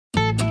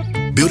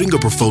Building a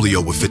portfolio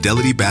with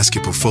Fidelity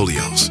Basket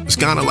Portfolios is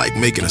kind of like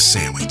making a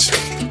sandwich.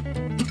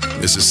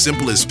 It's as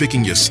simple as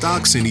picking your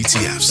stocks and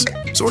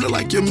ETFs, sort of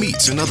like your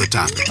meats and other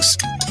toppings,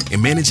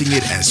 and managing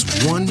it as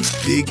one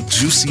big,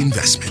 juicy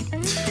investment.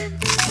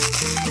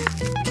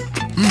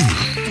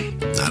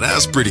 Now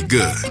that's pretty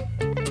good.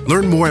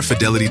 Learn more at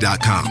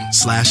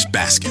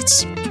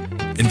fidelity.com/baskets.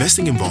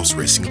 Investing involves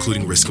risk,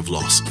 including risk of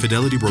loss.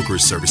 Fidelity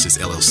Brokers Services,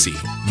 LLC.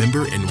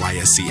 Member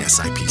NYSE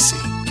SIPC.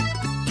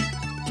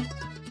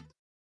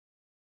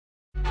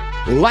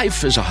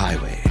 Life is a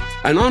highway,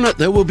 and on it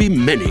there will be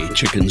many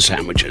chicken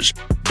sandwiches.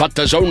 But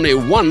there's only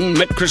one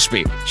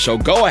McCrispy. So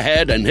go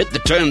ahead and hit the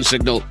turn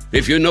signal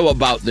if you know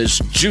about this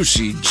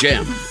juicy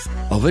gem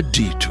of a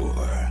detour.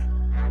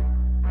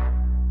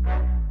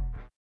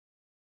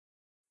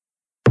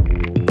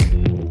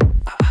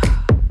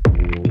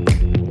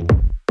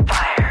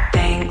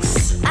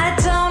 Thanks, I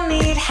don't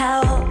need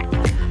help.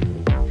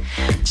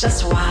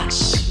 Just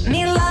watch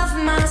me love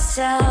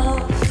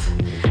myself.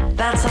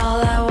 That's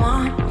all I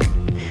want.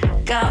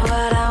 Got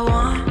what I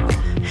want.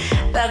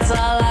 That's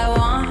all I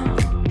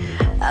want.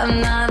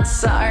 I'm not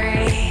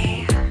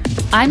sorry.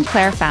 I'm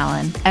Claire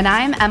Fallon. And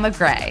I'm Emma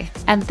Gray.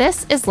 And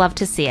this is Love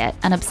to See It,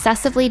 an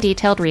obsessively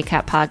detailed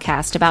recap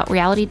podcast about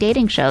reality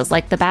dating shows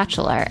like The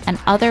Bachelor and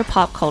other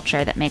pop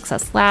culture that makes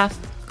us laugh,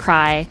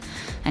 cry,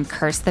 and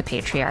curse the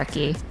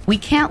patriarchy. We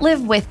can't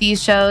live with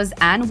these shows,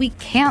 and we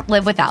can't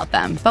live without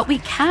them, but we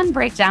can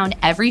break down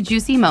every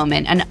juicy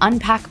moment and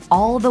unpack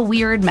all the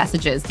weird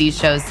messages these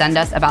shows send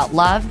us about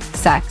love,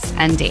 sex,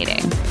 and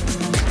dating.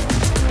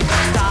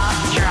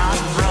 Stop, drop,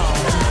 roll.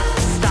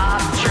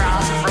 Stop,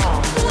 drop,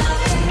 roll.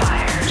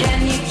 Fire.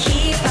 Can you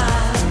keep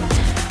up?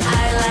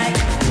 I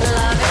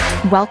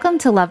love it. Welcome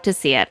to Love to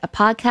See It, a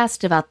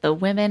podcast about the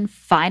women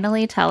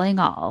finally telling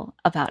all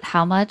about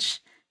how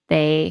much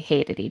they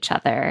hated each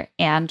other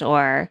and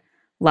or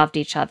loved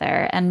each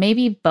other, and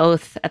maybe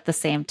both at the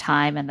same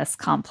time in this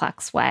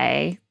complex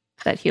way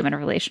that human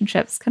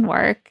relationships can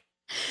work.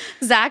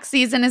 Zach's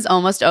season is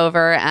almost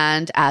over,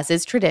 and as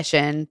is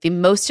tradition, the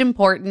most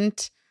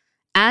important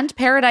and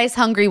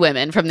paradise-hungry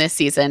women from this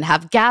season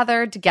have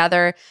gathered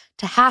together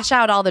to hash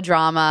out all the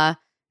drama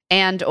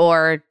and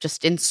or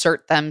just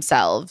insert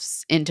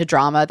themselves into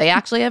drama they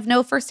actually have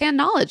no firsthand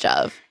knowledge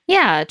of.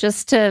 Yeah,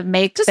 just to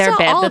make their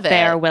bid that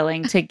they're it.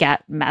 willing to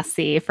get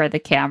messy for the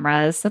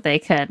cameras so they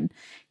can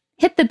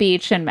hit the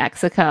beach in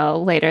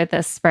Mexico later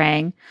this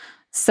spring.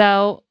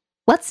 So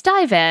let's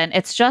dive in.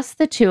 It's just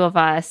the two of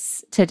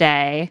us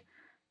today.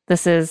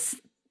 This is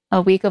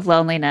a week of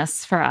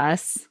loneliness for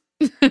us,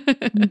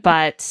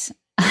 but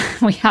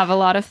we have a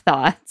lot of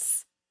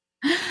thoughts.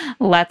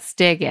 Let's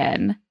dig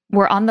in.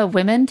 We're on the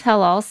Women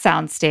Tell All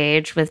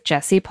soundstage with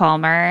Jesse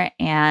Palmer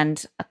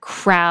and a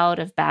crowd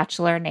of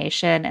Bachelor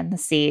Nation in the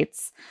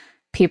seats.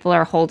 People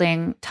are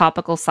holding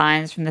topical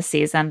signs from the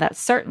season that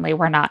certainly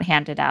were not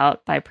handed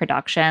out by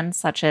production,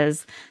 such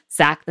as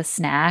Zach the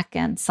Snack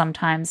and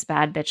Sometimes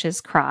Bad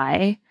Bitches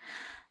Cry.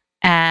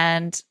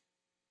 And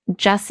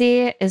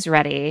Jesse is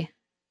ready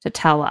to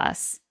tell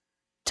us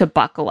to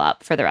buckle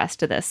up for the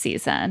rest of this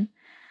season.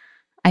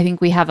 I think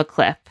we have a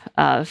clip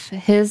of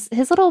his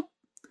little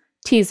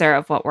teaser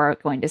of what we're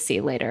going to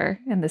see later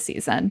in the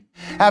season.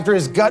 After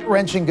his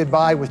gut-wrenching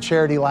goodbye with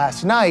Charity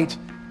last night,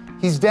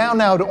 he's down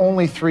now to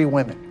only 3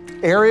 women.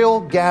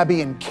 Ariel,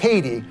 Gabby, and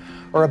Katie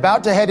are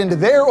about to head into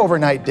their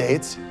overnight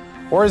dates,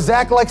 or as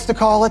Zach likes to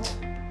call it,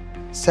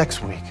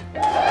 Sex Week. I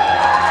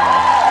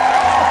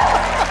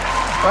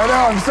know,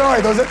 I'm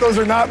sorry, those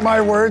are not my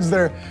words.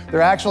 They're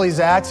actually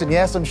Zach's, and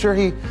yes, I'm sure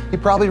he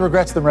probably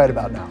regrets them right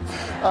about now.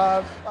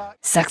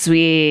 Sex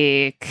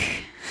Week.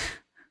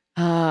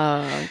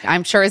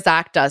 I'm sure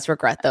Zach does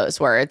regret those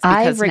words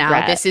because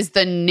now this is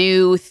the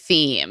new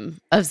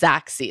theme of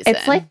Zach's season.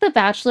 It's like The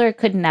Bachelor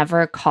could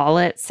never call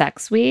it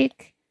Sex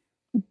Week.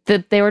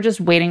 That they were just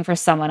waiting for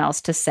someone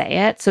else to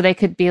say it. So they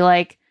could be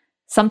like,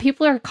 some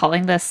people are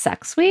calling this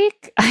Sex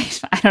Week. I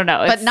don't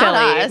know. It's but not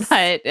silly, us.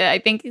 But I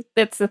think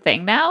it's the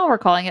thing now. We're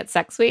calling it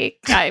Sex Week.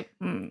 It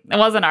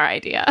wasn't our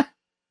idea.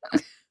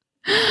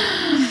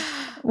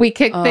 We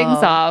kick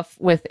things off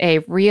with a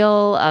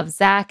reel of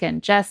Zach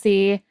and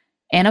Jesse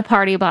in a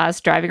party bus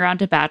driving around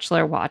to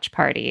Bachelor watch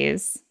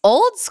parties.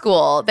 Old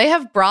school. They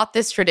have brought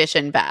this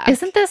tradition back.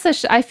 Isn't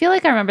this I feel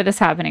like I remember this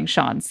happening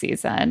Sean's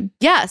season.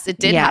 Yes, it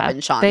did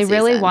happen Sean's season. They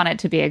really want it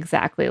to be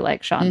exactly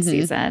like Sean's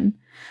season.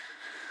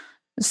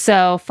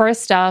 So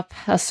first up,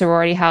 a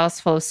sorority house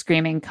full of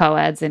screaming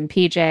co-eds in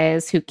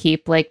PJs who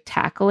keep like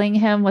tackling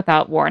him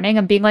without warning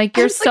and being like,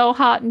 you're so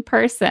hot in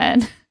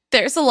person.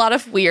 There's a lot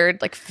of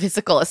weird, like,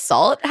 physical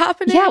assault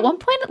happening. Yeah, at one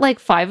point, like,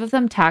 5 of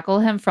them tackle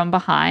him from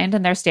behind,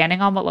 and they're standing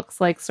on what looks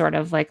like sort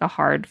of like a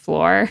hard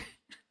floor.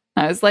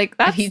 I was like,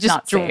 that's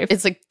not safe.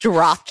 It's, like,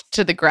 dropped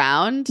to the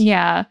ground.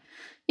 Yeah.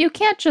 You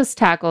can't just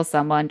tackle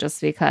someone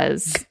just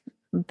because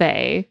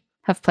they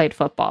have played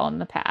football in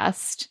the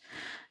past.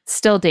 It's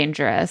still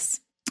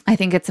dangerous. I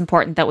think it's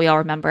important that we all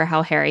remember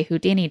how Harry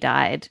Houdini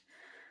died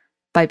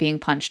by being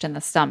punched in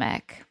the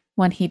stomach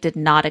when he did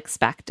not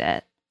expect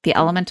it. The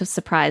element of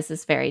surprise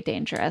is very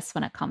dangerous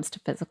when it comes to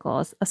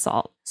physical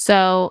assault.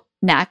 So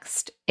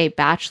next, a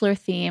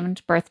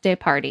Bachelor-themed birthday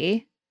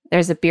party.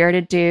 There's a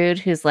bearded dude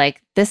who's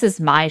like, this is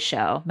my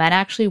show. Men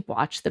actually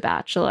watch The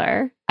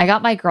Bachelor. I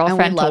got my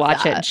girlfriend to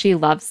watch it, and she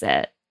loves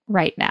it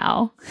right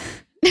now.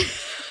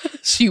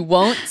 She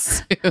won't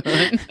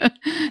soon.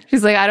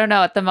 She's like, I don't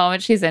know. At the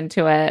moment, she's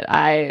into it.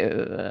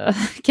 I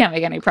can't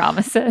make any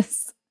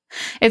promises.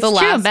 It's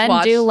true.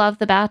 Men do love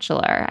The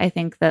Bachelor. I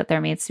think that there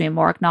needs to be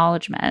more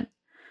acknowledgement.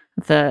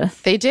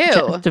 They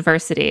do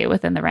diversity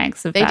within the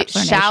ranks of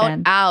Bachelor Shout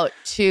Nation. out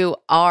to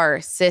our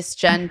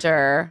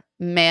cisgender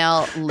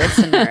male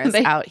listeners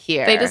out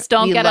here. They just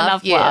don't get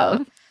enough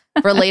love.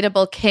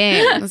 Relatable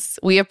kings.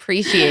 We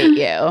appreciate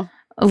you.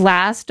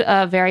 Last,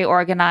 a very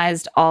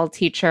organized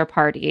all-teacher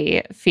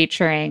party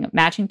featuring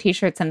matching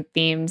t-shirts and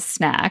themed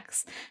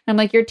snacks. And I'm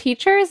like, you're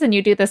teachers and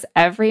you do this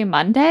every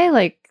Monday?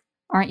 Like,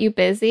 aren't you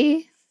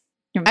busy?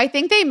 I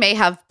think they may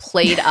have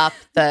played up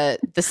the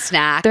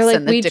snacks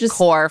and the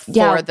decor for the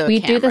cameras. We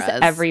do this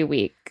every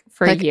week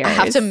for years. I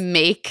have to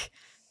make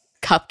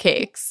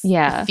cupcakes,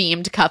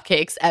 themed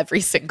cupcakes every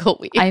single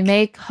week. I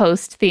make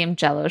host-themed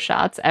Jell-O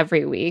shots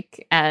every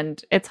week,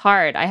 and it's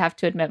hard. I have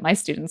to admit my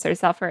students are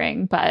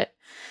suffering, but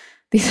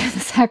these are the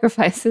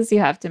sacrifices you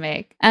have to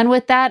make. And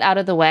with that out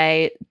of the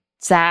way,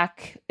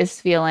 Zach is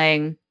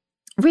feeling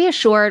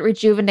reassured,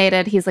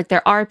 rejuvenated. He's like,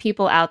 there are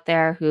people out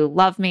there who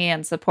love me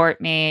and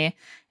support me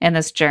in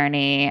this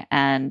journey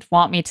and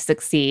want me to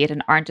succeed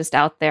and aren't just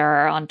out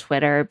there on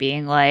Twitter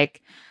being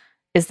like,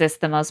 is this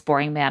the most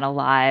boring man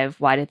alive?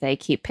 Why did they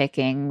keep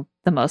picking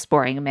the most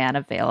boring man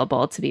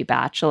available to be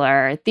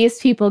Bachelor? These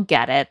people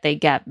get it. They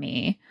get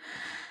me.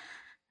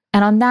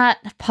 And on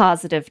that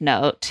positive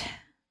note,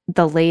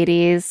 the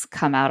ladies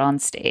come out on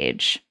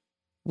stage.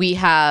 We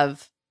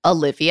have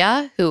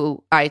Olivia,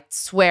 who I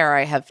swear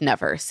I have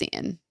never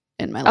seen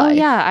in my life. Oh,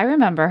 yeah. I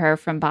remember her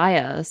from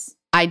bios.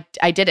 I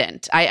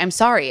didn't. I'm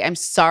sorry. I'm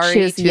sorry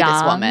she was to young.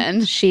 This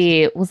woman.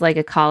 She was like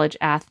a college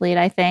athlete,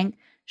 I think.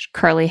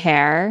 Curly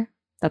hair.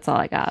 That's all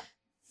I got.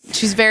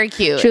 She's very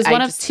cute. She was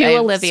one of two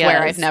Olivias. I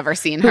swear I've never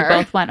seen her. Who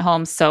both went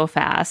home so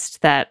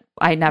fast that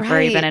I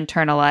never even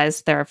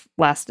internalized their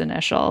last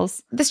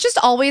initials. This just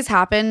always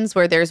happens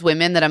where there's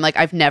women that I'm like,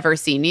 I've never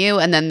seen you.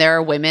 And then there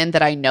are women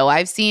that I know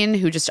I've seen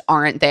who just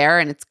aren't there.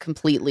 And it's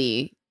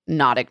completely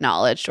not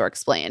acknowledged or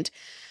explained.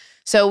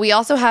 So we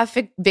also have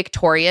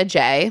Victoria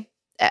J.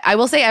 I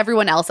will say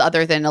everyone else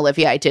other than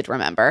Olivia, I did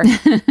remember.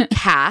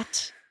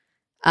 Kat,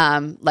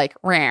 like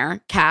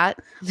rare, Kat.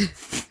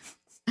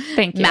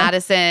 Thank you.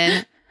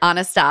 Madison,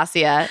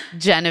 Anastasia,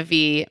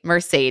 Genevieve,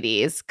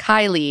 Mercedes,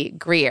 Kylie,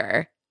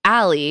 Greer,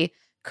 Allie,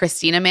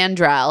 Christina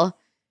Mandrell,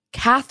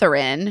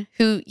 Catherine,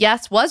 who,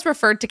 yes, was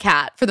referred to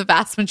Kat for the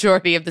vast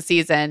majority of the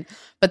season,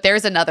 but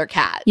there's another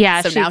Kat.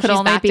 Yeah, so she now could she's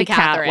only back be to Kat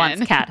Catherine.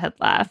 once Kat had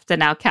left, and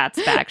now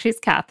Kat's back. She's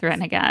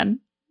Catherine again.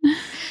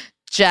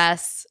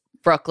 Jess,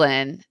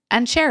 Brooklyn,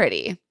 and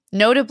Charity.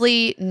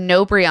 Notably,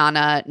 no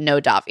Brianna, no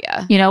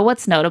Davia. You know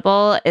what's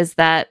notable is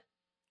that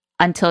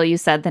until you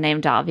said the name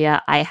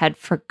Davia, I had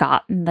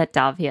forgotten that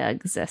Davia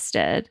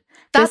existed.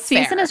 That's this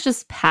season fair. is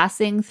just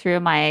passing through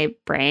my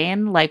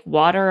brain like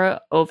water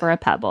over a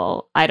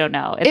pebble. I don't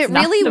know. It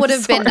really would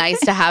have been nice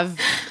to have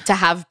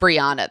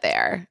Brianna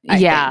there.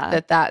 I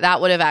think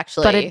that would have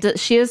actually. But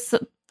she is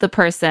the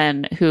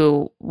person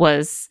who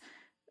was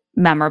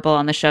memorable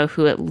on the show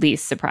who at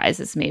least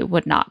surprises me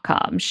would not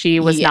come. She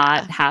was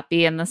not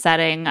happy in the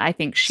setting. I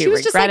think she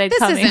regretted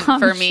coming on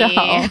the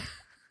show.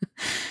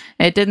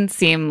 It didn't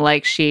seem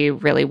like she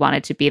really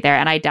wanted to be there.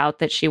 And I doubt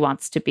that she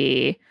wants to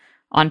be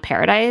on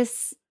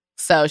Paradise.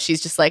 So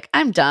she's just like,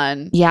 I'm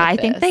done. Yeah, I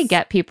think they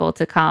get people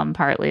to come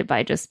partly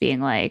by just being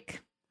like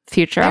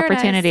future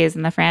opportunities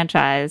in the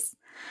franchise.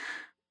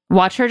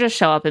 Watch her just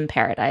show up in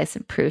Paradise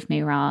and prove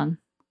me wrong.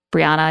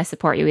 Brianna, I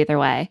support you either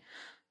way.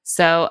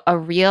 So a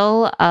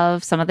reel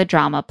of some of the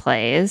drama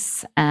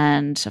plays.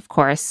 And of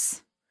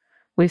course,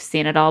 we've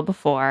seen it all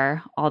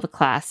before. All the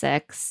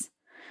classics.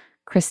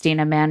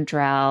 Christina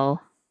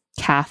Mandrell,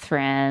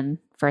 Catherine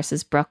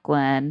versus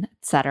Brooklyn,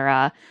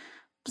 etc.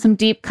 Some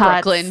deep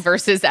cuts. Brooklyn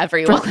versus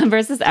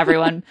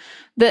everyone.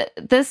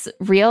 This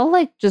reel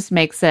like just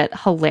makes it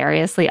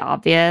hilariously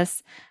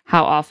obvious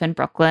how often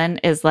Brooklyn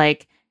is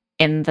like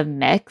in the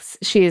mix.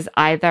 She's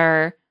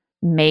either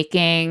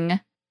making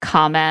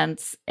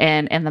comments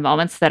in the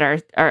moments that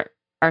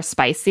are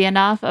spicy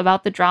enough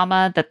about the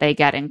drama that they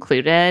get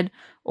included,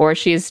 or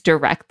she's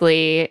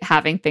directly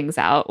having things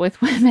out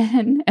with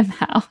women in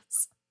the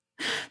house.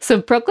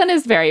 So Brooklyn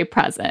is very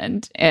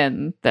present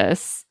in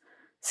this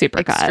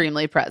supercut.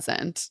 Extremely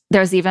present.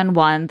 There's even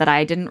one that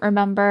I didn't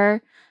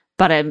remember,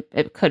 but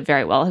it could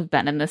very well have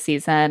been in the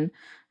season.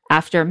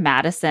 After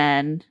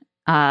Madison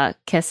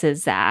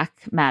kisses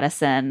Zach,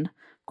 Madison,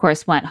 of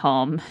course, went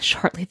home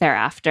shortly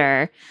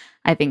thereafter,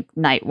 I think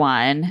night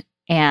one,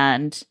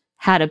 and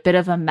had a bit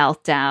of a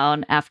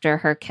meltdown after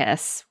her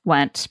kiss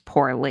went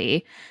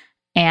poorly.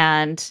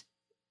 And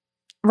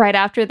right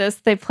after this,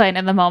 they play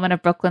in the moment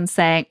of Brooklyn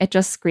saying, "It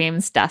just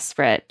screams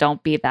desperate.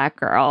 Don't be that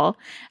girl."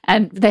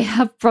 And they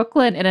have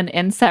Brooklyn in an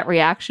inset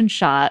reaction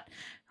shot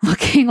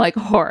looking like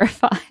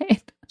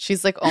horrified.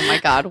 She's like, "Oh my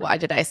God, why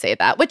did I say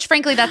that?" Which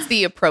frankly, that's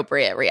the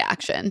appropriate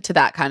reaction to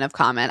that kind of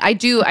comment. I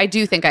do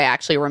think I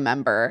actually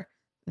remember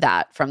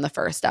that from the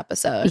first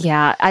episode.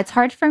 Yeah, it's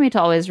hard for me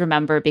to always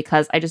remember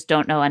because I just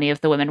don't know any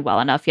of the women well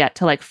enough yet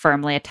to like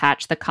firmly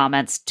attach the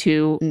comments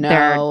to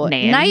their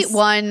names. Night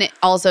one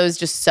also is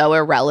just so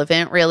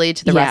irrelevant really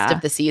to the rest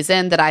of the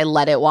season that I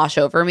let it wash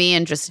over me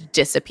and just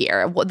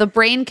disappear. The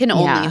brain can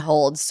only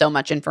hold so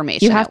much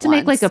information. You have to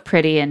make like a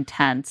pretty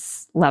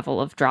intense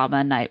level of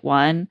drama night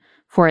one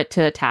for it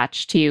to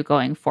attach to you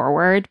going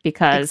forward,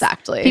 because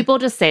people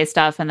just say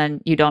stuff and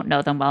then you don't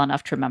know them well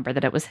enough to remember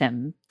that it was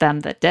them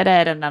that did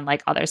it, and then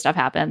like other stuff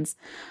happens.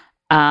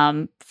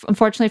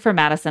 Unfortunately for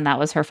Madison, that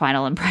was her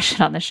final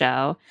impression on the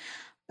show.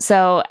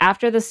 So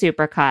after the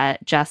supercut,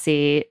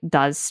 Jesse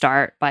does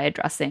start by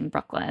addressing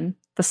Brooklyn,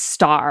 the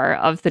star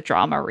of the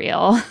drama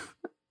reel,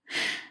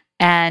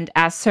 and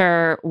asks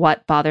her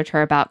what bothered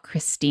her about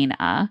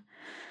Christina.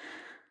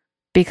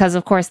 Because,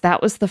 of course,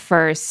 that was the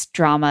first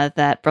drama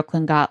that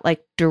Brooklyn got,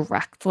 like,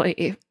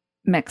 directly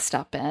mixed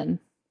up in.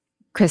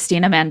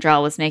 Christina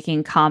Mandrell was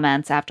making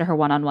comments after her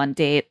one-on-one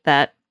date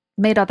that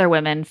made other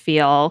women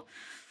feel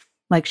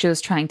like she was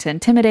trying to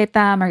intimidate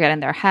them or get in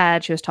their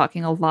head. She was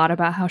talking a lot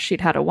about how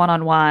she'd had a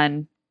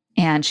one-on-one,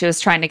 and she was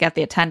trying to get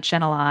the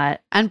attention a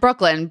lot. And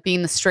Brooklyn,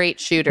 being the straight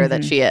shooter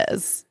that she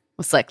is,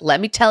 was like, "Let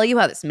me tell you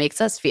how this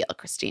makes us feel,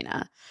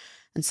 Christina."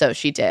 And so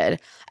she did.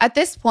 At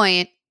this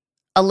point,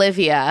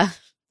 Olivia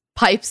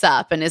pipes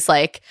up and is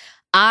like,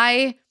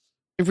 "I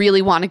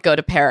really want to go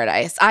to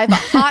paradise. I have a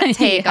hot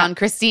take on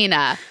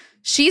Christina.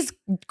 She's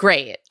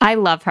great. I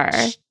love her.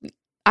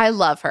 I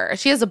love her.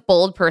 She has a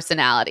bold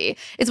personality."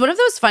 It's one of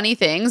those funny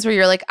things where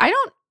you're like, I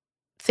don't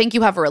think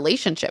you have a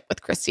relationship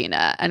with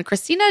Christina. And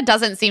Christina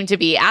doesn't seem to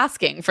be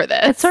asking for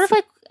this. It's sort of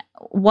like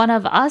one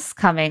of us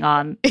coming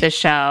on the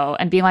show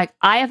and being like,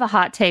 "I have a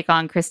hot take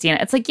on Christina."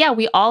 It's like, yeah,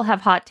 we all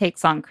have hot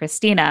takes on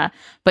Christina,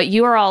 but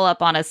you are all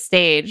up on a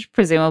stage,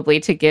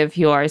 presumably to give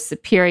your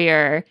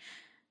superior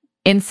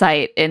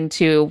insight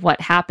into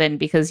what happened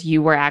because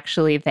you were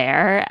actually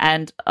there.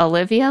 And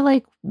Olivia,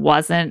 like,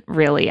 wasn't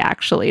really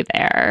actually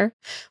there.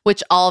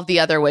 Which all of the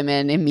other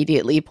women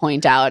immediately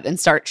point out and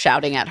start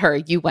shouting at her,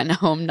 "You went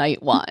home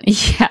night one."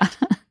 Yeah.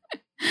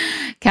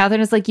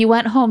 Catherine is like, "You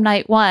went home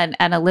night one,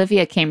 and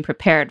Olivia came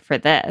prepared for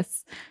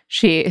this."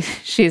 She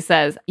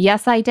says,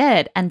 "Yes, I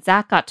did. And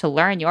Zach got to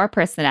learn your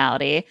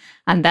personality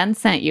and then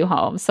sent you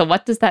home. So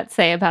what does that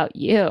say about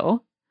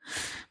you?"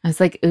 I was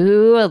like,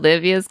 ooh,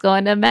 Olivia's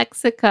going to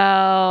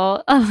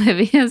Mexico.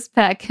 Olivia's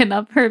packing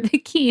up her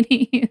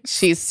bikini.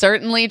 She's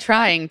certainly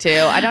trying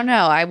to. I don't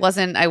know. I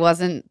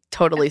wasn't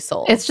totally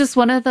sold. It's just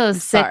one of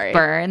those sick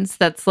burns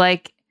that's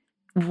like,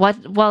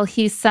 what? Well,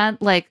 he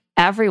sent like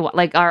everyone,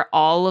 like, are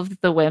all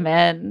of the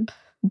women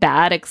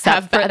bad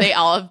except for they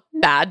all have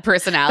bad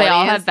personalities? They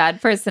all have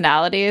bad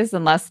personalities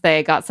unless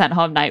they got sent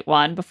home night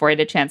one before he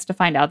had a chance to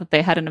find out that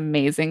they had an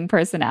amazing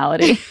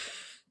personality.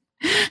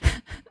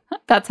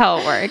 That's how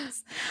it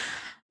works.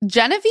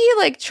 Genevieve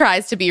like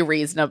tries to be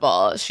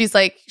reasonable. She's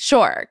like,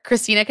 sure,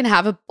 Christina can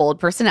have a bold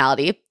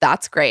personality.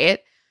 That's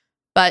great.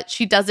 But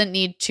she doesn't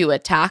need to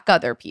attack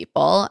other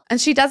people. And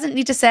she doesn't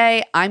need to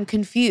say, "I'm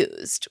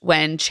confused,"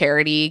 when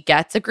Charity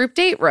gets a group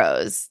date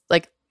rose.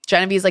 Like,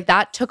 Genevieve's like,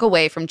 that took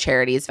away from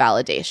Charity's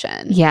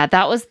validation. Yeah,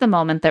 that was the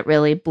moment that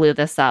really blew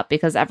this up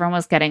because everyone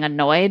was getting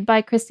annoyed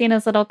by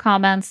Christina's little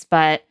comments.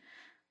 But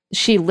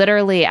she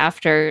literally,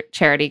 after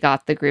Charity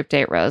got the group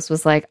date rose,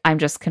 was like, "I'm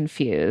just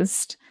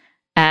confused."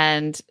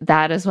 And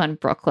that is when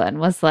Brooklyn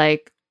was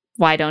like,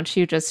 "Why don't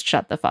you just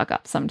shut the fuck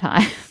up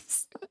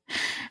sometimes?"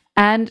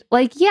 And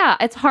like, yeah,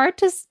 it's hard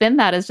to spin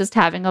that as just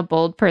having a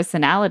bold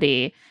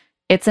personality.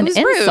 It's an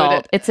insult.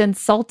 Rude. It's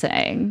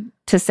insulting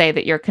to say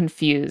that you're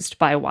confused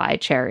by why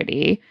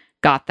Charity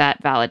got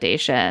that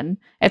validation.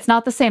 It's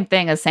not the same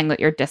thing as saying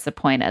that you're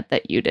disappointed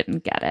that you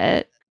didn't get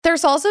it.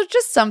 There's also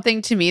just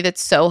something to me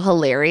that's so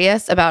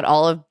hilarious about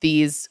all of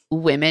these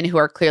women who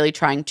are clearly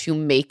trying to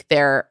make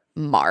their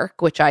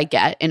mark, which I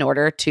get, in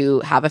order to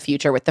have a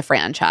future with the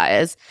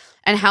franchise,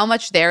 and how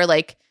much their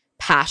like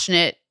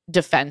passionate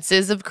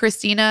defenses of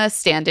Christina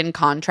stand in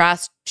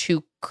contrast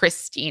to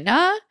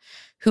Christina,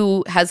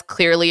 who has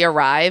clearly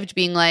arrived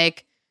being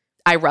like,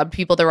 "I rubbed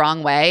people the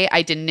wrong way.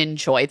 I didn't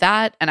enjoy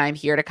that. And I'm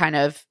here to kind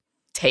of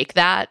take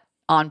that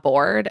on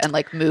board and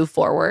like move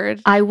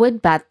forward." I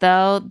would bet,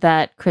 though,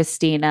 that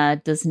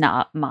Christina does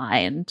not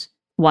mind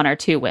one or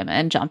two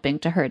women jumping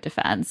to her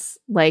defense.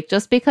 Like,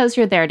 just because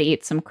you're there to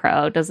eat some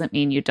crow doesn't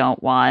mean you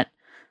don't want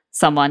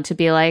someone to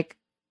be like,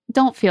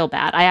 "Don't feel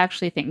bad. I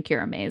actually think you're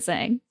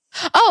amazing."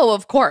 Oh,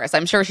 of course.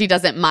 I'm sure she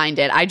doesn't mind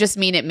it. I just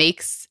mean it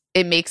makes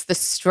the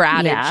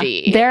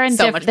strategy they're in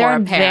so much more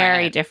apparent.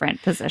 Very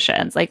different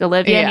positions. Like,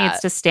 Olivia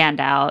needs to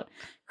stand out.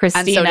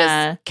 Christina, and so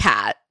does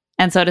Kat.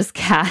 And so does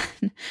Kat.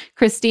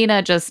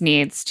 Christina just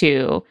needs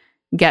to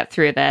get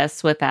through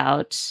this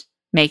without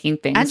making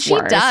things And she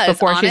worse does,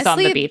 before she's on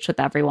the honestly. beach with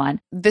everyone.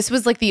 This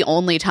was like the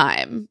only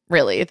time,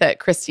 really, that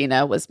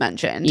Christina was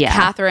mentioned. Yeah.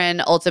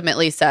 Catherine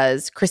ultimately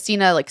says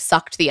Christina like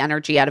sucked the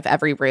energy out of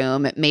every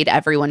room. It made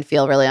everyone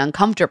feel really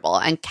uncomfortable.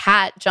 And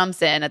Kat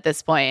jumps in at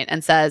this point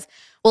and says,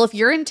 well, if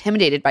you're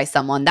intimidated by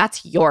someone,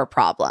 that's your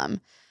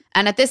problem.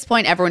 And at this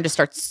point, everyone just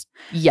starts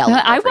yelling.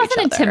 I over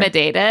wasn't each other.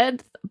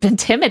 intimidated.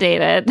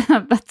 Intimidated.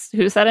 That's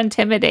who said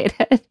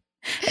intimidated.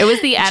 It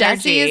was the energy.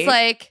 Jesse is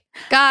like,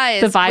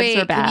 guys, The vibes wait,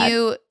 were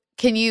bad.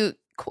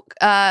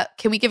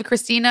 can we give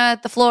Christina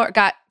the floor?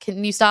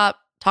 Can you stop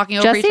talking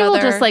over each Jesse other? will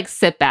just like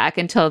sit back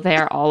until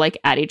they're all like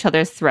at each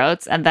other's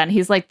throats. And then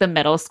he's like the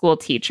middle school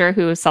teacher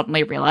who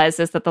suddenly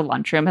realizes that the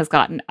lunchroom has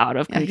gotten out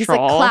of He's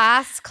control.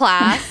 like,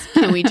 class,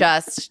 can we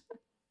just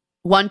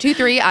 1, 2,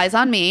 3, eyes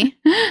on me?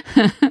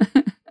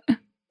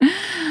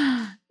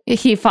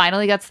 He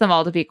finally gets them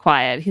all to be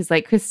quiet. He's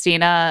like,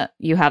 Christina,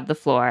 you have the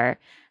floor.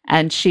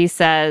 And she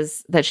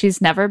says that she's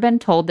never been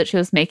told that she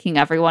was making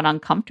everyone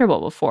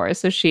uncomfortable before.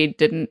 So she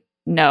didn't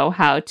know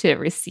how to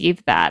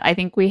receive that. I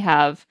think we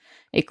have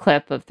a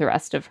clip of the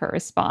rest of her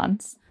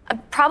response. I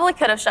probably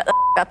could have shut the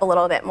up a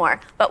little bit more.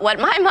 But what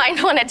my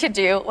mind wanted to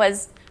do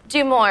was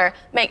do more,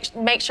 make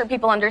sure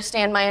people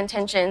understand my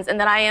intentions and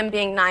that I am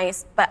being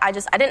nice. But I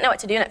didn't know what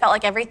to do. And it felt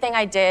like everything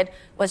I did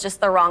was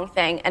just the wrong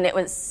thing. And it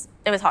was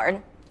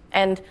hard.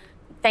 And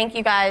thank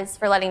you guys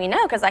for letting me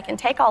know, because I can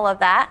take all of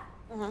that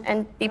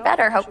and be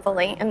better,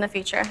 hopefully, in the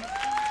future.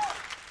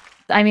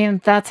 I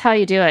mean, that's how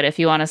you do it if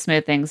you want to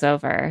smooth things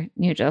over.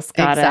 You just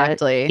gotta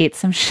Exactly. eat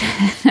some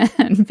shit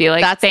and be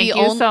like, That's thank the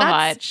you only- so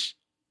that's- much.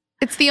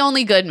 It's the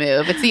only good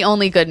move. It's the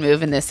only good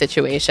move in this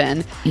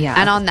situation. Yeah.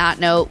 And on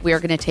that note, we are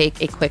going to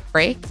take a quick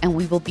break, and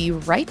we will be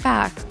right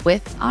back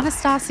with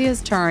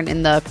Anastasia's turn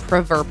in the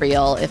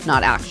proverbial, if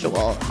not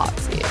actual, hot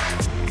seat.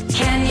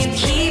 Can you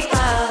keep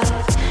up?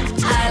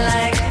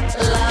 I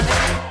love it.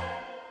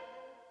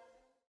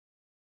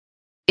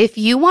 If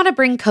you want to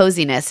bring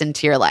coziness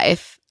into your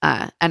life,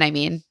 and I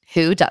mean,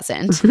 who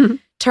doesn't?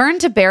 Turn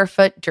to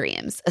Barefoot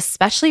Dreams,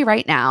 especially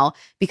right now,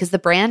 because the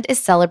brand is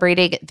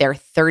celebrating their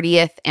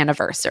 30th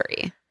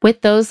anniversary.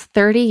 With those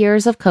 30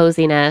 years of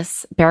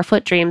coziness,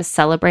 Barefoot Dreams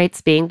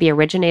celebrates being the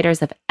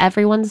originators of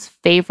everyone's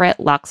favorite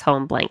Luxe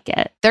home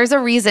blanket. There's a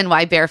reason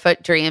why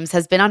Barefoot Dreams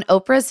has been on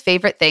Oprah's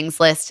favorite things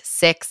list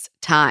 6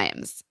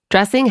 times.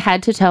 Dressing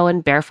head to toe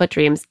in Barefoot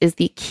Dreams is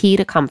the key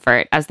to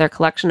comfort, as their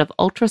collection of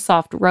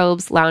ultra-soft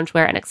robes,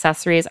 loungewear, and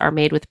accessories are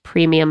made with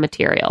premium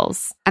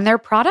materials. And their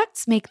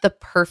products make the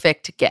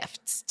perfect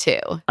gifts,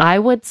 too. I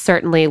would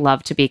certainly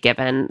love to be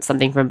given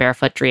something from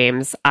Barefoot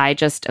Dreams. I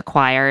just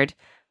acquired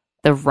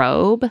the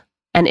robe,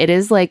 and it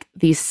is like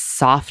the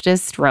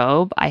softest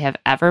robe I have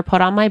ever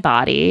put on my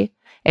body.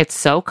 It's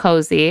so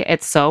cozy.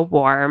 It's so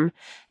warm.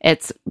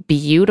 It's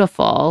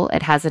beautiful.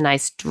 It has a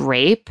nice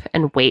drape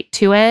and weight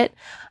to it.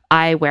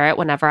 I wear it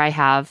whenever I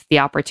have the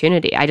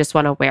opportunity. I just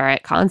want to wear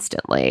it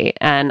constantly.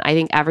 And I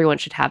think everyone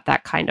should have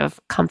that kind of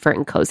comfort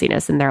and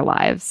coziness in their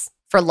lives.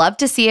 For Love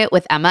to See It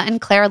with Emma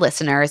and Claire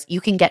listeners, you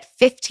can get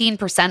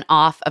 15%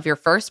 off of your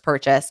first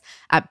purchase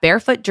at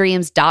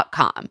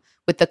barefootdreams.com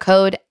with the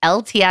code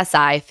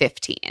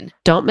LTSI15.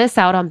 Don't miss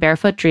out on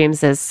Barefoot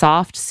Dreams'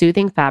 soft,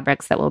 soothing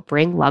fabrics that will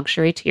bring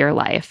luxury to your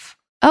life.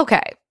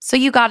 Okay, so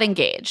you got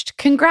engaged.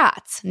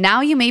 Congrats.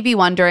 Now you may be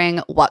wondering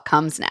what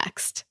comes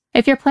next.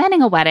 If you're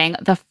planning a wedding,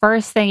 the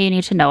first thing you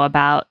need to know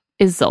about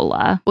is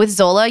Zola. With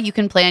Zola, you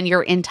can plan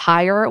your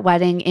entire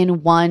wedding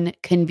in one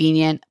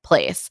convenient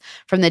place.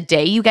 From the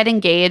day you get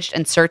engaged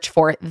and search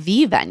for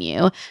the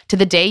venue to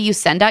the day you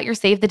send out your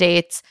save the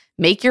dates,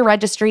 make your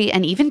registry,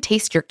 and even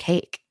taste your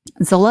cake.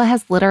 Zola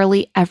has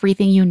literally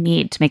everything you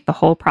need to make the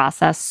whole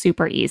process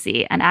super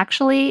easy and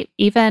actually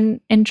even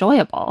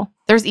enjoyable.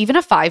 There's even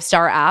a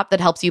 5-star app that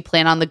helps you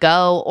plan on the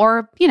go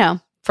or,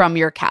 from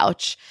your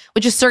couch,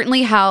 which is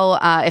certainly how,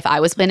 if I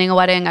was planning a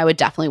wedding, I would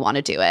definitely want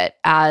to do it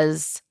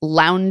as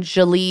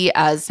loungily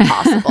as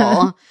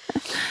possible.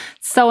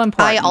 So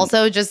important. I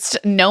also just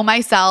know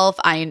myself.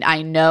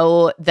 I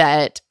know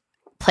that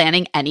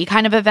planning any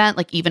kind of event,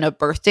 like even a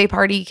birthday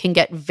party, can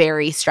get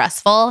very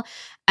stressful.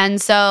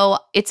 And so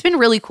it's been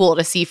really cool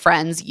to see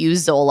friends use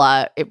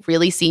Zola. It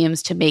really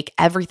seems to make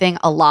everything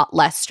a lot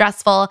less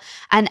stressful.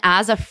 And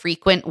as a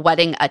frequent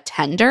wedding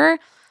attender,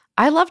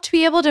 I love to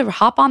be able to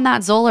hop on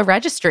that Zola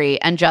registry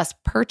and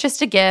just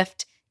purchase a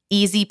gift.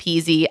 Easy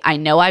peasy. I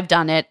know I've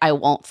done it. I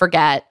won't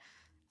forget.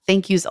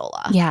 Thank you,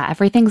 Zola. Yeah,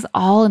 everything's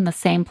all in the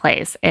same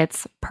place.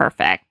 It's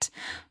perfect.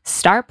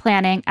 Start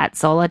planning at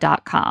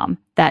Zola.com.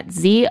 That's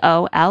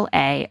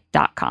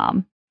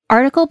ZOLA.com.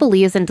 Article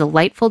believes in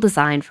delightful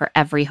design for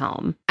every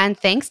home. And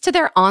thanks to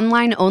their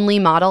online-only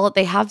model,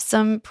 they have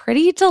some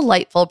pretty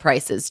delightful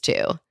prices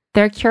too.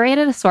 Their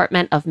curated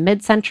assortment of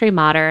mid-century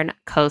modern,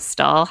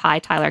 coastal, hi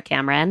Tyler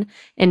Cameron,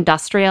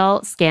 industrial,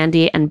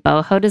 Scandi, and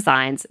boho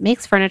designs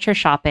makes furniture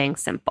shopping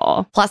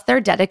simple. Plus,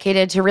 they're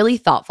dedicated to really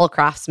thoughtful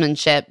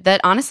craftsmanship that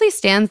honestly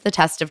stands the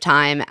test of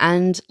time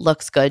and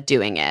looks good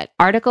doing it.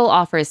 Article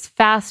offers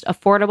fast,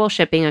 affordable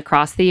shipping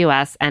across the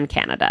US and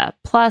Canada.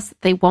 Plus,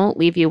 they won't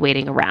leave you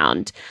waiting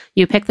around.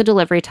 You pick the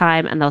delivery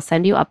time and they'll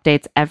send you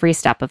updates every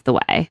step of the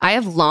way. I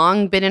have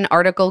long been an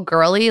Article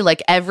girly.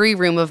 Like every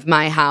room of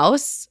my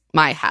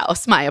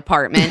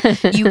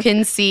apartment, you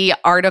can see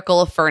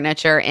Article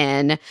furniture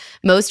in.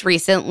 Most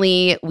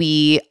recently,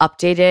 we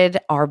updated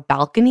our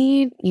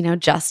balcony,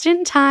 just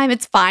in time.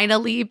 It's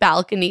finally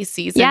balcony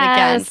season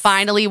again,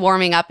 finally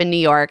warming up in New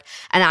York.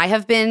 And I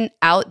have been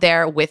out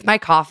there with my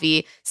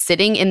coffee,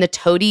 sitting in the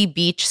Toady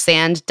Beach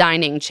Sand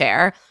dining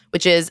chair,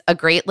 which is a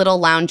great little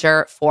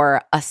lounger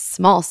for a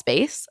small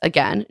space.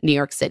 Again, New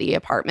York City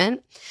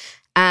apartment.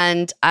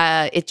 And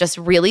it just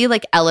really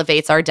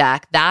elevates our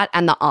deck. That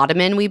and the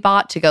ottoman we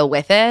bought to go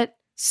with it.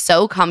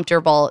 So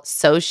comfortable,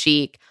 so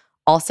chic.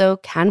 Also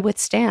can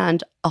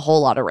withstand a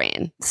whole lot of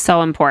rain.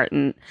 So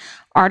important.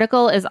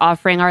 Article is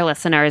offering our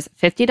listeners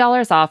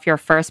 $50 off your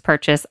first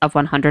purchase of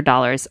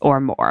 $100 or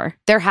more.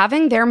 They're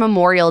having their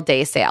Memorial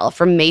Day sale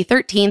from May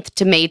 13th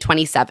to May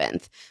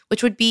 27th,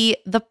 which would be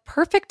the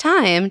perfect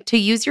time to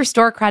use your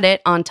store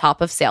credit on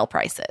top of sale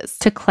prices.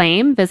 To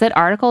claim, visit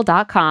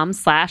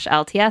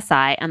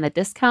article.com/LTSI and the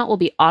discount will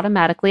be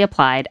automatically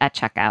applied at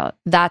checkout.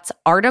 That's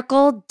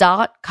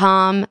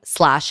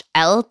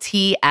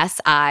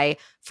article.com/LTSI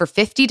for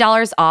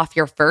 $50 off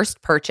your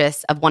first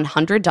purchase of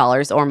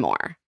 $100 or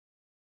more.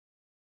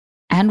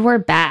 And we're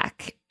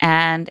back.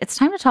 And it's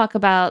time to talk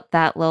about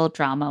that little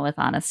drama with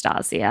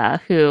Anastasia,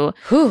 who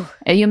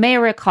you may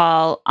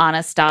recall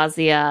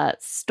Anastasia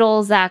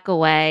stole Zach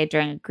away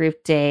during a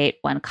group date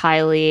when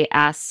Kylie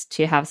asked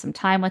to have some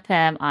time with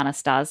him.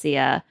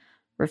 Anastasia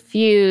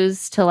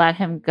refused to let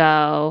him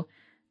go.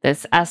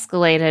 This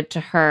escalated to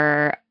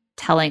her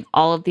telling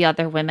all of the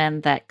other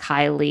women that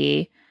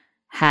Kylie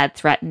had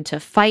threatened to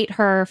fight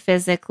her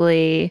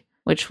physically,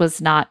 which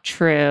was not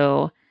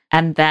true.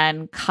 And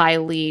then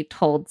Kylie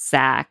told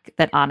Zach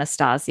that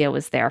Anastasia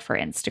was there for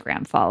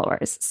Instagram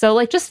followers.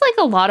 So just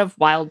a lot of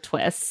wild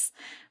twists.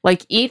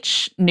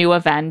 Each new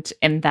event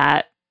in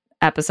that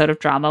episode of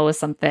drama was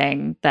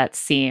something that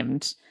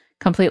seemed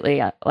completely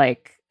out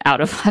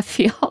of left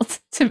field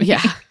to me.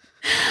 Yeah.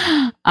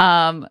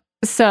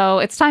 So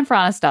it's time for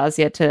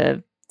Anastasia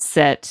to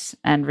sit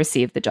and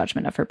receive the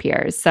judgment of her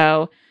peers.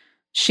 So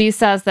she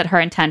says that her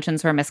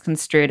intentions were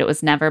misconstrued. It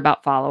was never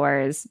about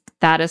followers.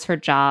 That is her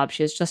job.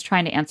 She was just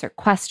trying to answer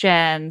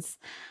questions,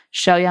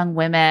 show young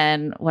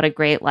women what a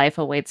great life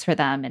awaits for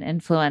them in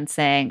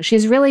influencing.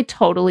 She's really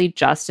totally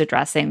just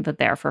addressing the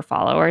there for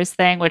followers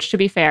thing, which, to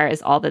be fair,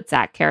 is all that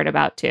Zach cared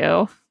about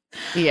too.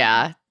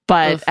 Yeah.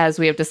 But as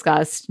we have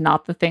discussed,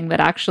 not the thing that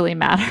actually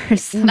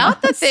matters.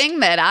 Not the thing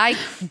that I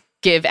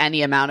give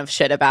any amount of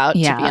shit about, to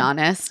be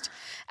honest.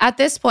 At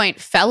this point,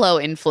 fellow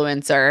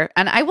influencer,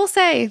 and I will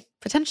say,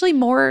 potentially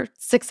more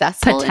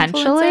successful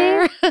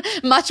influencer,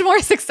 much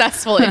more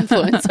successful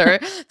influencer,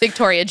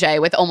 Victoria J,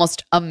 with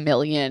almost 1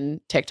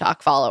 million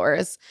TikTok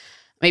followers.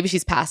 Maybe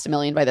she's past 1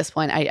 million by this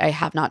point. I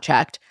have not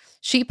checked.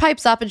 She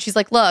pipes up and she's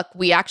like, look,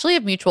 we actually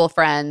have mutual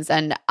friends,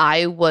 and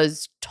I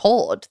was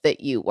told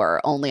that you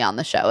were only on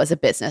the show as a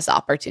business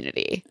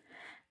opportunity.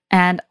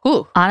 And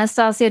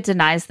Anastasia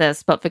denies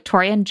this, but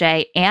Victoria and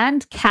Jay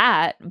and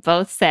Kat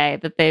both say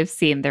that they've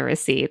seen the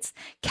receipts.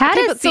 Kat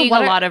is seeing a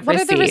lot of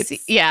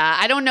receipts. Yeah,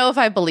 I don't know if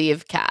I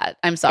believe Kat.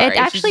 I'm sorry. It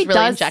actually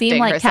does seem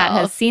like Kat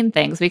has seen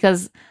things,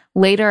 because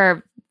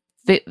later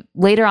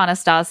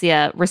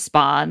Anastasia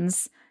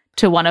responds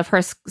to one of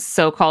her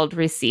so-called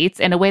receipts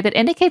in a way that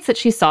indicates that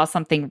she saw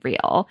something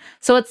real.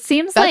 So it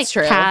seems like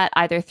Kat,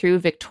 either through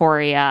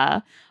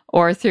Victoria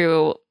or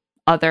through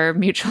other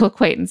mutual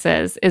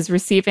acquaintances, is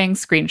receiving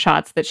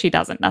screenshots that she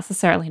doesn't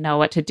necessarily know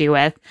what to do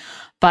with.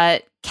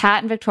 But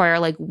Kat and Victoria are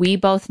like, we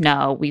both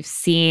know, we've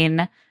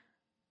seen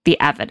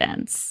the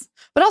evidence.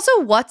 But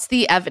also, what's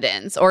the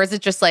evidence? Or is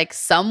it just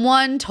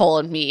someone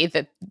told me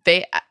that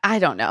I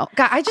don't know.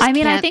 God, I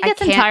think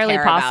it's entirely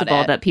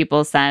possible that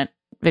people sent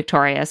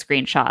Victoria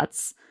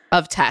screenshots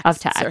of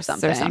text or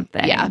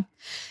something. Yeah.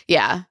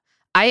 Yeah.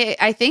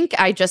 I think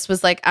I just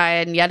was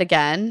and yet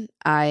again,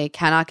 I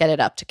cannot get it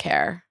up to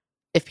care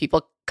if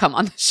people come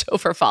on the show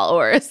for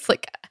followers. I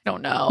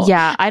don't know.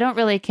 Yeah, I don't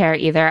really care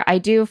either. I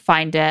do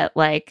find it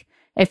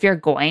if you're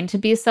going to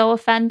be so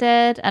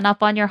offended and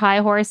up on your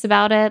high horse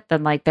about it,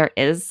 then there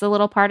is a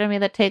little part of me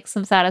that takes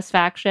some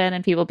satisfaction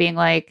in people being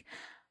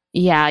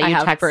yeah, you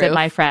texted proof.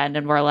 My friend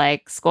and we're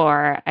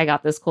score, I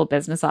got this cool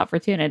business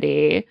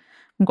opportunity.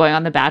 I'm going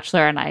on The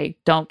Bachelor and I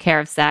don't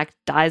care if Zach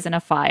dies in a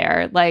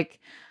fire.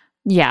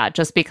 Yeah,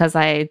 just because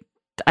I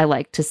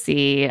like to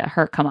see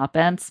her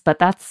comeuppance, but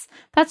that's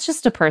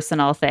just a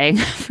personal thing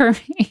for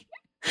me.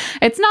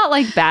 It's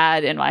not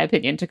bad, in my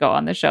opinion, to go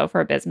on the show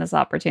for a business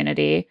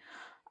opportunity.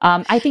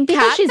 I think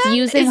because she's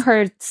using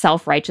her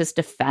self-righteous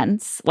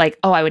defense,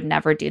 I would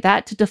never do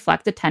that, to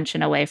deflect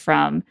attention away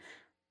from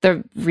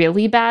the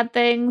really bad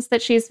things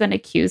that she's been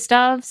accused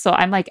of. So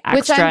I'm like extra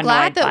which I'm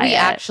glad annoyed that by we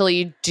it.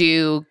 actually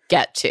do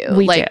get to.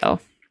 We do.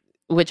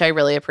 Which I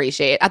really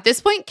appreciate. At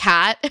this point,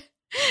 Kat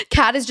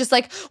is just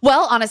like,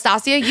 well,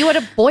 Anastasia, you had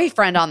a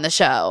boyfriend on the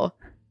show.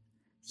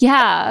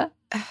 Yeah.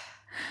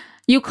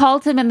 You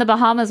called him in the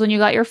Bahamas when you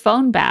got your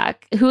phone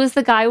back. Who is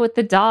the guy with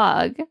the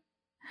dog?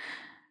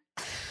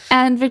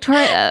 And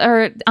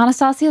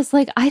Anastasia's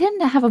like, I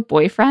didn't have a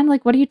boyfriend.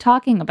 Like, what are you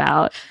talking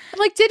about? I'm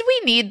like, did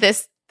we need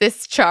this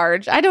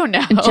charge? I don't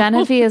know.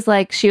 Genevieve is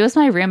like, she was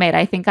my roommate.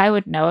 I think I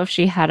would know if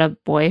she had a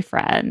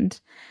boyfriend.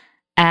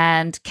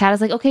 And Kat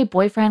is like, okay,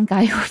 boyfriend,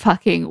 guy you were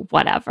fucking,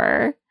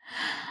 whatever.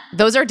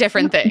 Those are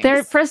different things.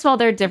 First of all,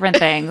 they're different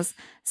things.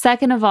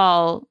 Second of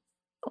all,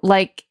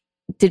 like,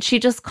 did she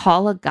just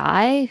call a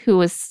guy who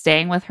was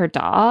staying with her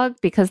dog?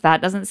 Because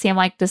that doesn't seem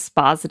like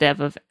dispositive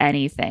of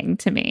anything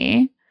to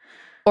me.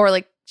 Or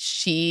like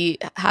she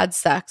had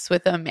sex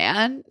with a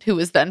man who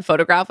was then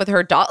photographed with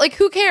her dog. Like,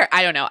 who cares?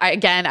 I don't know. I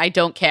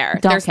don't care.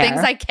 There's things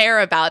I care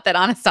about that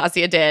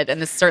Anastasia did,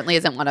 and this certainly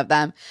isn't one of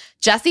them.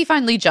 Jesse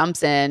finally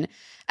jumps in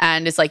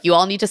and is like, you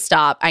all need to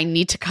stop. I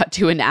need to cut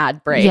to an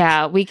ad break.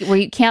 Yeah, we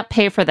can't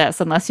pay for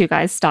this unless you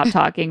guys stop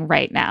talking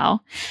right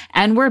now.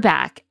 And we're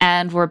back.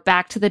 And we're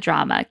back to the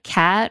drama.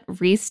 Kat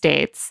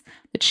restates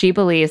that she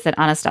believes that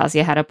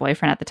Anastasia had a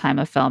boyfriend at the time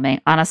of filming.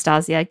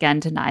 Anastasia again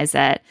denies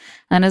it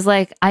and is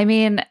like, I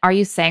mean, are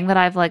you saying that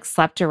I've like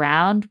slept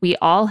around? We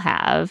all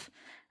have.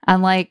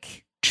 I'm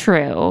like,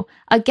 true.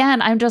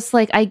 Again, I'm just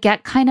like, I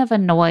get kind of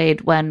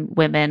annoyed when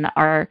women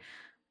are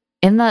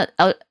in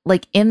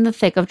the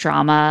thick of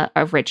drama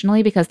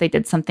originally because they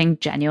did something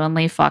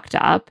genuinely fucked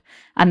up,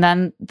 and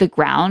then the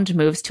ground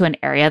moves to an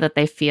area that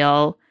they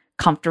feel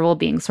comfortable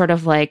being sort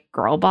of like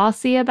girl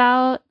bossy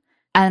about,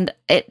 and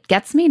it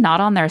gets me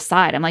not on their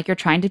side. I'm like, you're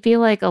trying to be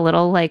like a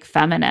little like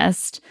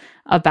feminist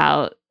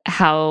about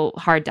how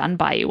hard done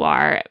by you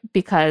are,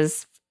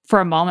 because for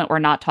a moment we're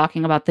not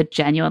talking about the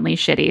genuinely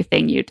shitty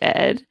thing you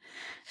did.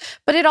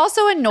 But it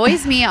also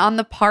annoys me on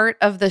the part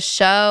of the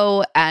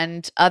show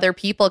and other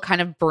people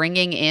kind of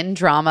bringing in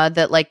drama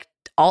that like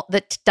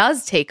that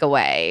does take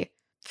away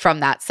from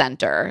that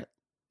center.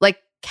 Like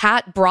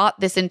Kat brought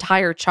this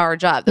entire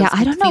charge up. That was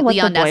I don't know what the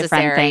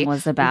unnecessary. boyfriend thing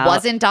was about.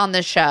 Wasn't on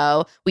the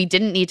show. We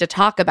didn't need to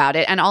talk about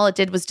it, and all it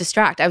did was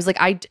distract. I was like,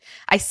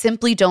 I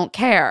simply don't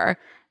care.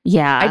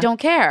 Yeah, I don't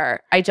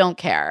care.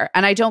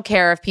 And I don't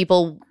care if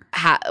people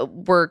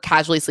were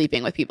casually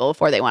sleeping with people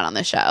before they went on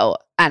the show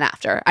and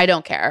after. I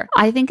don't care.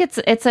 I think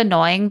it's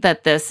annoying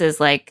that this is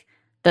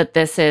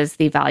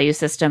the value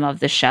system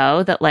of the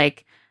show, that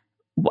like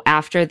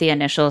after the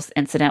initial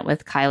incident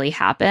with Kylie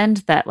happened,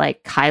 that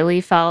like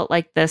Kylie felt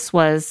like this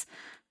was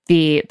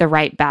the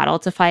right battle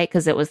to fight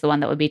because it was the one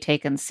that would be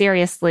taken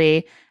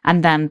seriously,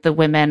 and then the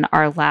women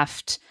are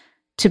left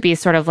to be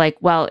sort of like,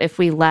 well, if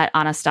we let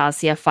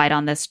Anastasia fight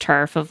on this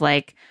turf of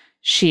like,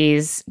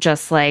 she's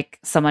just like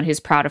someone who's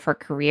proud of her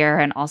career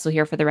and also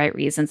here for the right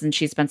reasons, and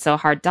she's been so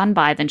hard done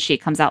by, then she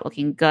comes out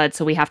looking good.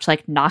 So we have to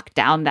like knock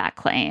down that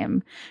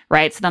claim,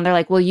 right? So then they're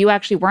like, well, you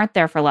actually weren't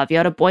there for love. You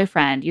had a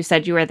boyfriend. You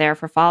said you were there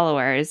for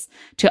followers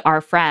to our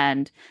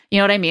friend. You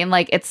know what I mean?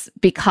 Like, it's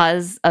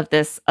because of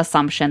this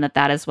assumption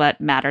that is what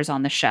matters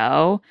on the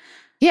show.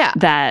 Yeah.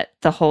 That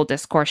the whole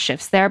discourse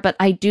shifts there. But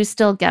I do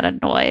still get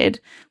annoyed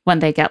when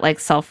they get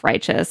like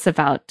self-righteous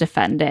about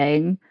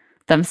defending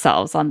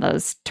themselves on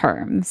those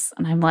terms.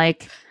 And I'm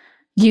like,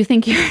 you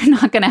think you're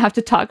not going to have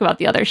to talk about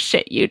the other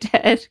shit you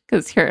did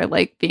because you're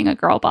like being a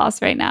girl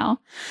boss right now?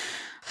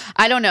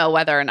 I don't know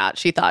whether or not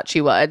she thought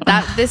she would.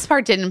 This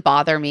part didn't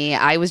bother me.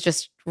 I was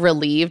just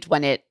relieved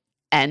when it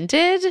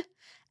ended.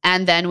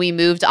 And then we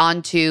moved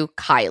on to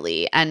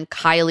Kylie, and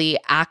Kylie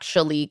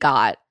actually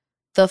got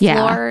the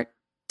floor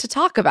to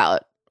talk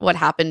about what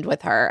happened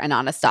with her and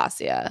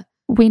Anastasia.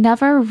 We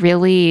never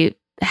really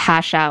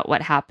hash out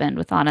what happened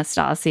with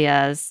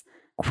Anastasia's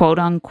quote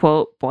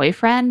unquote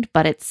boyfriend,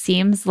 but it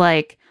seems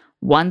like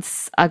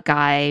once a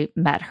guy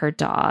met her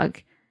dog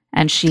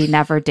and she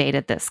never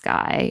dated this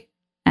guy,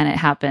 and it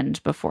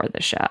happened before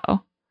the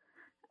show.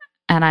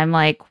 And I'm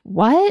like,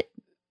 what?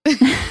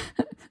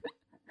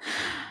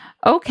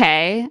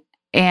 Okay.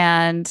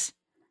 And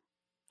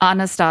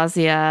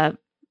Anastasia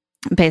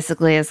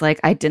basically is like,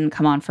 I didn't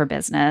come on for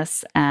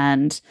business.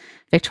 And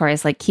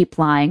Victoria's like, keep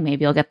lying.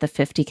 Maybe you'll get the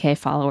 50K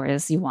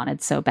followers you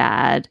wanted so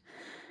bad.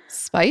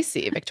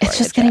 Spicy, Victoria. It's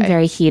just getting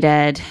very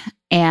heated.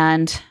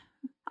 And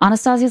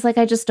Anastasia's like,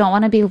 I just don't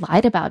want to be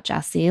lied about,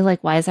 Jesse.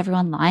 Like, why is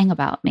everyone lying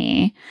about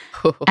me?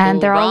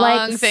 And they're all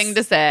like, wrong thing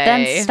to say.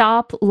 Then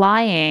stop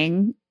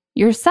lying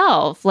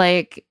yourself.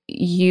 Like,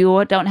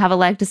 you don't have a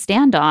leg to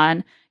stand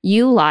on.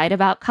 You lied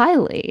about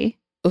Kylie.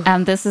 Oof.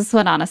 And this is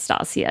when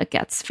Anastasia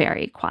gets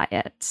very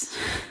quiet.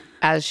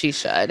 As she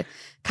should.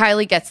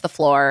 Kylie gets the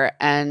floor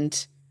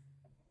and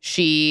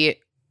she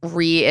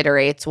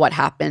reiterates what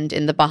happened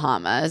in the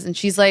Bahamas. And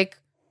she's like,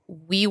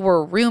 we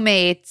were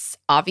roommates.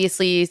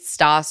 Obviously,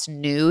 Stas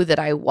knew that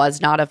I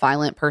was not a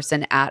violent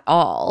person at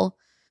all.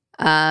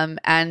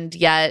 And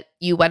yet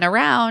you went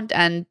around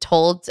and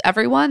told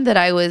everyone that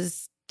I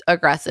was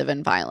aggressive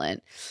and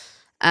violent.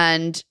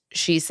 And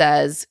she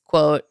says,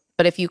 quote,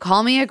 "But if you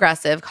call me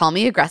aggressive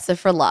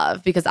for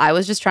love, because I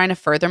was just trying to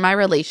further my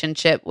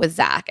relationship with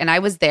Zach, and I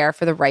was there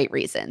for the right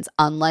reasons,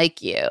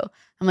 unlike you."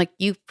 I'm like,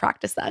 you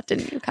practiced that,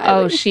 didn't you, Kylie?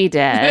 Oh, she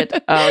did.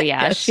 Oh,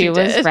 yeah. Yes, she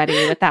was did.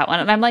 ready with that one.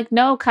 And I'm like,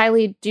 no,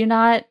 Kylie, do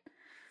not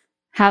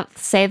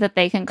say that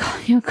they can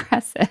call you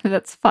aggressive.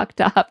 That's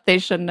fucked up. They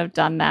shouldn't have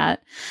done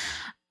that.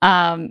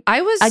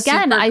 I was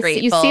again, super you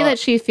grateful. see that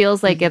she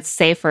feels like it's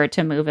safer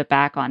to move it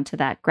back onto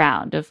that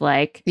ground of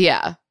like,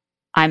 Yeah.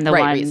 I'm the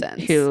Right one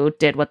reasons. who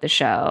did what the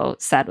show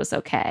said was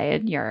okay,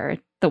 and you're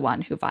the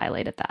one who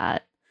violated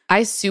that.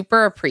 I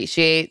super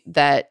appreciate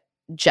that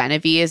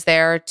Genevieve is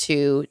there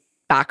to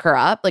back her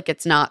up. Like,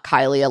 it's not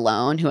Kylie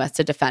alone who has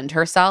to defend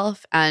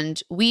herself.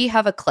 And we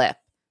have a clip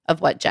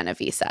of what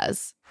Genevieve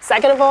says.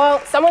 Second of all,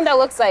 someone that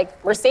looks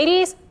like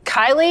Mercedes,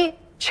 Kylie,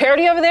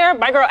 Charity over there,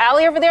 my girl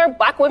Allie over there,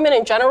 Black women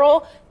in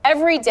general.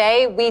 Every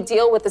day we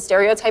deal with the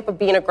stereotype of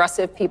being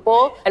aggressive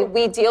people, and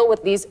we deal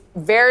with these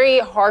very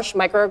harsh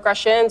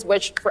microaggressions,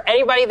 which for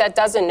anybody that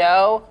doesn't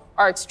know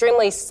are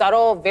extremely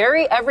subtle,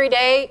 very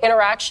everyday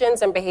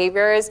interactions and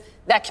behaviors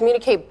that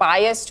communicate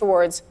bias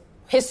towards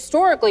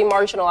historically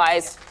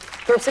marginalized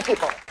groups of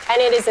people.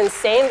 And it is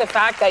insane the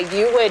fact that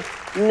you would,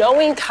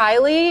 knowing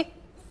Kylie,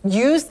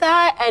 use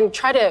that and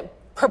try to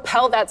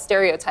propel that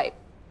stereotype.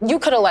 You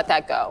could have let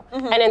that go.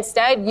 And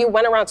instead, you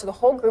went around to the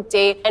whole group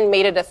date and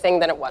made it a thing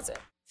that it wasn't.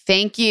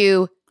 Thank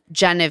you,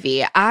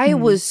 Genevieve. I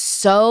was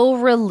so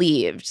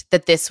relieved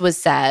that this was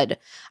said.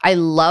 I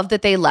love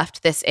that they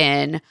left this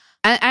in.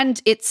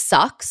 And it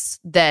sucks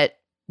that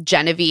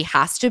Genevieve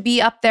has to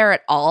be up there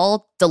at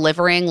all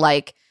delivering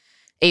like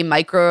a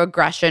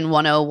microaggression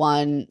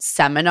 101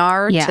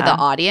 seminar to the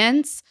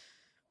audience.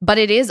 But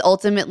it is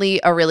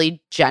ultimately a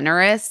really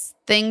generous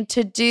thing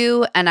to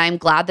do. And I'm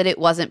glad that it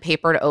wasn't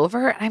papered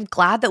over. And I'm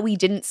glad that we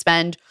didn't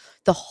spend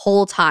the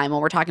whole time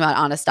when we're talking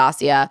about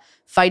Anastasia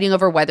fighting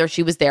over whether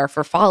she was there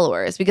for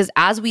followers. Because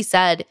as we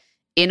said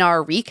in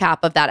our recap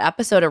of that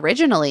episode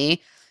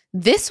originally,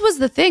 this was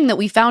the thing that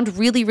we found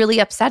really, really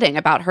upsetting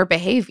about her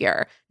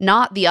behavior,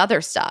 not the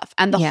other stuff.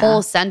 And the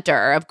whole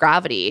center of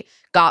gravity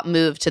got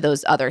moved to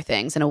those other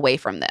things and away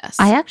from this.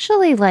 I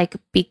actually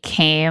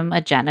became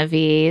a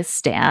Genevieve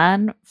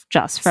stan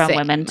just from Same.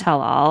 Women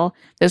Tell All.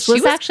 This She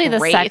was was actually the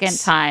great. second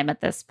time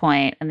at this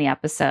point in the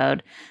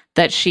episode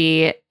that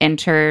she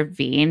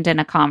intervened in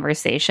a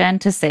conversation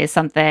to say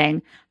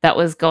something that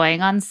was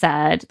going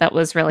unsaid, that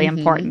was really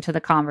important to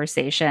the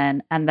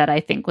conversation, and that I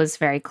think was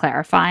very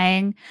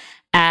clarifying.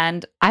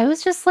 And I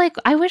was just like,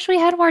 I wish we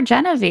had more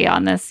Genevieve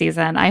on this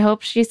season. I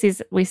hope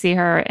we see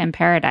her in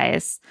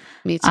Paradise.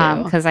 Me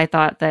too. Because I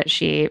thought that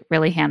she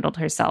really handled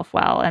herself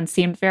well and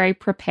seemed very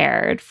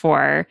prepared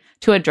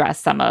to address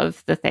some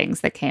of the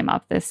things that came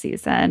up this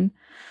season.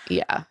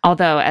 Yeah.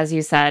 Although, as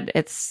you said,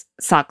 it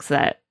sucks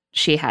that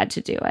she had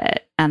to do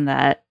it and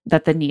that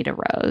the need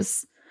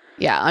arose.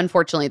 Yeah.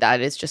 Unfortunately, that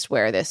is just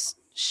where this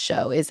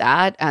show is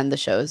at. And the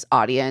show's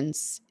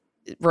audience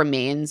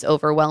remains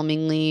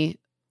overwhelmingly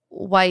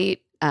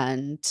white.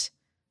 And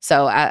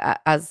so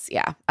as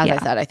I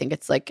said, I think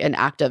it's like an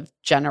act of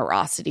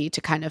generosity to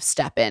kind of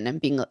step in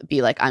and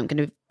be like, I'm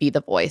going to be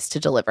the voice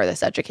to deliver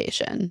this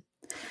education.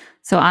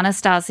 So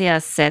Anastasia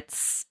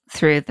sits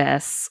through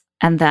this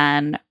and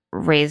then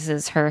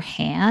raises her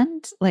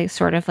hand,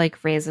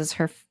 raises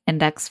her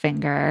index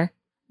finger.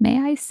 May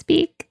I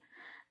speak?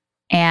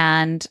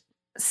 And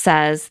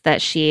says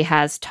that she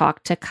has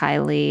talked to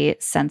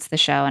Kylie since the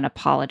show and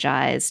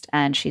apologized.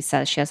 And she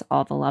says she has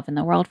all the love in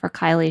the world for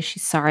Kylie.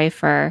 She's sorry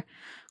for,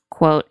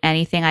 quote,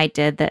 anything I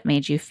did that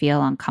made you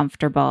feel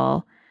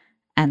uncomfortable,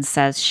 and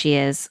says she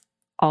is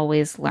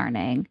always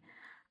learning.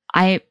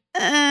 I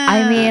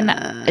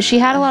mean, she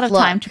had a lot of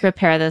time to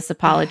prepare this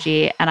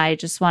apology. And I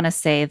just want to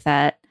say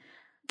that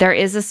there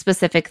is a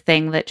specific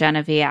thing that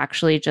Genevieve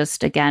actually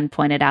just, again,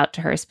 pointed out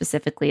to her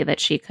specifically that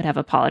she could have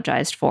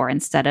apologized for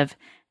instead of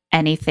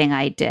anything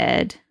I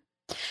did.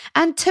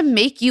 And to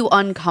make you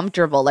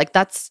uncomfortable,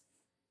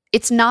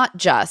 it's not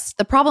just,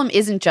 the problem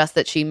isn't just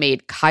that she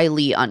made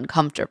Kylie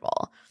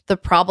uncomfortable. The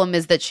problem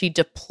is that she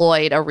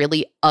deployed a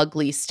really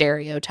ugly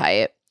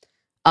stereotype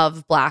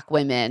of Black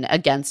women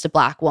against a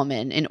Black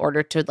woman in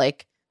order to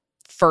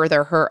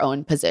further her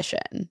own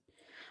position.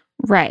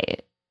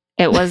 Right.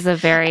 It was a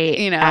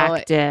very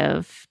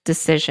active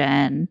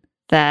decision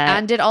that...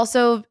 And it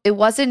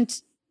was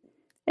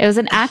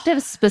an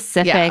active,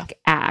 specific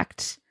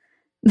act.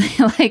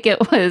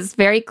 It was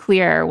very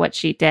clear what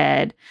she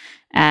did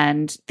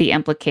and the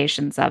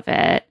implications of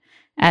it,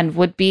 and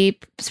would be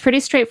pretty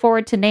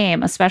straightforward to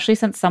name, especially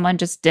since someone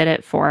just did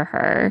it for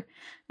her.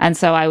 And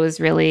so I was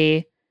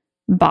really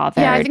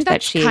bothered. Yeah, I think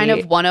that's she... kind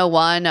of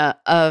 101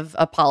 of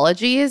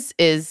apologies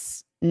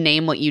is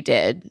name what you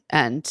did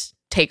and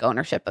take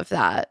ownership of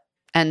that.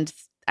 And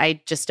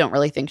I just don't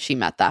really think she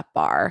met that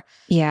bar.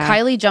 Yeah.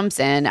 Kylie jumps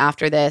in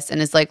after this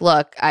and is like,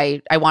 look,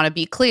 I want to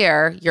be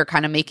clear. You're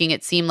kind of making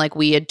it seem like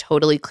we had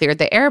totally cleared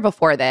the air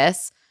before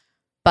this.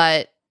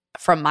 But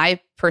from my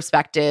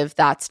perspective,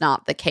 that's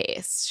not the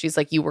case. She's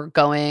like, you were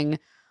going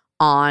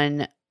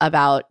on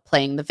about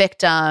playing the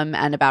victim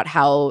and about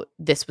how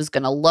this was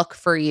going to look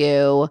for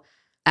you.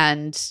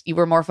 And you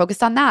were more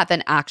focused on that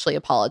than actually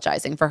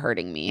apologizing for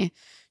hurting me.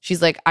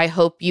 She's like, I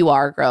hope you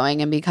are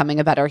growing and becoming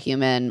a better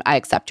human. I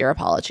accept your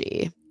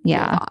apology.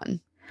 Yeah. Move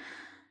on.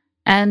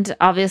 And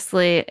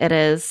obviously, it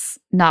is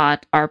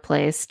not our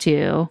place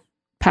to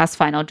pass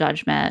final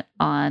judgment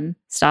on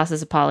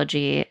Stas's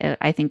apology.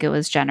 I think it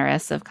was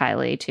generous of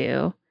Kylie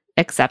to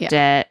accept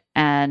it.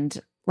 And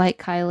like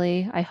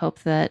Kylie, I hope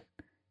that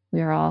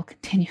we are all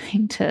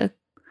continuing to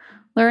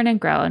learn and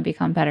grow and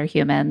become better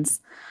humans.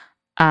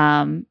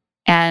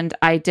 And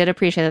I did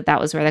appreciate that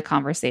was where the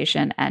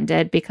conversation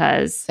ended,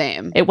 because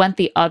it went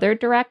the other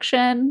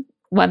direction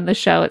when the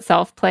show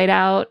itself played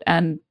out,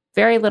 and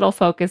very little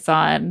focus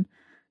on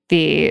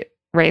the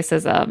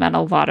racism and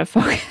a lot of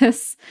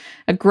focus,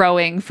 a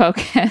growing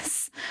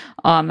focus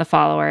on the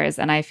followers.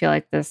 And I feel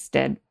like this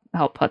did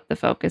help put the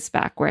focus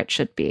back where it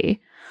should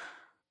be.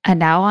 And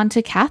now on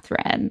to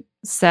Catherine.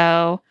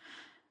 So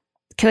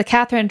the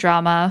Catherine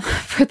drama,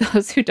 for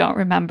those who don't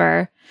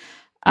remember,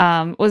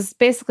 was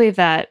basically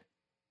that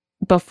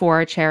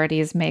before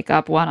Charity's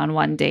makeup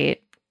one-on-one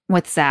date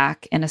with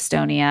Zach in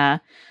Estonia,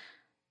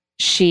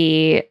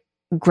 she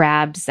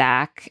grabbed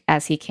Zach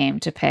as he came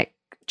to pick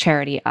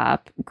Charity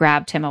up,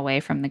 grabbed him away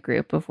from the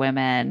group of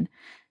women,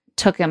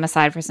 took him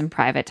aside for some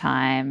private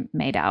time,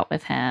 made out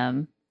with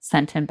him,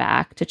 sent him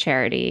back to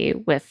Charity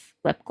with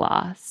lip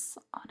gloss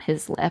on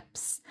his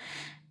lips.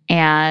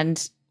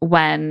 And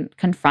when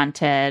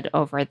confronted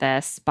over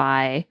this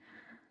by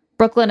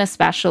Brooklyn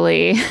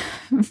especially,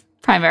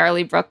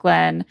 primarily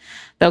Brooklyn,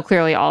 though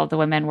clearly all of the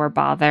women were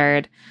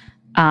bothered,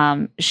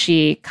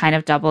 she kind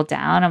of doubled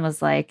down and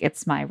was like,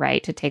 it's my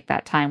right to take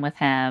that time with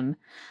him.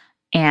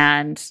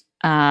 And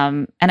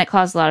it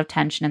caused a lot of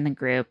tension in the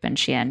group, and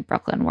she and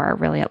Brooklyn were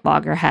really at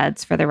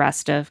loggerheads for the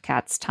rest of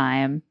Kat's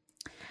time.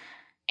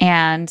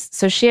 And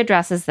so she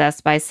addresses this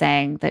by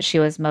saying that she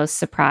was most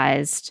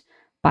surprised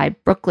by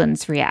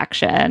Brooklyn's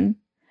reaction.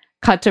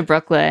 Cut to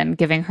Brooklyn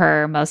giving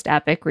her most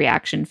epic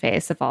reaction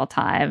face of all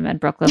time, and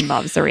Brooklyn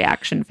loves a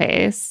reaction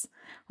face.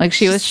 Like,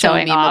 she was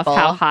showing off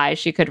how high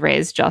she could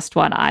raise just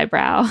one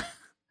eyebrow.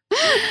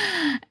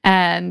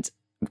 And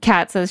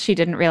Kat says she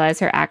didn't realize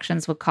her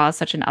actions would cause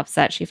such an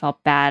upset. She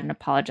felt bad and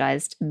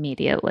apologized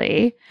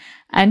immediately.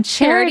 And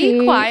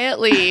Charity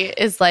quietly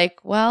is like,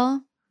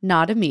 well,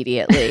 not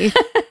immediately.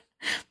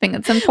 I think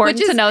it's important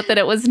to note that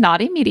it was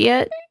not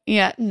immediate.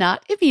 Yeah,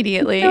 not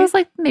immediately. It was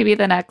like maybe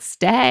the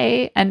next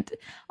day. And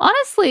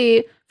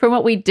honestly, from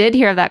what we did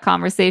hear of that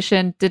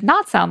conversation, did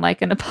not sound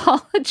like an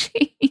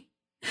apology.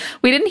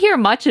 We didn't hear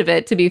much of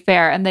it, to be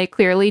fair. And they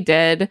clearly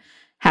did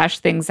hash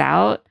things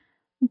out.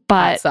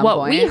 But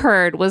what we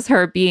heard was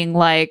her being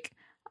like,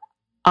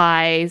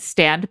 I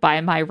stand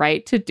by my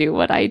right to do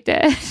what I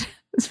did.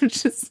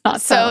 Which is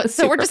not so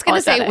we're just going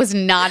to say it was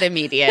not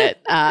immediate.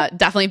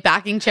 Definitely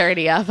backing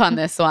Charity up on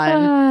this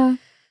one.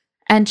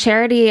 And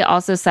Charity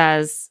also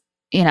says,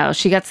 you know,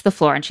 she gets the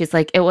floor and she's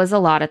like, it was a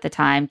lot at the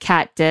time.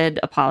 Kat did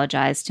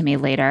apologize to me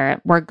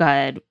later. We're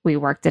good. We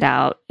worked it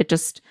out.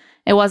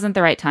 It wasn't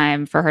the right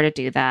time for her to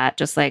do that.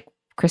 Just like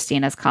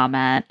Christina's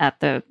comment at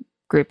the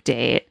group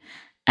date.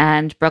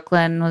 And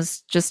Brooklyn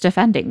was just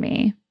defending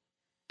me.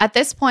 At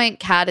this point,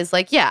 Kat is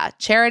like, yeah,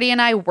 Charity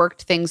and I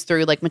worked things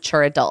through like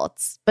mature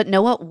adults. But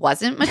know what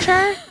wasn't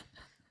mature?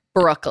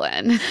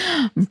 Brooklyn.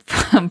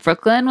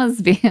 Brooklyn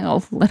was being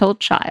a little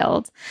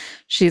child.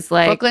 She's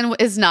like... Brooklyn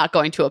is not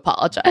going to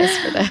apologize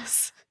for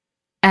this.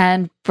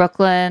 And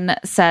Brooklyn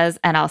says,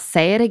 and I'll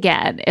say it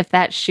again, if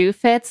that shoe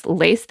fits,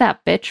 lace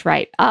that bitch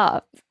right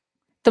up.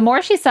 The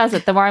more she says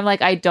it, the more I'm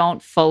like, I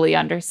don't fully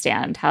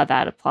understand how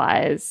that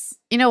applies.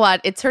 You know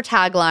what? It's her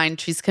tagline.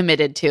 She's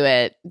committed to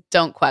it.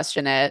 Don't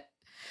question it.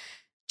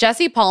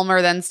 Jesse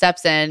Palmer then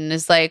steps in and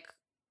is like,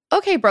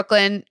 okay,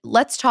 Brooklyn,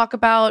 let's talk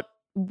about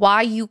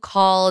why you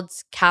called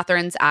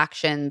Catherine's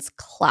actions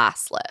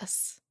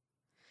classless.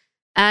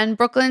 And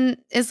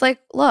Brooklyn is like,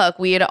 look,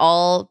 we had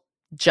all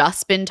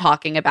just been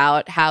talking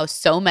about how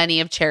so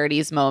many of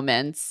Charity's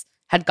moments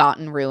had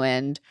gotten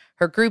ruined.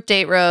 Her group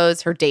date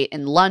rose, her date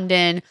in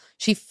London.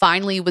 She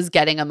finally was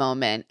getting a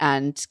moment,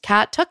 and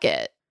Kat took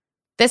it.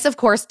 This, of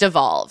course,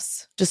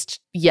 devolves.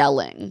 Just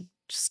yelling,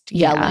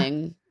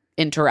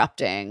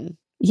 interrupting.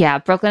 Yeah,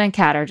 Brooklyn and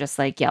Kat are just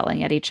like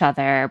yelling at each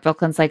other.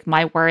 Brooklyn's like,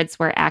 my words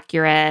were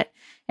accurate.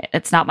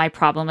 It's not my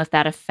problem if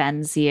that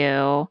offends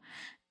you.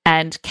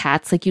 And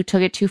Kat's like, you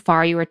took it too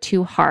far. You were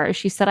too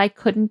harsh. You said I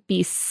couldn't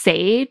be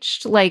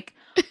saged. Like,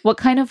 what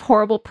kind of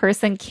horrible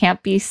person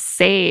can't be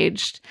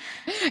saged?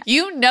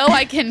 You know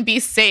I can be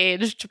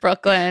saged,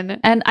 Brooklyn.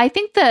 And I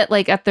think that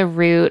like at the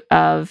root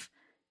of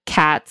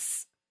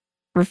Kat's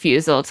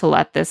refusal to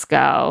let this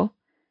go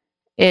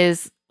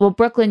is, well,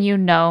 Brooklyn, you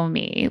know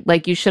me.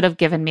 Like, you should have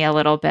given me a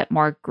little bit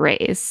more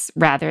grace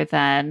rather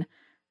than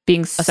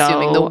being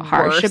so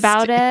harsh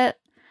about it.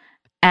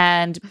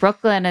 And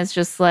Brooklyn is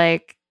just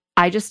like,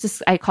 I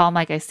call him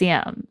like I see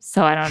him.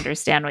 So I don't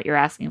understand what you're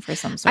asking for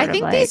some sort of I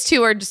think these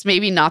two are just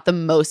maybe not the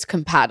most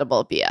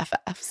compatible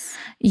BFFs.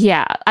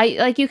 Yeah.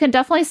 You can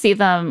definitely see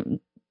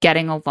them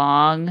getting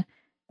along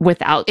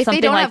without If they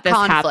something don't like have this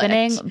conflict.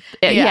 happening.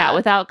 Yeah.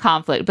 Without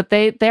conflict. But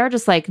they're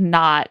just like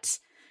not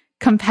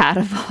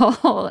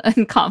compatible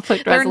in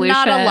conflict They're resolution.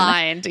 not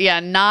aligned.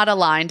 Yeah, not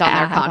aligned on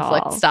their At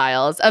conflict all.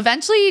 styles.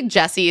 Eventually,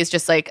 Jesse is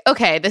just like,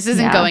 okay, this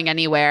isn't going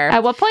anywhere.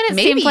 At what point it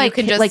Maybe seemed you like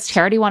can just- like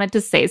Charity wanted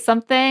to say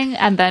something,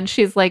 and then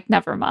she's like,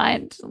 "Never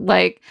mind."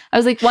 Like I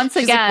was like, once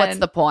She's again, like, what's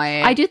the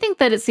point? I do think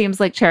that it seems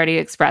like Charity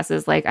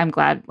expresses like, "I'm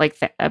glad, like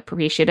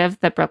appreciative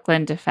that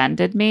Brooklyn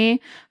defended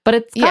me," but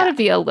it's got to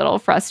be a little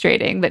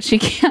frustrating that she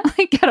can't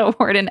like get a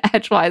word in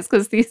edgewise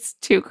because these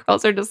two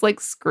girls are just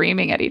like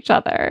screaming at each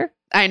other.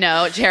 I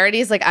know.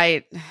 Charity's like,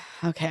 I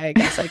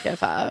guess I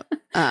give up.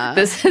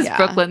 This is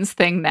Brooklyn's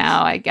thing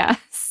now, I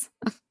guess.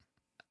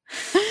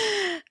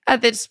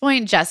 At this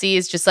point, Jesse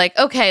is just like,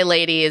 okay,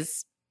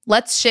 ladies,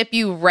 let's ship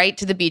you right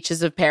to the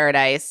beaches of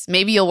paradise.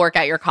 Maybe you'll work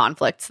out your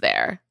conflicts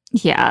there.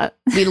 Yeah.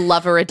 We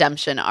love a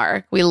redemption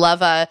arc. We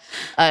love a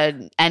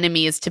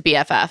enemies to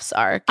BFFs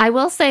arc. I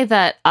will say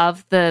that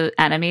of the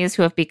enemies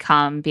who have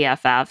become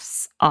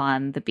BFFs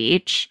on the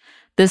beach,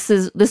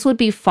 this would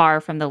be far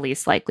from the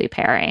least likely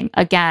pairing.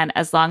 Again,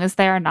 as long as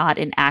they are not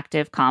in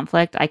active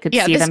conflict, I could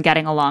see them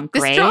getting along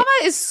great. This drama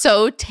is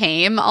so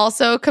tame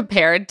also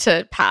compared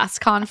to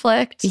past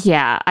conflict.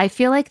 Yeah, I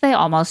feel like they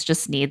almost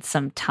just need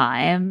some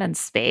time and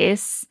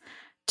space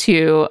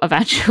to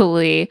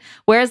eventually,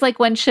 whereas like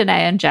when Shanae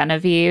and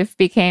Genevieve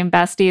became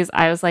besties,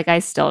 I was like, I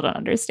still don't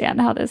understand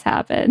how this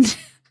happened.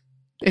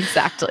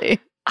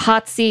 Exactly.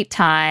 Hot seat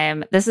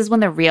time. This is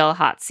when the real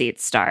hot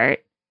seats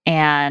start.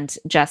 And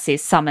Jesse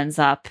summons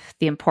up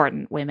the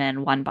important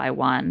women one by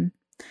one.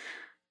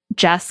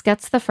 Jess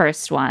gets the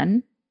first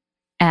one.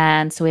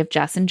 And so we have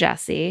Jess and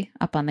Jesse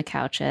up on the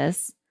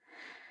couches.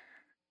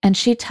 And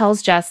she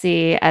tells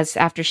Jesse, as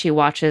after she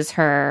watches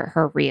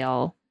her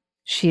reel,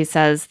 she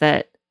says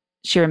that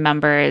she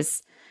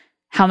remembers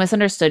how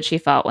misunderstood she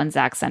felt when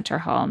Zach sent her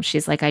home.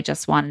 She's like, I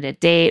just wanted a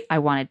date. I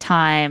wanted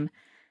time.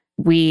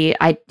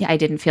 I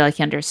didn't feel like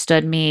he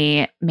understood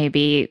me.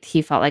 Maybe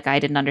he felt like I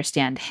didn't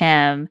understand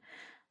him.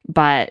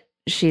 But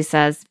she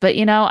says, but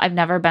I've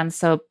never been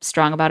so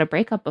strong about a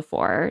breakup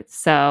before.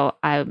 So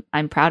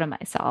I'm proud of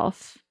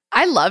myself.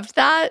 I loved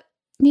that.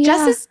 Yeah.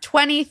 Jess is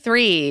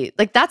 23.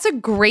 Like, that's a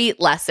great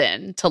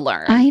lesson to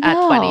learn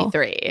at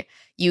 23.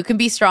 You can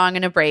be strong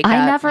in a breakup.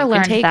 I never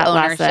learned take that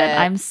ownership. lesson.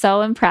 I'm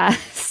so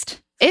impressed.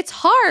 It's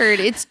hard.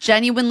 It's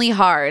genuinely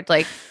hard.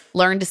 Like,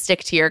 learn to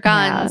stick to your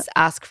guns,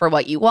 ask for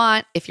what you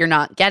want. If you're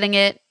not getting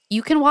it,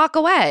 you can walk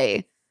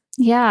away.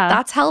 Yeah.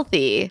 That's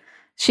healthy.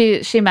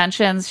 She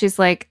mentions, she's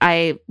like,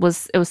 it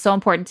was so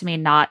important to me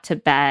not to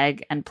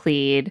beg and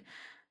plead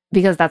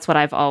because that's what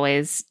I've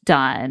always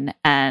done.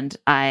 And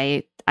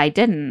I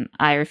didn't.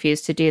 I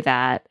refused to do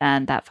that.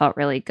 And that felt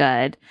really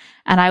good.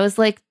 And I was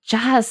like,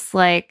 Jess,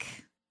 like,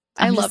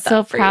 I'm love just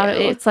so that for proud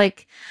of you. it. It's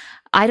like,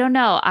 I don't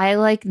know.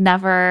 I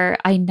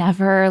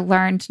never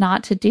learned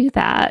not to do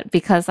that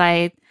because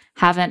I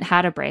haven't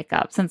had a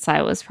breakup since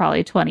I was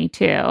probably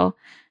 22.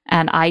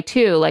 And I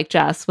too, like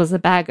Jess, was a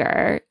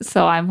beggar.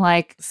 So I'm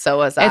like, so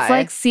was I. It's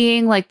like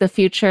seeing like the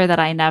future that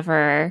I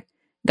never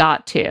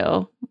got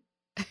to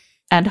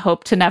and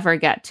hope to never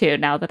get to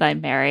now that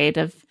I'm married,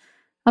 of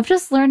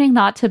just learning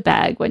not to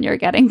beg when you're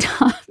getting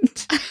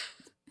dumped.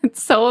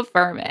 It's so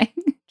affirming.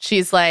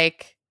 She's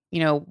like,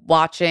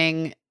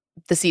 watching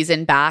the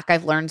season back,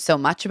 I've learned so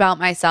much about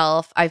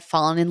myself. I've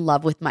fallen in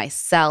love with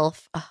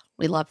myself. Oh,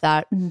 we love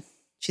that.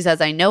 She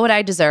says, I know what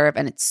I deserve,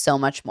 and it's so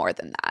much more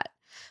than that.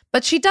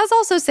 But she does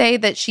also say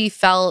that she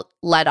felt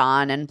led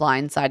on and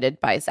blindsided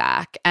by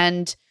Zach.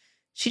 And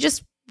she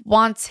just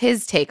wants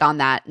his take on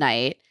that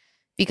night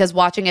because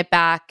watching it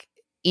back,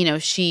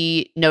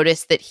 she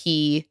noticed that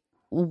he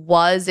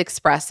was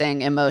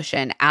expressing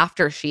emotion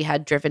after she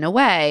had driven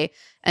away.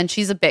 And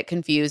she's a bit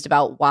confused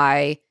about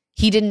why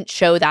he didn't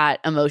show that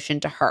emotion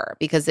to her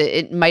because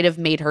it might have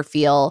made her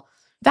feel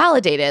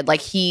validated,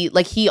 like he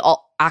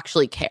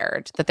actually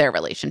cared that their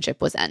relationship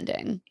was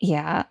ending.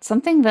 Yeah.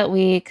 Something that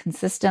we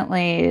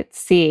consistently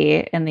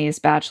see in these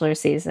Bachelor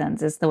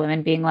seasons is the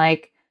women being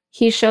like,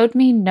 he showed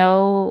me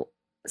no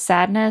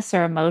sadness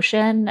or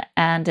emotion,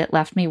 and it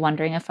left me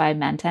wondering if I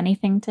meant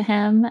anything to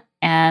him.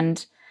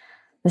 And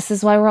this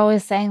is why we're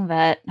always saying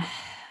that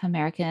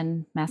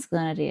American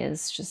masculinity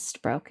is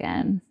just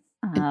broken.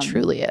 It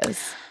truly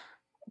is.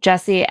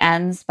 Jesse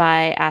ends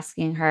by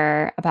asking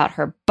her about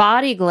her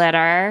body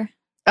glitter.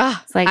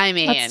 It's like,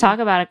 let's talk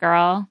about it,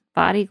 girl.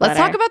 Body glitter. Let's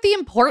talk about the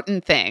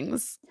important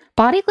things.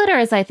 Body glitter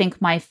is, I think,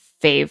 my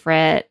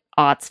favorite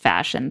aughts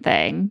fashion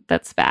thing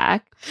that's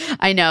back.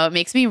 I know. It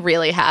makes me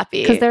really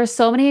happy. Because there are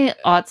so many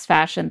aughts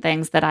fashion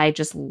things that I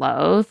just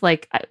loathe.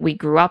 Like, we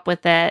grew up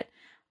with it.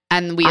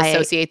 And we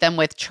associate them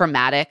with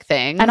traumatic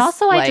things. And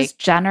also, I just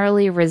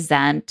generally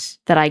resent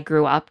that I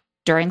grew up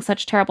during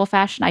such terrible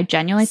fashion. I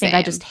genuinely think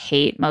I just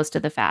hate most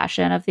of the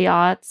fashion of the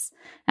aughts.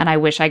 And I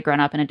wish I'd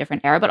grown up in a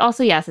different era. But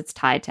also, yes, it's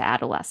tied to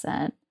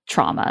adolescent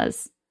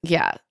traumas.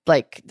 Yeah.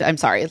 Like, I'm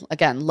sorry.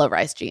 Again,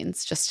 low-rise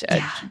jeans. Just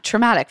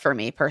traumatic for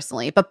me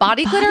personally. But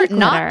body glitter,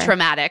 not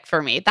traumatic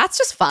for me. That's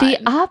just fun. The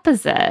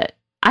opposite.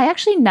 I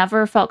actually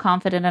never felt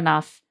confident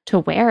enough to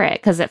wear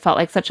it because it felt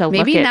like such a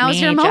Maybe look at now's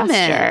me your moment.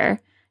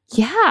 gesture.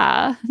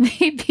 Yeah,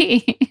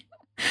 maybe.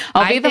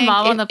 I'll be the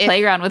mom on the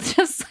playground with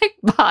just like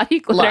body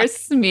glitter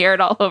smeared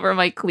all over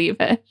my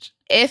cleavage.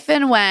 If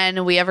and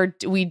when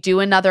we do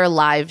another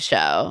live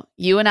show,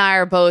 you and I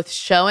are both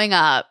showing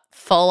up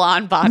full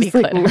on body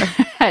glitter.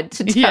 Head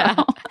to toe. Yeah,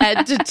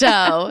 head to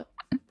toe.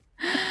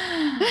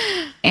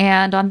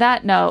 And on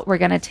that note, we're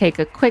going to take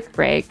a quick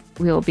break.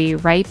 We'll be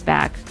right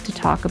back to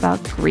talk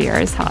about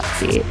Greer's hot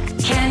seat.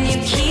 Can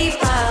you keep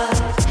up?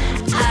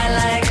 I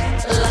love it.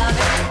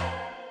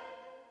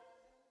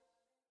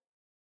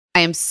 I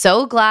am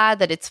so glad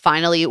that it's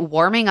finally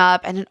warming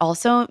up, and it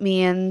also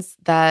means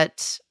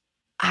that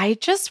I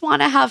just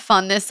want to have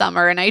fun this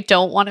summer and I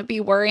don't want to be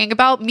worrying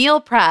about meal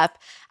prep.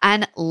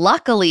 And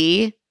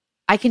luckily,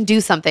 I can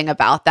do something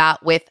about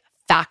that with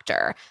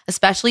Factor,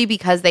 especially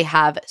because they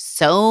have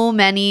so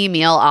many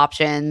meal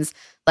options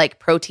like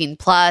protein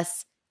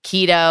plus,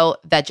 keto,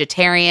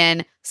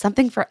 vegetarian,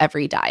 something for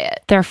every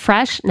diet. Their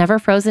fresh, never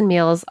frozen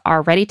meals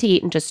are ready to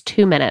eat in just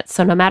 2 minutes.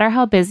 So no matter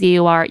how busy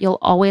you are, you'll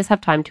always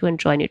have time to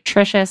enjoy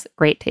nutritious,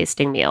 great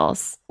tasting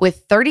meals.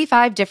 With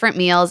 35 different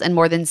meals and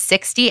more than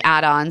 60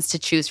 add-ons to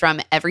choose from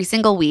every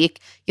single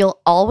week,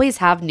 you'll always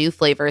have new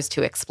flavors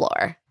to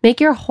explore. Make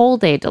your whole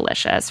day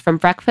delicious. From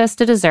breakfast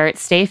to dessert,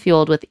 stay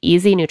fueled with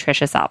easy,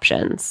 nutritious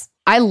options.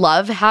 I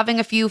love having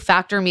a few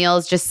Factor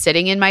meals just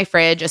sitting in my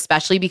fridge,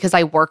 especially because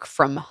I work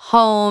from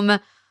home.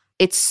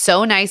 It's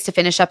so nice to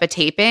finish up a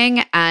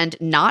taping and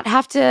not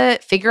have to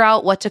figure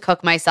out what to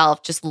cook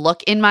myself. Just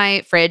look in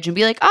my fridge and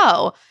be like,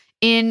 oh,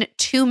 in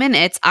 2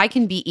 minutes, I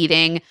can be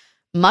eating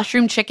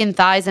mushroom chicken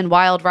thighs and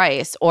wild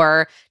rice,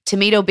 or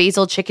tomato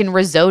basil chicken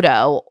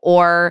risotto,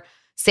 or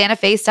Santa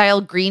Fe style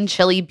green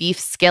chili beef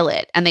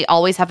skillet. And they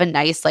always have a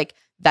nice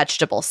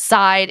vegetable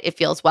side. It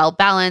feels well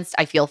balanced.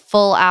 I feel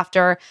full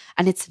after,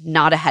 and it's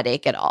not a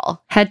headache at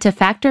all. Head to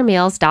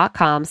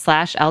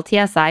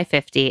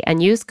factormeals.com/LTSI50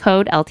 and use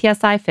code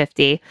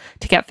LTSI50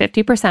 to get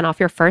 50% off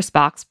your first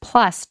box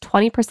plus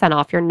 20%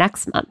 off your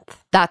next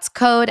month. That's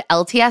code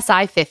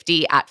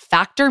LTSI50 at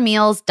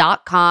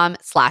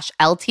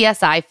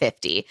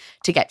factormeals.com/LTSI50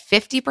 to get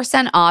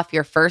 50% off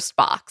your first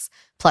box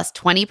plus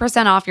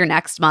 20% off your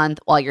next month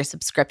while your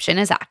subscription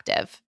is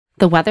active.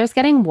 The weather's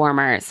getting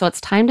warmer, so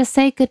it's time to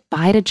say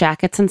goodbye to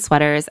jackets and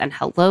sweaters and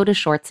hello to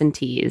shorts and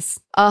tees.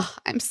 Oh,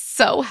 I'm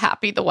so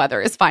happy the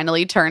weather is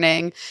finally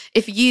turning.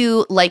 If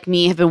you, like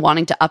me, have been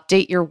wanting to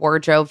update your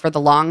wardrobe for the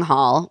long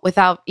haul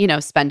without,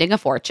 spending a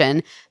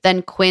fortune,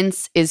 then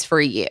Quince is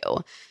for you.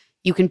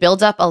 You can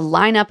build up a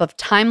lineup of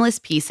timeless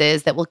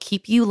pieces that will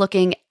keep you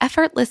looking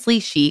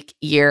effortlessly chic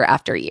year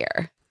after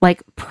year.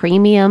 Like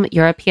premium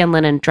European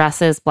linen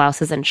dresses,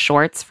 blouses, and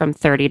shorts from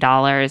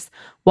 $30,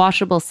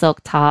 washable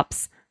silk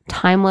tops,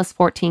 timeless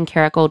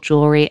 14-karat gold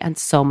jewelry, and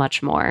so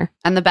much more.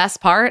 And the best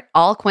part,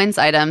 all Quince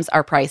items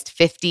are priced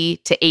 50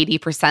 to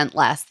 80%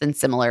 less than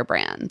similar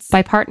brands.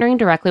 By partnering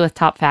directly with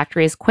top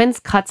factories, Quince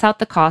cuts out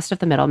the cost of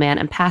the middleman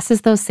and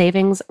passes those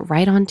savings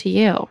right on to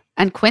you.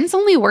 And Quince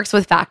only works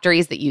with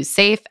factories that use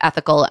safe,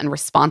 ethical, and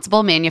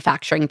responsible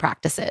manufacturing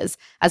practices,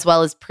 as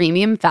well as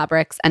premium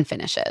fabrics and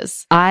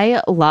finishes.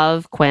 I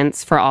love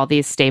Quince for all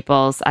these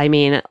staples. I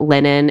mean,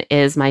 linen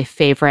is my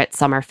favorite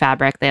summer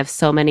fabric. They have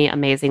so many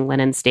amazing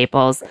linen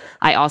staples.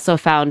 I also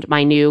found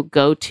my new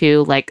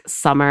go-to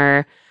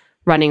summer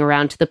running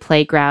around to the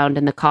playground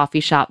in the coffee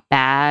shop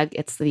bag.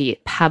 It's the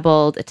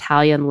pebbled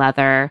Italian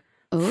leather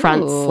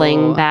front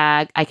sling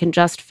bag. I can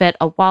just fit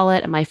a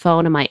wallet and my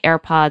phone and my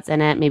AirPods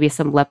in it, maybe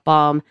some lip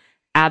balm.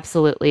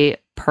 Absolutely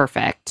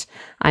perfect.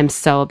 I'm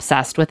so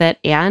obsessed with it.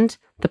 And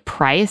the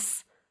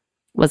price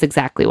was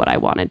exactly what I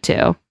wanted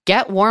to.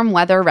 Get warm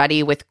weather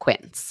ready with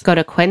Quince. Go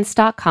to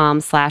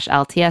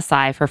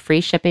quince.com/LTSI for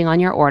free shipping on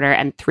your order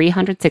and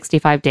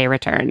 365-day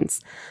returns.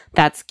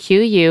 That's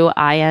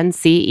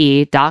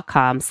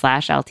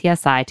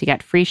QUINCE.com/LTSI to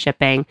get free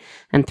shipping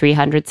and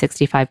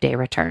 365-day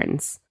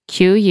returns.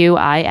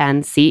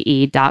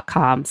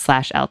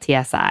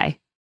 QUINCE.com/LTSI.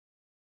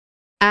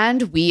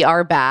 And we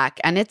are back,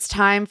 and it's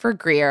time for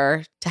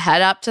Greer to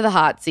head up to the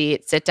hot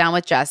seat, sit down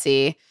with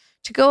Jessie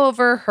to go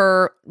over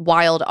her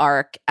wild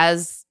arc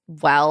as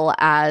well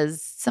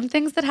as some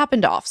things that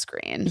happened off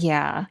screen.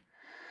 Yeah.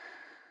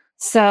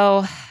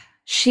 So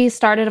she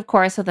started, of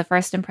course, with the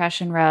first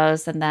impression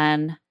rose, and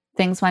then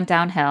things went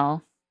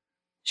downhill.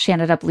 She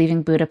ended up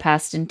leaving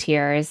Budapest in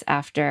tears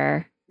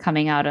after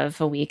coming out of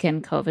a week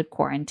in COVID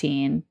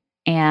quarantine.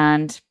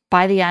 And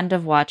by the end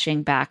of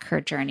watching back her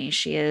journey,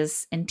 she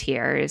is in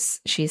tears.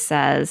 She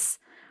says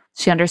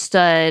she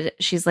understood.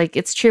 She's like,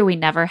 it's true, we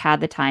never had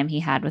the time he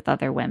had with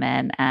other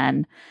women.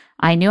 And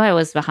I knew I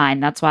was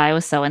behind. That's why I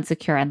was so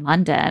insecure in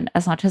London.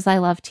 As much as I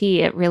love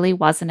tea, it really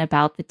wasn't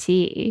about the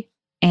tea.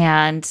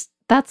 And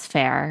that's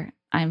fair.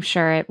 I'm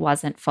sure it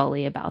wasn't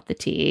fully about the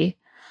tea.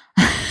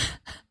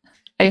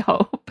 I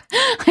hope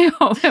it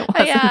wasn't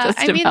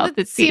just about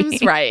the tea.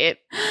 Seems right.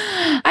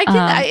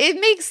 It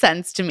makes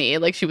sense to me.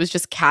 She was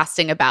just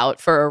casting about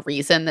for a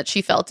reason that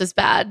she felt as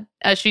bad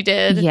as she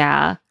did.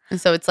 Yeah. And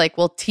so it's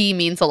well, tea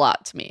means a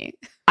lot to me.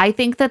 I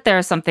think that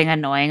there's something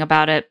annoying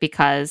about it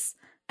because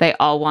they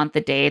all want the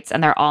dates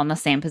and they're all in the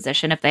same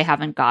position if they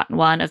haven't gotten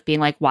one, of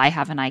being like, why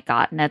haven't I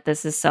gotten it?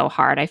 This is so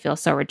hard. I feel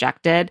so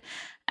rejected.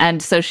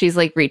 And so she's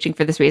like reaching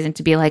for this reason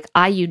to be like,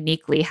 I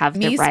uniquely have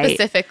the right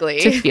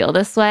specifically to feel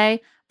this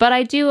way. But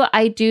I do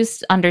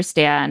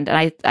understand.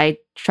 And I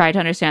tried to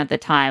understand at the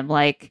time,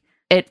 like,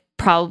 it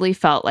probably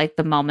felt like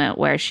the moment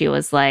where she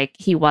was like,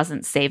 he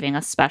wasn't saving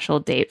a special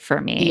date for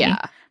me. Yeah.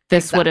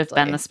 This would have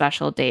been the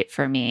special date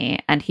for me.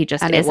 And he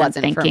just isn't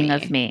thinking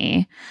of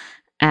me.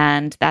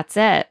 And that's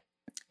it.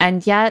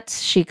 And yet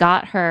she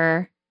got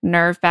her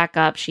nerve back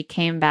up. She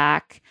came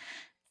back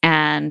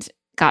and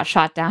got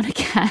shot down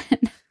again.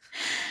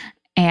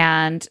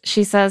 And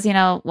she says, you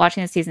know,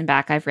 watching the season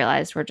back, I've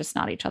realized we're just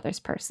not each other's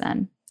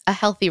person. A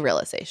healthy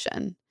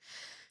realization.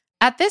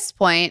 At this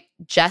point,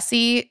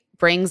 Jessie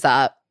brings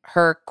up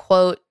her,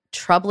 quote,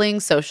 troubling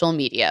social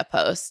media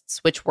posts,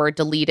 which were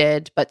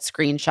deleted but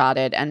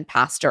screenshotted and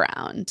passed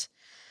around.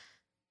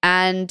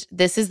 And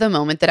this is the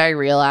moment that I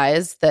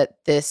realized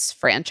that this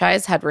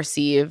franchise had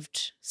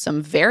received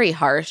some very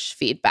harsh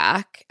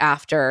feedback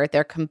after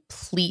their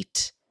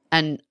complete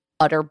and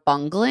utter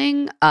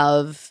bungling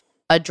of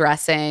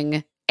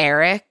addressing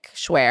Eric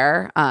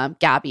Schwer,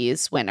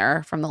 Gabby's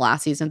winner from the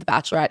last season of The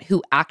Bachelorette,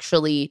 who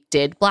actually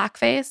did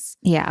blackface.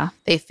 Yeah.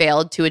 They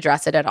failed to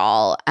address it at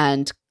all.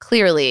 And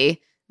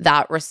clearly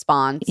that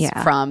response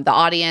from the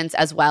audience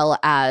as well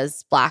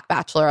as Black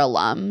Bachelor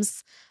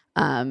alums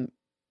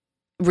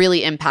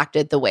really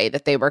impacted the way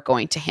that they were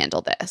going to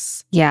handle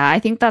this. Yeah, I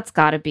think that's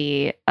got to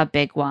be a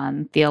big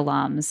one, the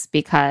alums,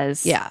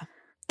 because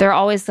they're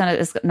always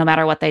going to, no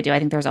matter what they do, I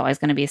think there's always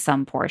going to be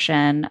some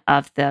portion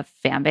of the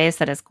fan base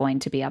that is going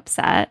to be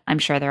upset. I'm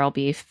sure there will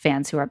be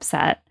fans who are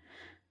upset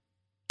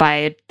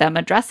by them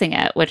addressing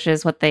it, which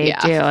is what they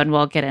do. And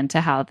we'll get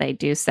into how they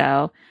do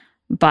so.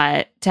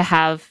 But to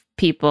have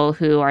people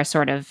who are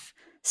sort of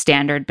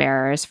standard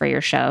bearers for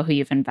your show, who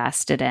you've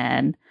invested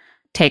in,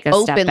 take a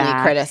step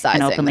back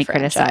and openly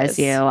criticize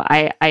you.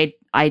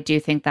 I do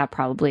think that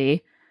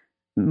probably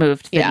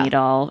moved the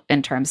needle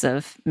in terms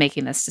of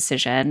making this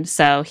decision.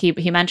 So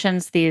he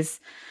mentions these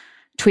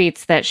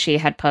tweets that she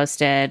had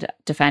posted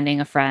defending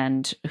a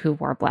friend who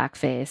wore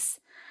blackface.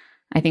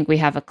 I think we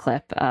have a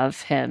clip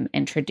of him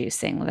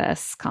introducing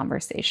this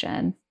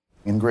conversation.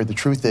 Ingrid, the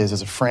truth is,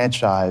 as a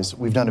franchise,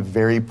 we've done a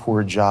very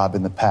poor job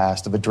in the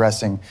past of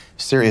addressing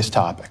serious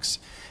topics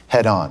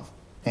head on.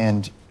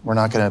 And we're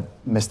not going to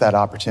miss that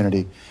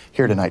opportunity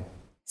here tonight.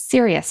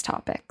 Serious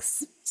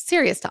topics.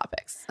 Serious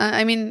topics.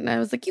 I mean, I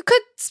was like, you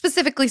could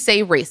specifically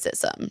say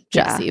racism,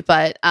 Jessie,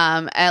 but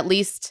at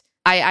least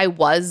I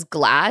was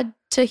glad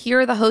to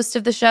hear the host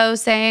of the show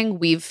saying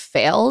we've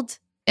failed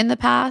in the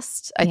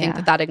past. I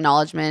think that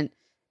acknowledgement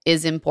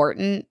is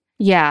important.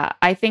 Yeah,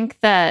 I think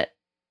that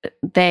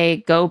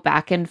they go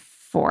back and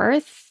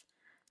forth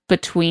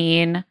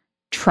between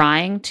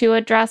trying to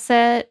address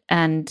it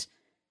and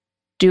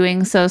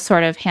doing so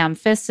sort of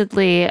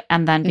ham-fistedly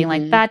and then being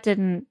like, that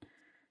didn't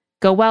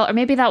go well. Or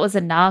maybe that was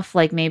enough.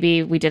 Like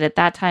maybe we did it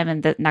that time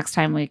and the next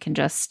time we can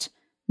just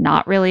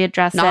not really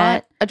address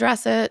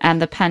it.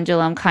 And the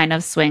pendulum kind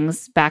of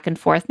swings back and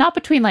forth, not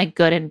between like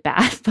good and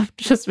bad, but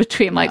just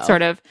between like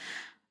sort of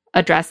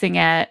addressing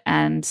it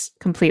and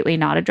completely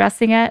not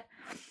addressing it.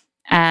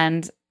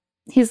 And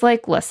he's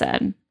like,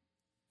 listen,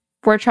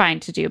 we're trying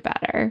to do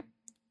better.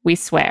 We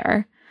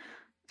swear.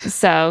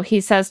 So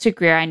he says to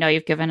Greer, I know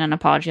you've given an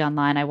apology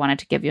online. I wanted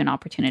to give you an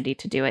opportunity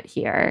to do it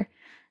here.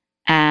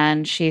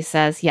 And she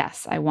says,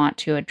 yes, I want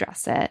to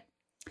address it.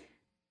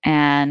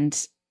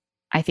 And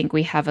I think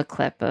we have a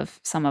clip of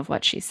some of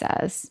what she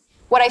says.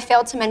 What I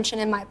failed to mention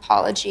in my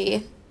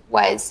apology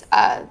was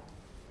that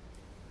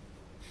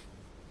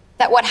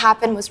what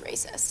happened was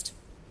racist.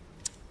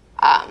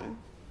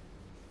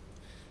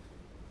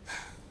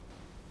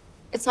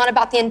 It's not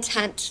about the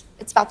intent,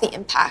 it's about the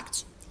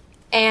impact.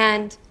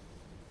 And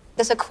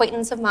this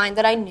acquaintance of mine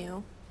that I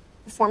knew,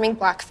 performing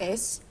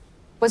blackface,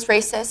 was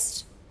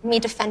racist. Me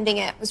defending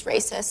it was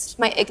racist.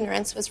 My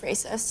ignorance was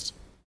racist.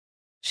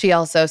 She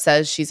also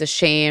says she's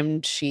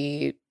ashamed.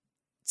 She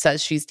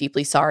says she's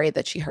deeply sorry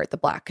that she hurt the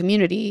Black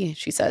community.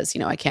 She says,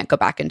 I can't go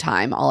back in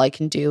time. All I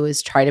can do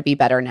is try to be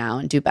better now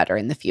and do better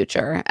in the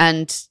future.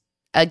 And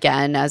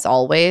again, as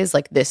always,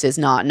 like this is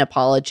not an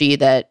apology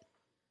that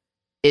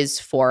is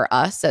for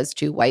us as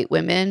two white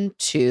women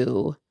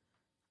to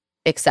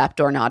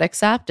accept or not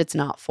accept. It's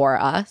not for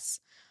us.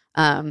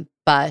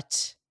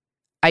 But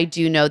I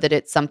do know that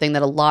it's something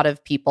that a lot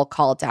of people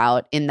called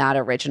out in that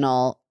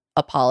original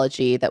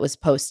apology that was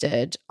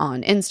posted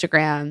on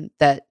Instagram,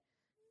 that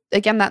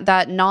again,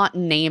 that not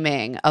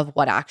naming of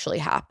what actually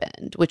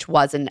happened, which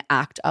was an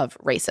act of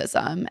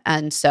racism.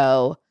 And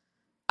so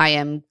I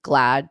am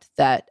glad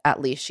that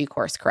at least she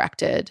course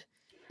corrected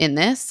in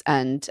this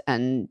and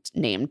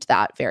named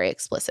that very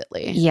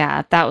explicitly.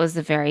 Yeah, that was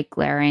a very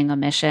glaring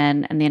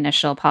omission in the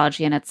initial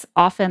apology. And it's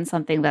often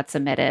something that's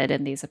omitted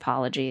in these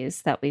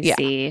apologies that we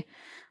see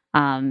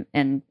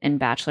in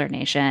Bachelor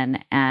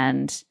Nation.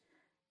 And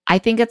I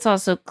think it's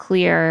also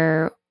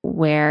clear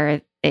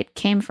where it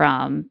came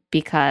from,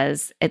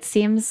 because it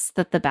seems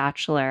that The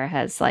Bachelor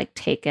has like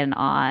taken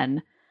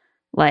on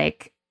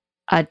like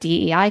a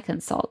DEI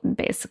consultant,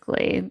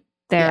 basically.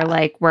 They're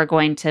like, we're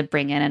going to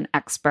bring in an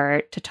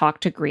expert to talk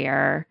to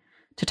Greer,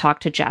 to talk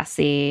to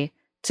Jesse,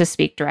 to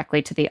speak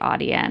directly to the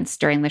audience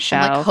during the show.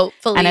 And like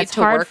hopefully and it's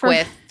to hard work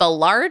with the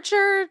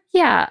larger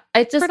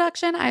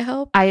production, I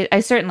hope. I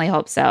certainly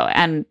hope so.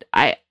 And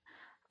I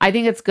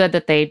think it's good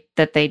that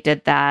they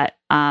did that.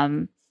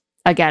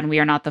 Again, we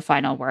are not the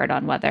final word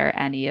on whether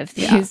any of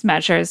these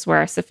measures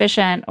were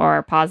sufficient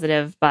or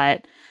positive,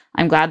 but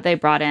I'm glad they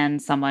brought in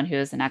someone who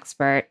is an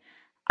expert.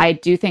 I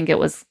do think it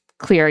was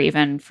clear,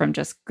 even from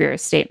just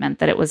Greer's statement,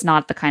 that it was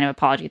not the kind of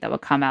apology that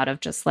would come out of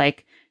just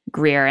like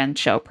Greer and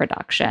show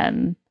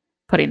production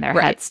putting their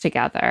heads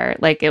together.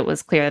 Like, it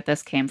was clear that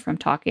this came from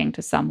talking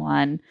to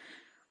someone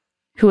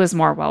who is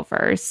more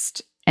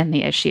well-versed in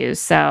the issues.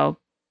 So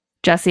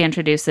Jesse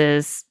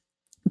introduces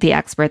the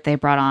expert they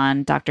brought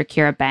on, Dr.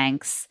 Kira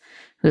Banks,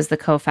 who's the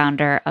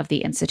co-founder of the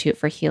Institute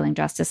for Healing,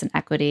 Justice, and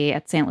Equity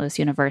at St. Louis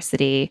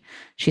University.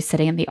 She's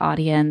sitting in the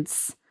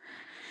audience.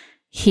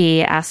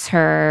 He asks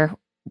her,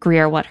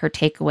 Greer, what her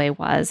takeaway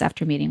was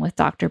after meeting with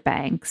Dr.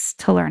 Banks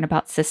to learn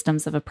about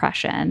systems of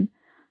oppression.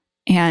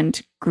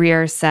 And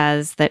Greer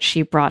says that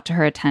she brought to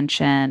her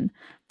attention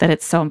that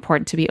it's so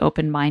important to be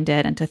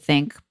open-minded and to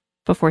think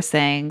before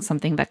saying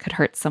something that could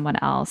hurt someone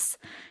else,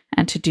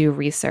 and to do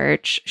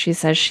research. She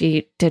says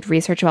she did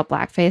research about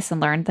blackface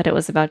and learned that it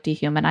was about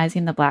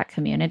dehumanizing the Black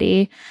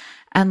community.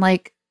 And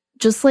like,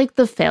 just like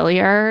the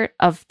failure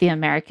of the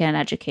American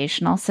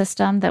educational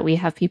system, that we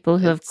have people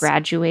who have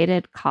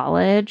graduated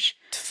college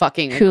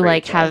fucking who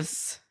like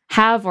outrageous.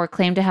 have or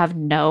claim to have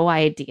no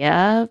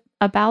idea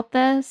about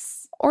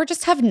this. Or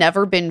just have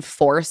never been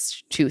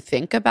forced to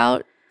think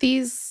about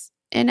these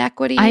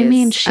inequities. I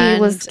mean, she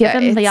was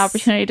given the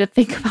opportunity to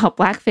think about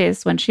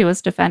blackface when she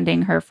was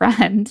defending her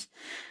friend.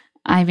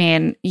 I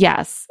mean,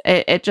 yes,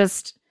 it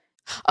just...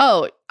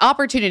 Oh,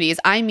 opportunities.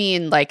 I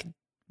mean, like,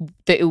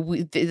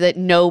 that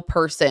no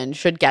person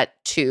should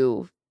get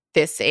to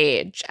this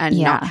age and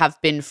not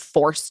have been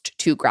forced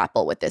to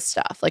grapple with this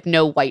stuff. Like,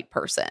 no white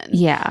person.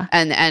 Yeah.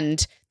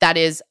 And that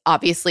is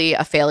obviously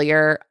a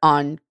failure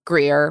on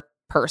Greer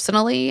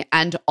personally,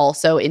 and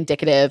also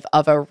indicative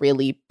of a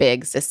really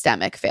big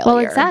systemic failure. Well,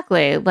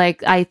 exactly.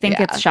 Like, I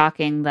think it's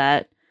shocking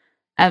that,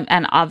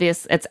 and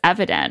obvious, it's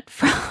evident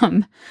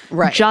from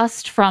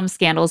just from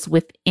scandals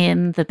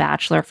within the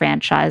Bachelor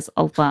franchise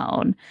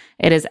alone.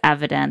 It is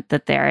evident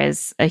that there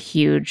is a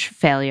huge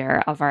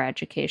failure of our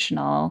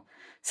educational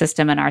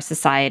system and our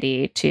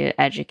society to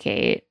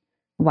educate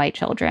white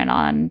children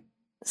on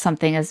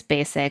something as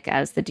basic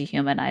as the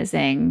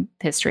dehumanizing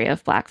history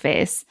of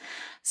blackface.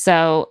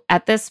 So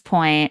at this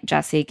point,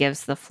 Jessie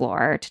gives the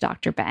floor to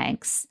Dr.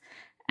 Banks,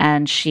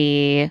 and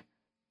she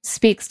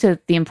speaks to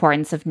the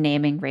importance of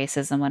naming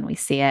racism when we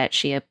see it.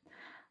 She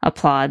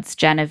applauds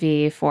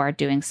Genevieve for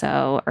doing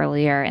so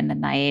earlier in the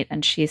night,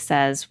 and she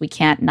says, we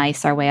can't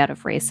nice our way out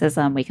of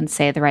racism. We can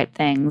say the right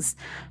things,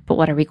 but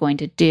what are we going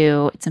to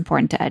do? It's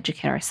important to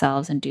educate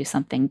ourselves and do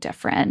something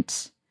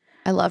different.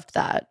 I loved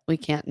that. We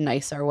can't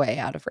nice our way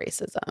out of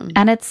racism.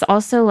 And it's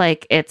also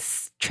like,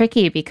 it's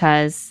tricky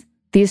because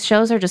these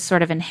shows are just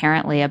sort of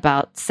inherently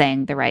about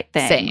saying the right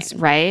things,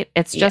 right?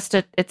 It's just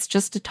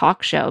a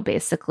talk show,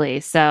 basically.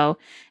 So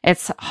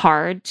it's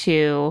hard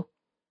to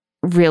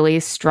really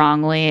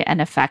strongly and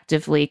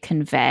effectively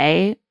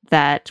convey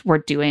that we're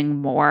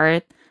doing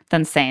more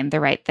than saying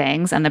the right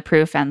things. And the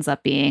proof ends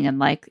up being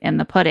in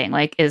the pudding.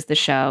 Like, is the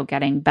show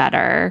getting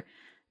better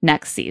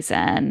next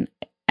season?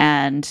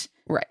 And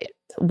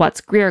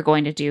what's Greer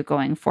going to do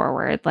going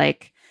forward?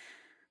 Like,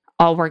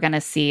 all we're going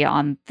to see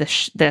on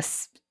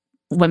this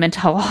Women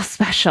Tell All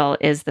special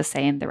is the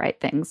saying the right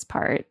things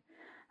part.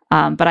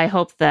 But I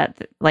hope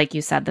that, like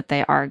you said, that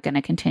they are going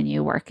to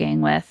continue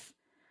working with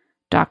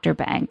Dr.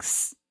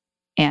 Banks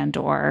and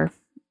or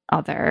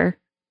other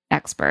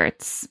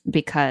experts,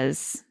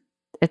 because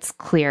it's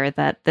clear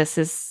that this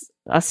is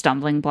a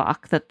stumbling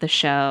block that the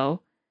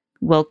show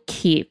will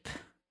keep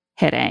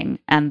hitting,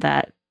 and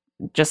that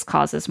just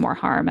causes more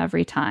harm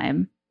every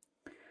time.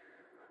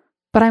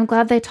 But I'm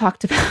glad they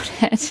talked about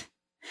it.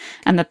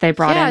 And that they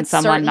brought in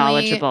someone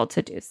knowledgeable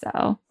to do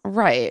so.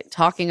 Right.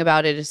 Talking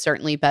about it is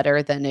certainly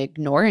better than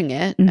ignoring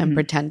it and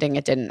pretending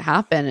it didn't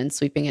happen and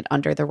sweeping it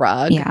under the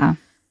rug. Yeah.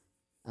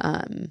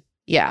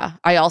 Yeah.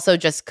 I also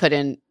just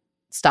couldn't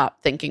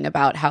stop thinking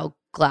about how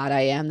glad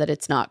I am that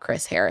it's not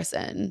Chris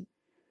Harrison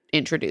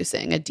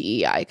introducing a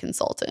DEI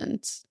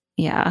consultant.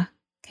 Yeah.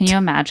 Can you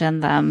imagine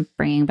them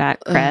bringing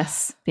back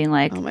Chris, being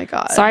like, oh my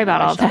God, sorry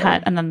about all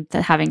that, and then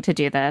having to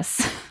do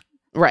this?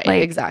 Right.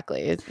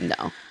 Exactly.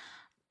 No.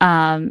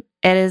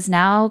 It is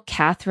now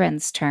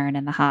Catherine's turn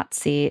in the hot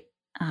seat.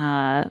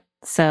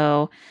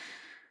 So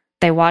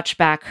they watch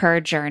back her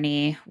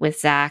journey with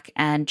Zach,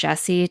 and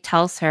Jessie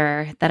tells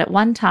her that at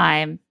one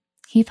time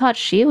he thought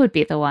she would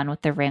be the one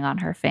with the ring on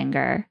her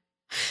finger.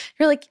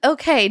 You're like,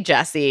 okay,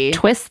 Jessie.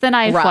 Twist the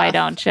knife, why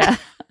don't you?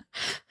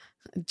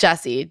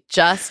 Jesse,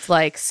 just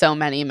like so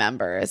many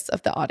members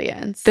of the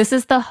audience. This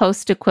is the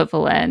host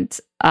equivalent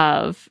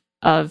of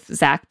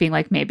Zach being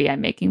like, maybe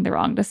I'm making the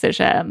wrong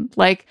decision.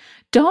 Like,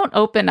 don't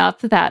open up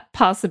that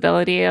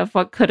possibility of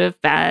what could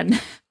have been.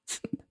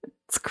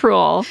 It's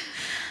cruel.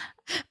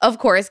 Of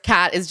course,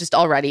 Kat is just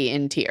already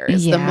in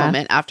tears Yeah. the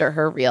moment after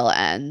her reel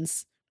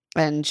ends.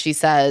 And she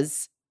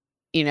says,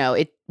 you know,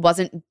 it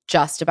wasn't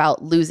just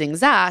about losing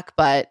Zach,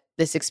 but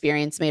this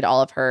experience made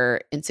all of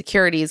her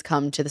insecurities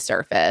come to the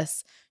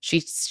surface.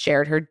 She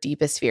shared her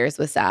deepest fears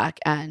with Zach,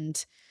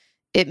 and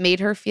it made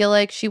her feel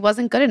like she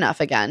wasn't good enough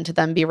again to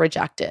then be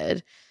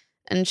rejected.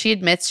 And she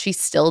admits she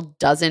still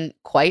doesn't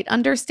quite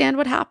understand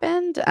what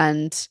happened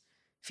and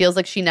feels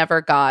like she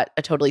never got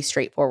a totally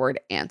straightforward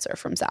answer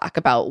from Zach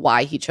about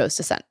why he chose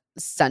to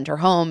send her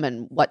home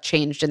and what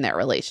changed in their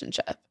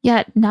relationship.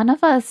 Yeah, none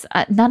of us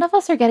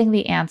are getting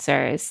the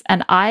answers.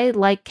 And I,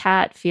 like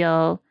Kat,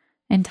 feel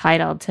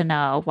entitled to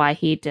know why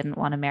he didn't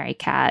want to marry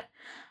Kat.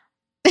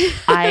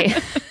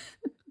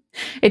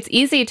 It's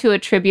easy to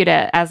attribute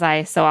it, as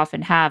I so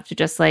often have, to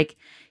just like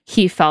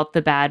he felt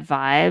the bad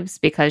vibes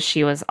because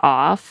she was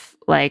off,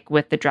 like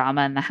with the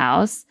drama in the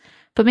house.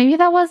 But maybe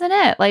that wasn't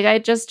it. Like, I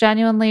just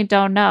genuinely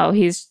don't know.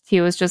 He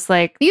was just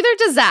like, neither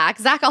does Zach.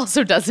 Zach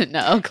also doesn't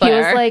know, Claire.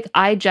 He was like,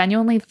 I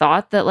genuinely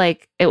thought that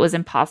like it was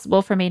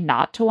impossible for me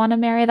not to want to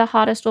marry the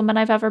hottest woman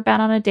I've ever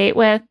been on a date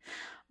with.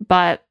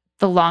 But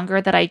the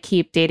longer that I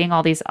keep dating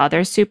all these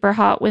other super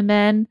hot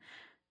women,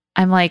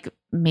 I'm like,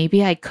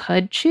 maybe I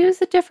could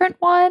choose a different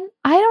one.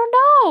 I don't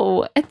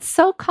know. It's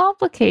so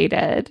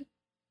complicated.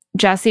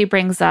 Jesse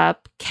brings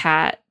up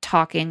Kat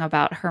talking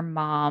about her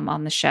mom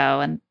on the show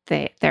and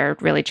their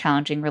really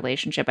challenging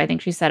relationship. I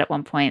think she said at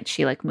one point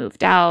she like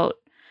moved out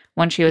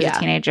when she was a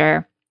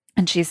teenager.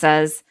 And she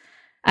says,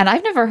 and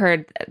I've never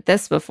heard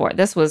this before.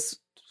 This was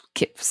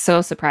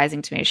so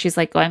surprising to me. She's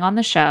like, going on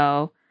the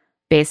show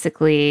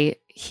basically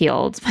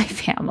healed my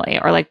family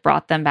or like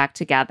brought them back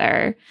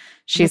together.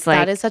 She's like,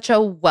 that is such a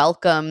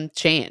welcome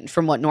change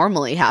from what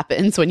normally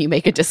happens when you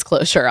make a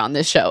disclosure on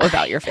this show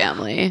about your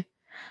family.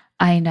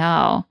 I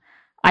know.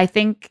 I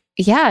think,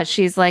 yeah,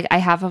 she's like, I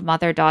have a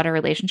mother-daughter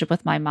relationship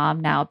with my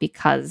mom now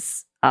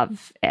because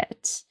of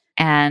it.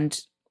 And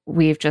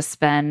we've just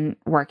been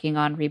working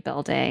on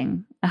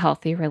rebuilding a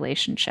healthy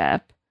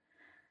relationship.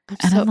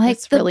 I'm like,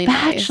 the really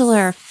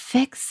Bachelor nice.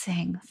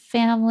 Fixing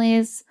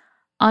families,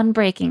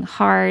 unbreaking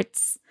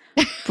hearts,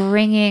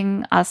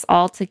 bringing us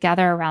all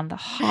together around the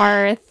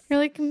hearth. You're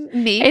like,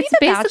 maybe It's the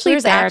basically Bachelor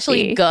is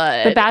actually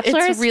good. The Bachelor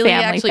it's is really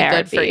family actually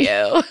therapy.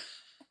 good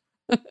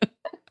for you.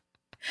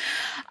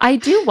 I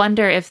do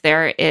wonder if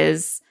there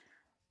is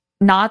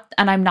not,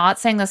 and I'm not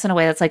saying this in a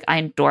way that's like, I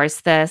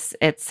endorse this,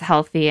 it's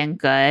healthy and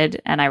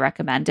good, and I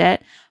recommend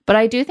it. But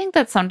I do think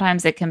that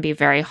sometimes it can be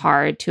very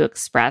hard to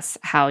express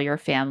how your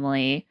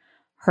family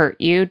hurt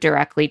you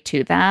directly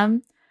to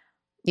them.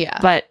 Yeah.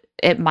 But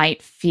it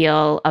might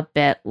feel a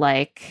bit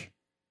like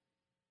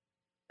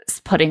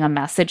putting a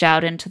message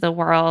out into the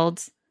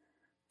world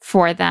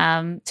for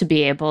them to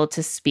be able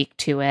to speak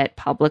to it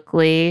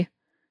publicly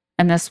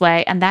in this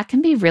way. And that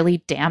can be really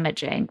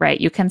damaging, right?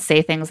 You can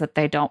say things that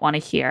they don't want to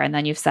hear, and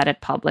then you've said it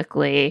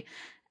publicly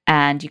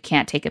and you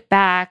can't take it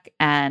back,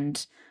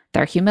 and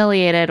they're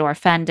humiliated or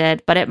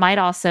offended. But it might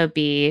also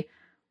be,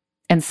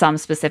 in some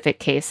specific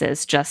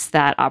cases, just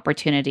that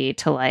opportunity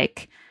to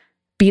like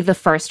be the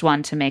first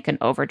one to make an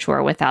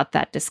overture without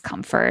that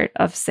discomfort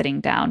of sitting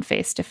down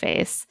face to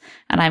face.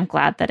 And I'm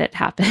glad that it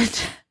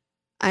happened.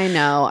 I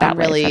know.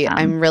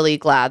 I'm really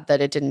glad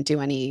that it didn't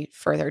do any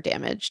further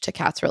damage to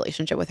Kat's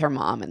relationship with her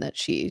mom, and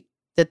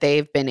that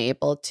they've been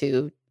able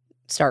to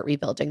start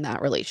rebuilding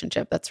that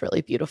relationship. That's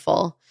really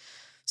beautiful.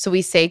 So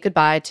we say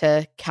goodbye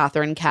to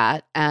Catherine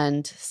Kat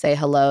and say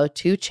hello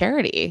to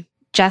Charity.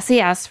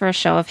 Jesse asked for a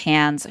show of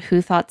hands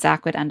who thought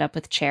Zach would end up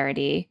with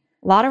Charity.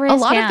 A lot of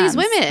raised hands, of these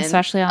women,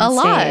 especially on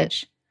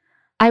stage.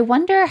 I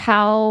wonder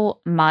how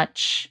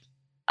much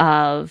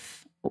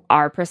of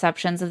our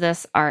perceptions of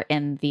this are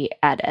in the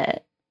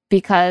edit,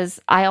 because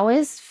I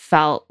always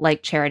felt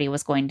like Charity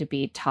was going to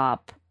be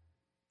top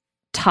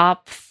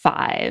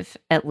 5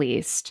 at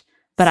least,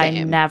 but Same.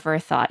 I never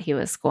thought he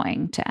was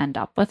going to end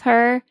up with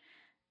her.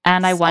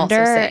 And I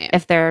wonder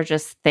if there are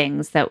just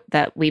things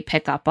that we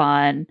pick up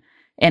on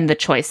in the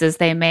choices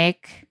they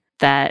make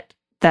that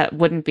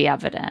wouldn't be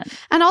evident.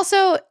 And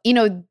also, you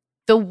know,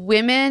 the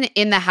women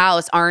in the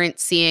house aren't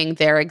seeing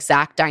their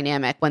exact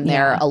dynamic when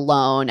they're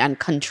alone and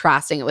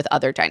contrasting it with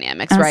other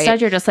dynamics, right?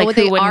 Instead, you're just like,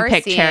 who wouldn't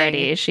pick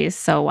Charity? She's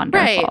so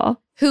wonderful. Right.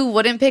 Who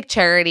wouldn't pick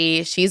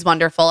Charity? She's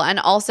wonderful. And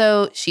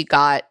also, she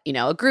got, you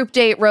know, a group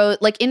date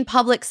like in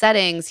public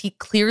settings, he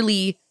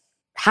clearly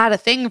had a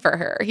thing for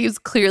her. He was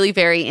clearly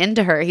very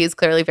into her. He was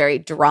clearly very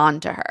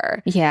drawn to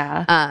her.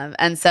 Yeah.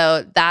 And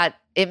so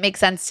it makes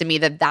sense to me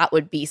that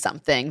would be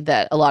something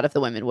that a lot of the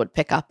women would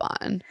pick up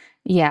on.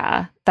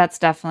 Yeah, that's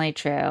definitely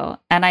true.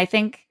 And I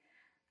think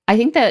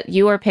that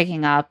you were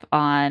picking up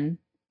on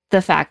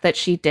the fact that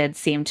she did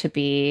seem to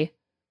be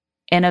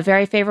in a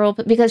very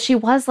favorable, because she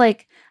was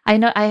like, I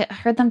know I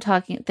heard them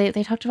talking, they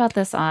talked about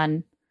this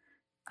on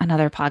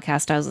another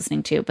podcast I was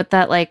listening to, but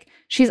that like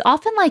she's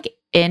often like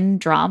in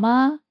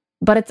drama,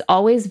 but it's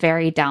always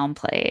very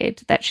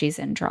downplayed that she's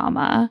in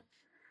drama.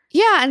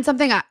 Yeah, and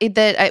something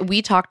that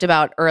we talked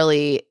about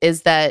early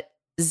is that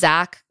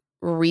Zach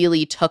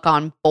really took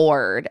on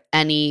board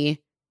any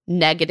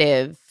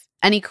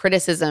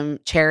criticism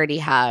Charity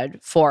had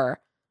for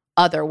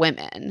other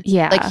women.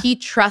 Yeah. Like he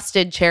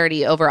trusted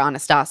Charity over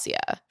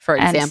Anastasia, for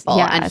example.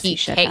 And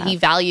he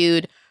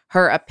valued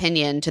her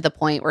opinion to the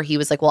point where he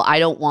was like, well, I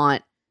don't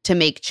want to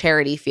make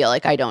Charity feel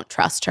like I don't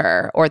trust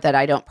her or that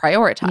I don't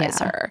prioritize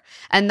her.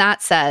 And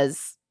that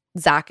says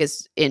Zach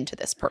is into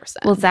this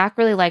person. Well, Zach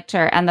really liked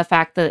her. And the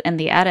fact that in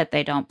the edit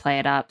they don't play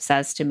it up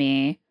says to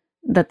me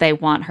that they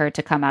want her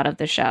to come out of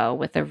the show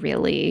with a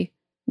really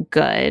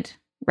good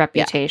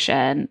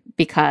reputation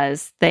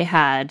because they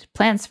had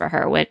plans for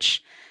her,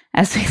 which,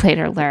 as we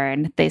later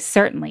learn, they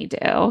certainly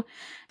do.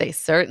 They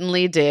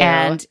certainly do.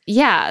 And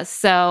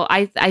so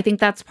I think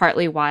that's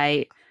partly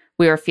why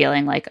we were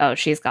feeling like, oh,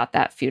 she's got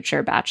that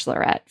future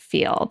Bachelorette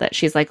feel, that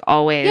she's like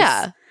always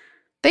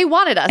they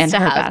wanted us in to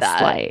her have best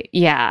that. light.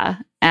 Yeah.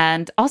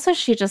 And also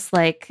she just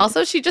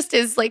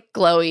is like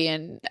glowy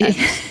and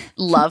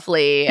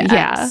lovely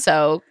and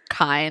so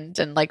kind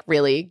and like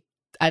really,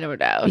 I don't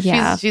know.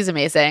 She's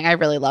amazing. I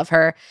really love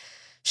her.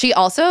 She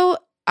also,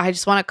 I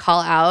just want to call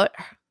out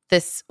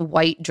this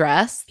white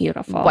dress.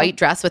 Beautiful. White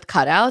dress with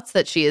cutouts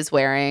that she is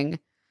wearing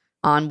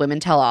on Women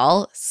Tell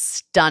All.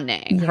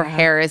 Stunning. Yeah. Her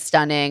hair is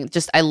stunning.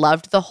 Just, I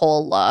loved the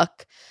whole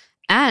look.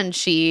 And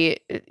she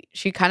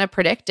kind of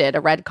predicted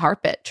a red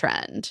carpet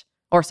trend.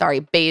 Or sorry,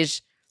 beige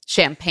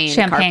champagne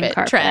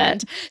carpet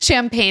trend.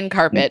 Champagne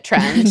carpet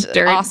trend.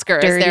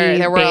 Oscars.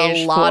 There were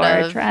a lot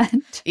of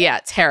trend.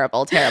 Yeah,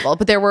 terrible.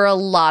 But there were a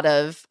lot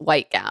of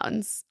white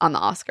gowns on the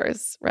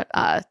Oscars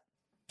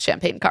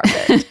champagne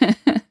carpet.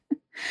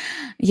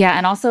 Yeah,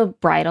 and also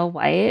bridal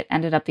white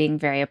ended up being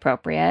very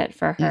appropriate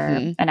for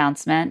her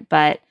announcement.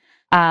 But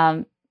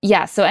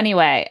so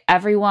anyway,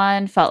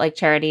 everyone felt like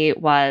Charity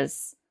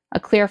was a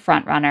clear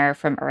front runner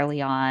from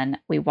early on.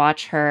 We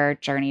watch her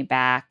journey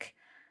back.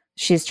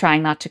 She's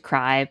trying not to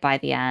cry by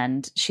the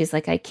end. She's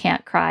like, I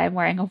can't cry. I'm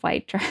wearing a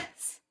white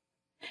dress.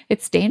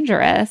 It's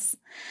dangerous.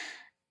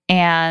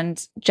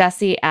 And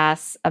Jesse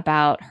asks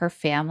about her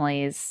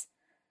family's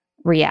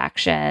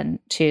reaction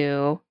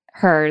to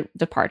her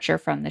departure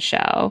from the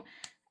show.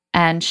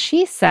 And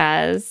she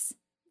says,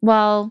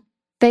 well,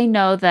 they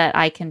know that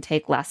I can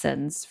take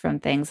lessons from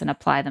things and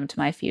apply them to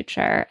my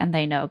future, and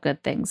they know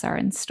good things are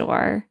in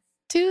store.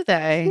 Do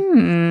they?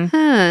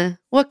 Huh.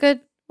 What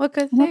good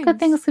things? What good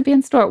things could be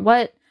in store?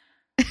 What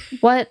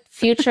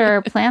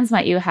future plans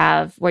might you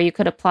have where you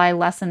could apply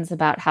lessons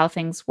about how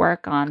things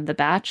work on The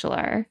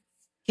Bachelor?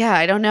 Yeah,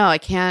 I don't know.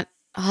 I'll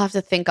have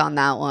to think on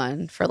that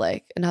one for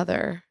like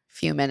another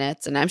few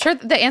minutes, and I'm sure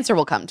the answer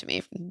will come to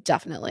me.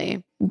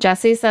 Definitely.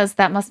 Jesse says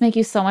that must make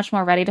you so much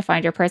more ready to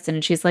find your person,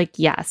 and she's like,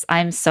 yes,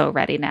 I'm so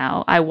ready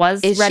now. I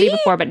was ready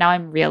before, but now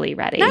I'm really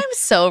ready. I'm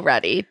so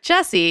ready.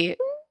 Jesse,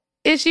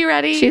 is she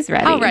ready? She's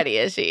ready. How ready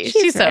is she?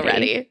 She's so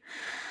ready.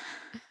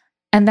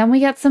 And then we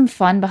get some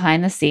fun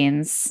behind the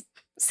scenes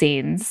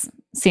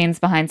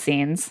behind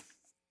scenes.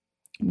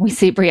 We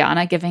see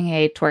Brianna giving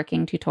a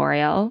twerking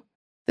tutorial.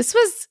 This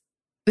was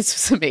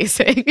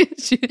amazing.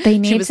 They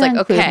need to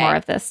include more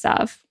of this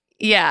stuff.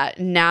 Yeah,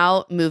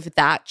 now move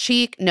that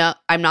cheek. No,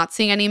 I'm not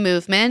seeing any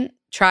movement.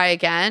 Try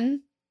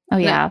again. Oh,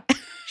 yeah.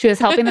 She was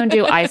helping them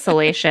do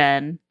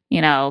isolation,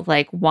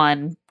 like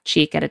one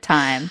cheek at a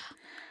time.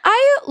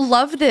 I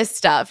love this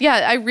stuff.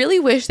 Yeah, I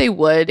really wish they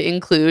would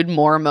include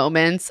more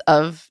moments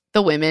of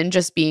the women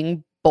just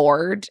being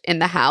bored in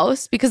the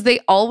house, because they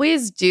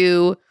always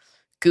do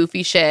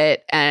goofy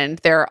shit and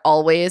they're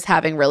always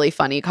having really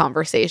funny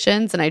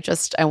conversations, and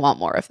I want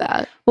more of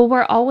that. Well,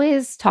 we're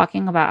always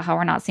talking about how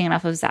we're not seeing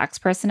enough of Zach's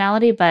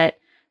personality, but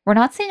we're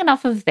not seeing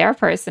enough of their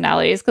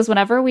personalities, because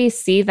whenever we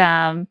see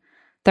them,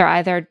 they're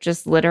either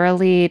just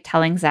literally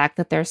telling Zach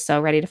that they're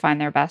so ready to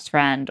find their best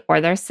friend, or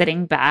they're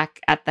sitting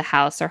back at the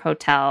house or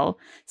hotel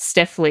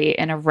stiffly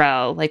in a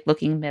row, like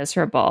looking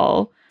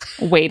miserable,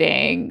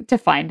 waiting to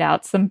find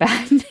out some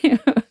bad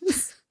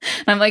news.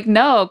 And I'm like,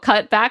 no,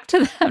 cut back to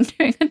them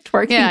doing a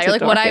twerking tutorial. You're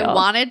like, what I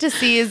wanted to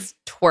see is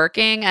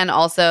twerking, and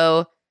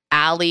also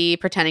Allie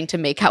pretending to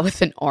make out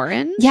with an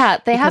orange. Yeah,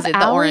 they have the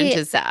Allie orange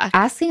is Zach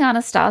asking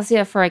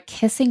Anastasia for a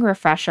kissing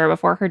refresher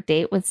before her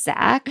date with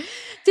Zach.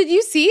 Did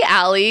you see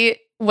Allie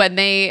when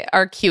they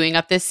are queuing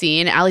up this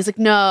scene? Allie's like,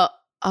 no.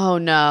 Oh,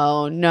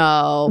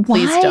 no,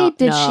 please don't. Why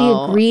did she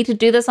agree to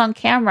do this on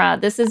camera?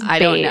 This is bait. I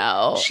don't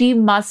know. She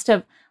must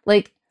have,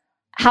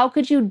 how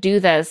could you do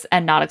this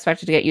and not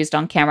expect it to get used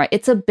on camera?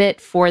 It's a bit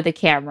for the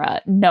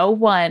camera. No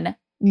one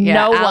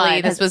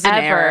Allie, this was an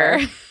error.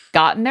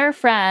 Gotten their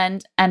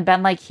friend and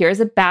been like, here's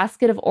a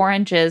basket of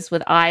oranges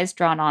with eyes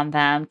drawn on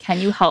them. Can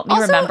you help me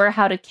remember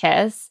how to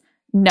kiss?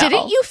 No.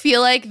 Didn't you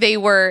feel like they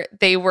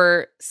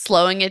were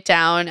slowing it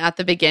down at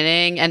the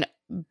beginning and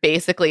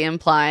basically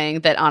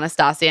implying that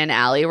Anastasia and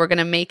Allie were going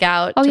to make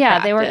out? Oh, yeah,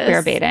 practice? they were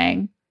queer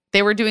baiting.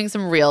 They were doing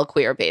some real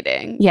queer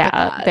baiting.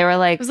 Yeah, they were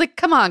like... It was like,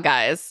 come on,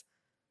 guys.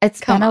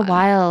 It's been a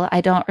while.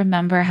 I don't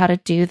remember how to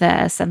do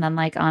this. And then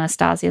like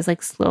Anastasia's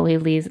like slowly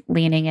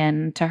leaning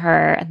into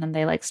her, and then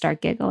they like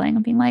start giggling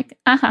and being like,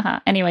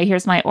 Anyway,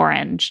 here's my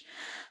orange.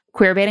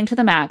 Queer baiting to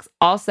the max.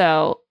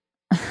 Also,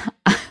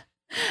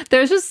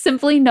 there's just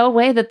simply no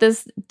way that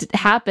this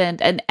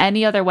happened in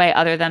any other way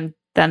other than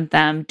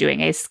them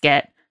doing a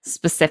skit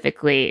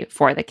specifically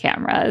for the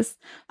cameras.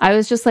 I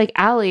was just like,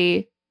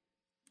 Allie,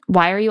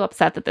 why are you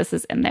upset that this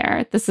is in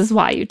there? This is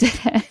why you did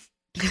it.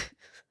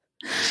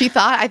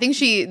 I think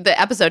the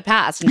episode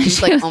passed and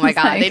she's like, oh my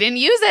God, they didn't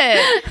use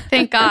it.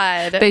 Thank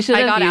God. They should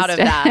have got out of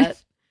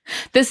that.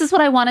 This is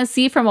what I want to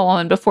see from a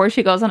woman before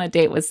she goes on a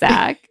date with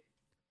Zach.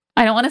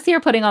 I don't want to see her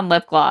putting on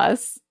lip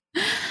gloss.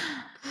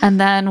 And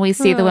then we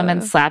see the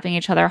women slapping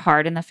each other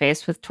hard in the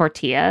face with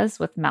tortillas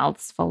with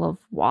mouths full of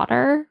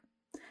water.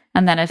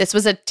 And then if this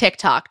was a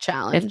TikTok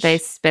challenge, if they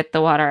spit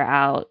the water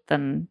out,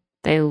 then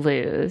they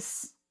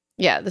lose.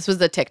 Yeah, this was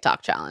the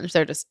TikTok challenge.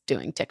 They're just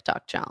doing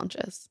TikTok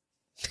challenges.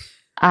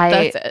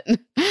 That's it.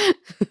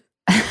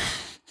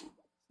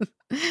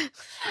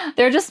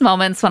 There are just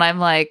moments when I'm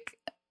like,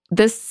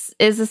 this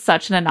is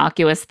such an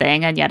innocuous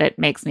thing, and yet it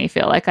makes me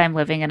feel like I'm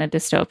living in a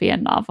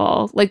dystopian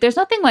novel. Like, there's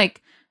nothing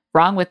like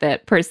wrong with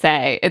it per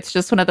se. It's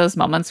just one of those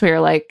moments where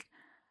you're like,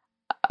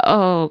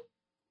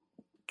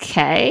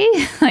 okay,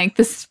 like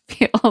this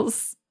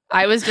feels.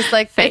 I was just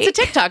like, fake. It's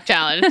a TikTok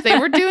challenge. They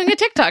were doing a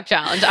TikTok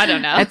challenge. I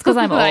don't know. It's because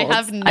I'm old.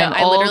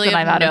 I literally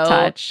I'm out of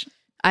touch.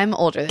 I'm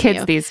older than kids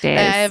you. These days.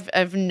 I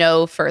have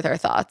no further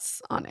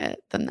thoughts on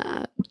it than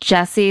that.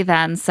 Jesse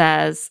then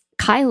says,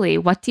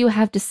 Kylie, what do you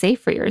have to say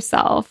for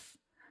yourself?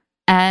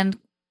 And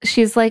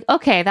she's like,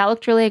 okay, that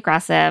looked really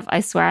aggressive.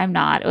 I swear I'm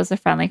not. It was a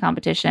friendly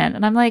competition.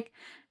 And I'm like,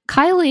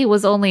 Kylie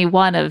was only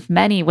one of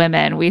many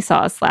women we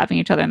saw slapping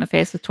each other in the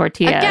face with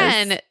tortillas.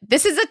 Again,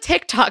 this is a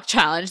TikTok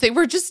challenge. They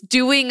were just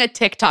doing a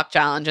TikTok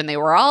challenge and they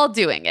were all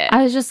doing it.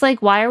 I was just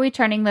like, why are we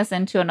turning this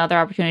into another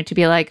opportunity to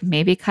be like,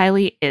 maybe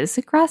Kylie is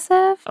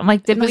aggressive? I'm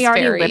like, didn't we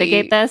already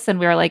litigate this? And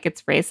we were like,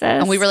 it's racist.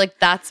 And we were like,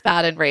 that's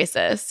bad and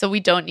racist. So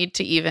we don't need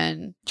to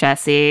even.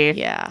 Jesse.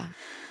 Yeah.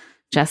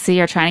 Jesse,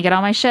 you're trying to get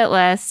on my shit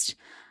list.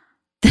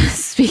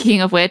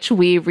 Speaking of which,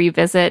 we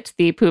revisit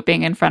the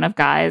pooping in front of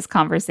guys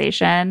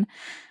conversation.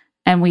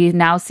 And we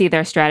now see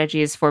their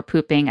strategies for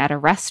pooping at a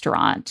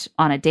restaurant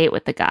on a date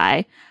with the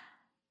guy,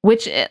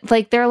 which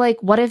like, they're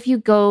like, what if you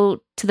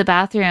go to the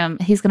bathroom?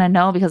 He's going to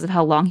know because of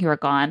how long you were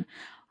gone.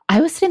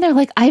 I was sitting there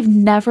like, I've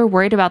never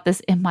worried about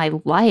this in my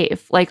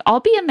life. Like, I'll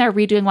be in there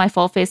redoing my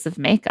full face of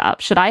makeup.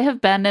 Should I have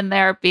been in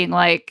there being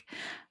like,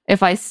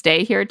 if I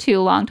stay here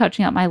too long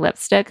touching up my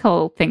lipstick,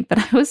 he'll think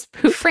that I was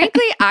pooping?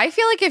 Frankly, I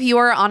feel like if you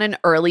are on an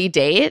early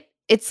date,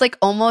 it's like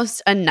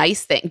almost a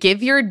nice thing.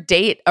 Give your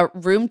date a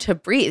room to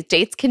breathe.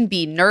 Dates can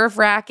be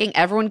nerve-wracking.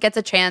 Everyone gets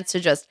a chance to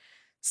just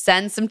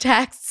send some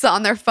texts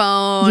on their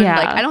phone. Yeah.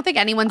 Like, I don't think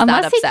anyone's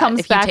Unless that upset. He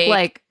comes back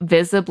like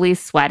visibly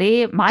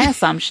sweaty. My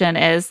assumption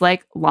is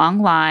like long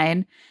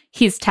line.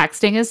 He's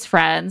texting his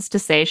friends to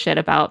say shit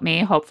about me,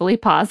 hopefully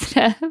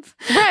positive.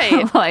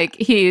 Right. Like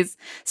he's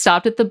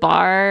stopped at the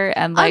bar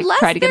and like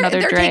tried to get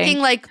another drink. They're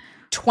taking like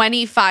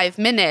 25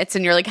 minutes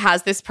and you're like,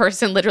 has this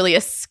person literally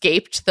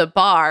escaped the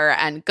bar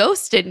and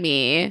ghosted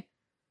me?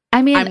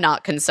 I mean, I'm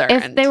not concerned.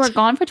 If they were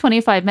gone for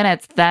 25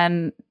 minutes,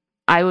 then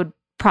I would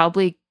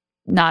probably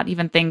not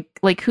even think,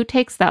 like, who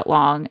takes that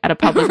long at a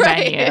public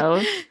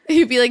venue?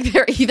 You'd be like,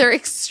 they're either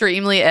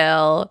extremely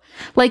ill.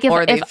 Like,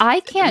 if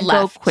I can't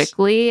left. go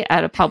quickly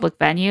at a public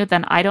venue,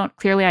 then I don't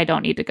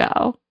need to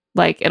go.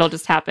 Like, it'll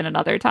just happen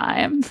another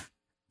time.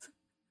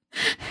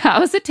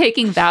 How is it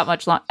taking that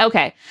much long?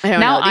 Okay,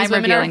 now I'm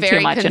revealing too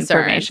much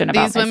information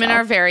about These women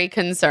are very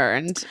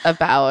concerned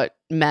about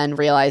men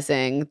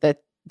realizing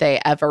that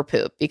they ever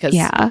poop because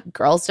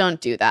girls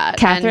don't do that.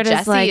 Catherine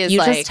is like, you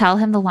just tell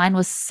him the line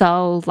was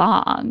so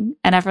long.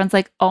 And everyone's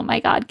like, oh my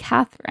God,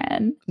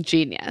 Catherine.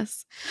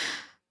 Genius.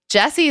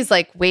 Jesse's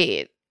like,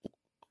 wait,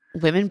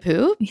 women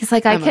poop? He's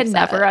like, I can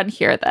never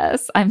unhear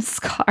this. I'm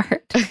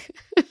scarred.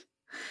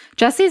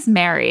 Jesse's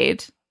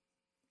married.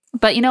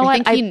 But you know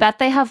what? I bet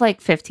they have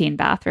like 15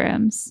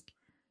 bathrooms.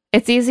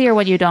 It's easier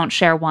when you don't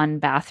share one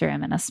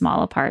bathroom in a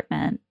small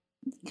apartment.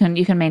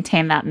 You can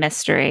maintain that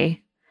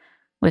mystery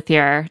with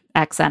your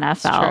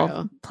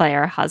ex-NFL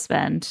player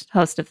husband,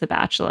 host of The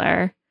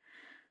Bachelor,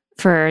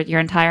 for your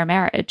entire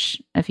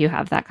marriage if you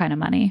have that kind of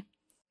money.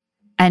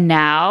 And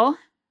now,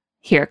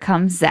 here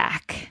comes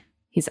Zach.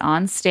 He's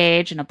on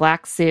stage in a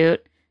black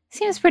suit. He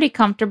seems pretty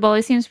comfortable.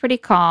 He seems pretty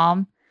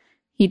calm.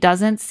 He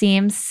doesn't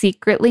seem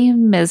secretly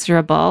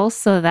miserable,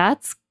 so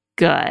that's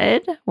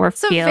good. We're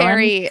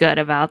feeling good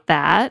about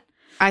that.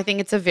 I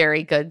think it's a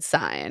very good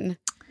sign.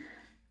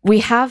 We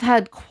have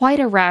had quite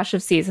a rash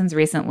of seasons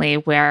recently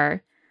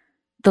where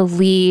the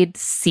lead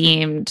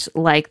seemed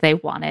like they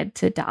wanted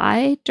to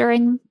die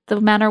during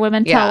the men or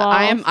women tell-all.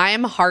 I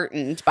am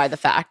heartened by the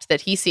fact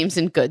that he seems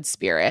in good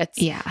spirits.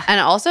 Yeah. And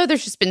also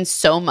there's just been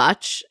so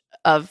much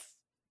of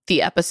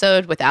the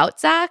episode without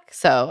Zach.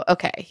 So,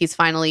 okay, he's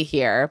finally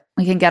here.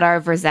 We can get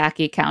our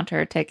Verzaki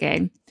counter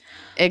ticking.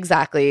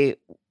 Exactly.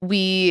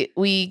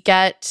 We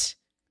get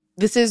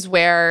This is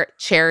where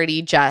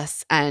Charity,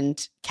 Jess,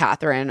 and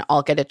Catherine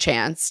all get a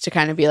chance to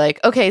kind of be like,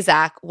 okay,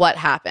 Zach, what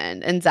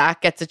happened? And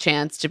Zach gets a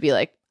chance to be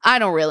like, I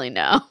don't really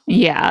know.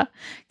 Yeah.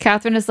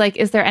 Catherine is like,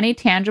 is there any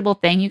tangible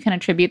thing you can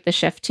attribute the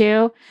shift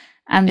to?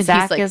 And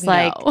Zach is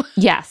like, no.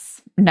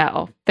 Yes,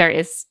 no, there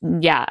is.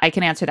 Yeah, I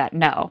can answer that.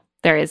 No,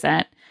 there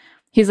isn't.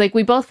 He's like,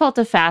 we both felt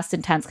a fast,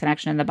 intense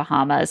connection in the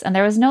Bahamas, and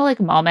there was no like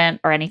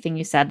moment or anything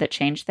you said that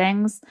changed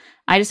things.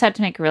 I just had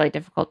to make a really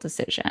difficult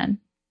decision.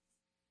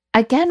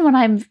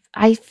 Again,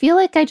 I feel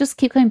like I just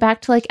keep going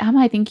back to like,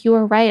 Emma, I think you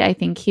were right. I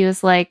think he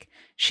was like,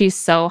 she's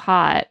so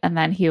hot. And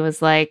then he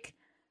was like,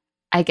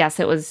 I guess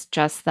it was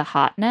just the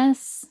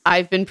hotness.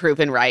 I've been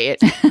proven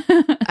right.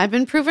 I've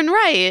been proven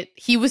right.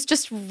 He was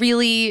just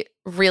really,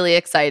 really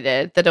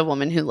excited that a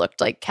woman who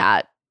looked like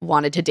Kat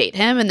wanted to date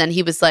him. And then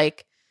he was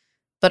like,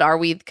 but are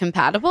we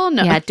compatible?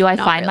 No. Yeah. Do I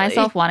not find really.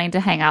 myself wanting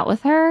to hang out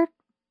with her?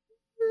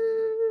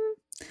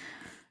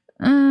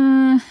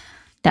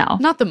 No.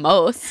 Not the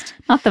most.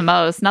 Not the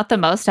most. Not the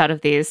most out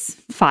of these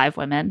 5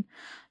 women.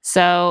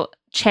 So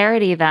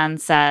Charity then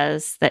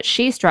says that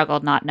she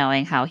struggled not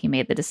knowing how he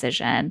made the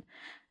decision.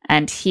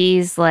 And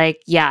he's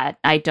like, yeah,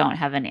 I don't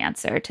have an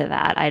answer to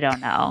that. I don't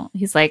know.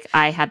 He's like,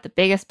 I had the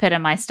biggest pit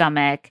in my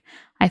stomach.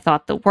 I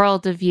thought the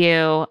world of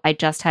you. I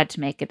just had to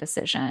make a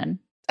decision.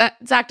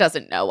 Zach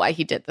doesn't know why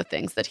he did the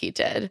things that he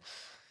did.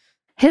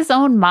 His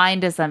own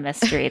mind is a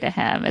mystery to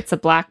him. It's a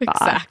black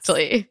box.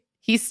 Exactly.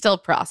 He's still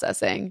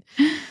processing.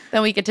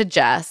 Then we get to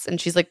Jess, and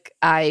she's like,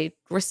 I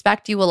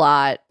respect you a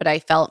lot, but I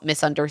felt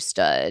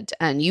misunderstood.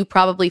 And you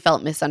probably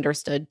felt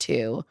misunderstood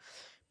too.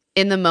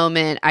 In the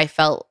moment, I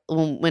felt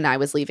when I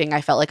was leaving, I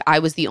felt like I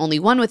was the only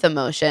one with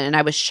emotion. And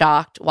I was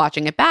shocked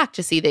watching it back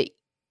to see that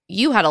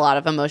you had a lot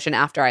of emotion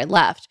after I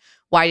left.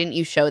 Why didn't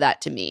you show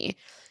that to me?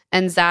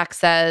 And Zach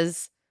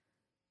says,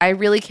 I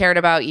really cared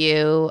about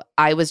you.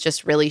 I was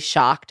just really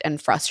shocked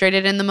and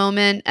frustrated in the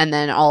moment. And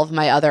then all of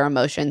my other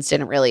emotions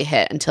didn't really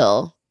hit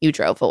until you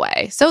drove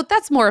away. So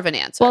that's more of an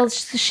answer. Well,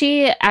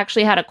 she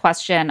actually had a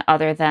question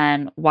other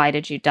than, why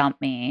did you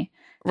dump me?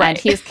 Right. And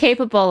he's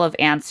capable of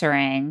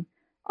answering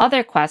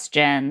other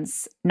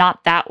questions,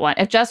 not that one.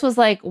 If Jess was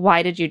like,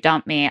 why did you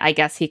dump me? I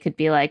guess he could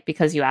be like,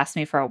 because you asked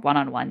me for a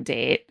one-on-one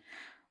date.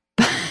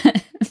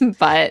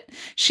 But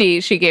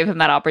she gave him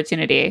that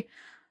opportunity.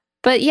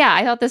 But yeah,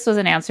 I thought this was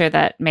an answer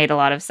that made a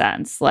lot of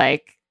sense.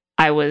 Like,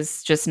 I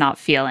was just not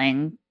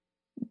feeling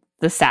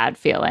the sad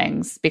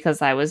feelings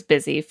because I was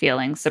busy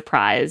feeling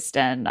surprised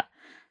and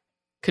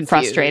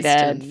Confused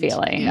frustrated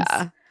feelings.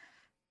 Yeah.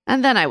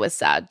 And then I was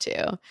sad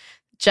too.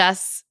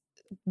 Jess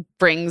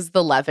brings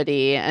the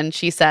levity and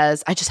she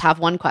says, I just have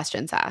one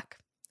question, Zach.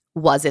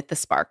 Was it the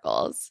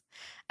sparkles?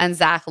 And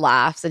Zach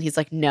laughs and he's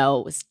like, no,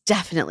 it was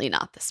definitely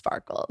not the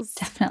sparkles.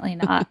 Definitely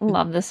not.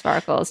 Love the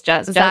sparkles.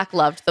 Zach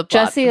loved the blood.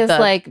 Jesse is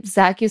like,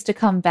 Zach used to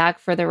come back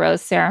for the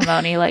rose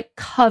ceremony, like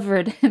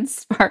covered in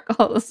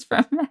sparkles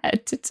from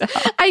head to toe.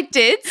 I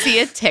did see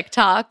a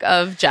TikTok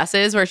of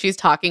Jess's where she's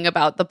talking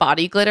about the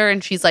body glitter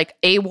and she's like,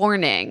 a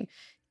warning,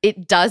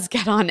 it does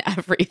get on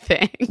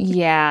everything.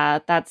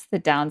 Yeah, that's the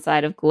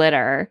downside of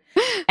glitter.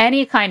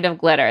 Any kind of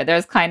glitter,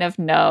 there's kind of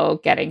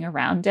no getting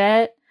around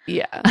it.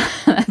 Yeah.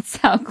 That's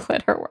how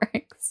glitter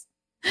works.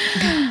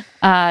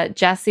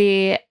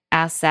 Jesse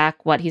asks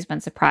Zach what he's been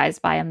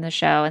surprised by in the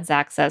show, and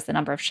Zach says the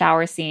number of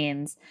shower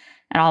scenes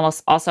and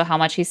almost also how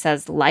much he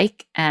says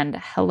like and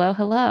hello,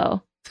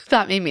 hello.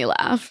 That made me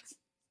laugh.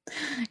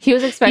 He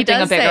was expecting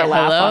a bigger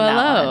laugh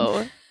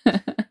on that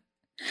one.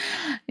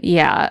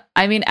 Yeah.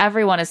 I mean,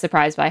 everyone is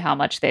surprised by how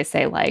much they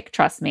say like.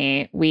 Trust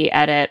me, we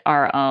edit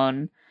our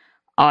own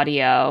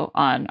audio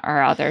on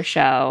our other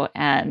show,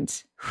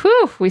 and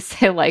we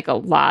say like a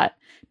lot.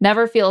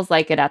 Never feels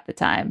like it at the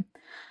time.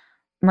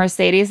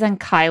 Mercedes and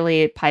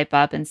Kylie pipe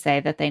up and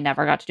say that they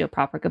never got to do a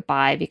proper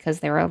goodbye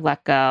because they were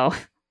let go.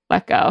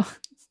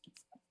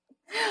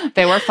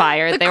 They were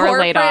fired. They were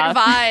laid off.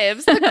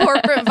 The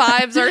corporate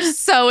vibes are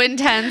so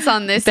intense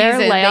on this Their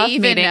season. layoff They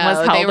even meeting know.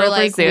 was held they were over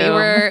like,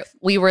 Zoom.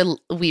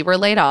 we were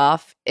laid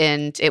off,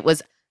 and it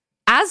was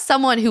as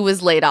someone who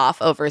was laid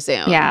off over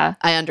Zoom. Yeah,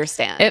 I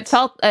understand.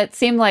 It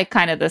seemed like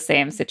kind of the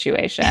same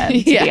situation.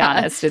 To be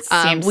honest, it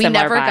seemed we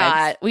similar never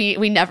vibes.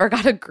 we never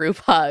got a group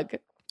hug.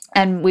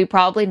 And we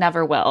probably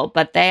never will,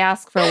 but they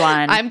ask for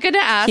one. I'm going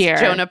to ask here.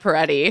 Jonah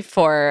Peretti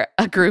for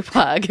a group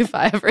hug if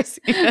I ever see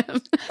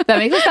him. That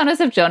makes it sound as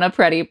if Jonah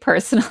Peretti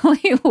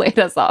personally laid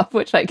us off,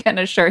 which I can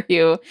assure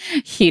you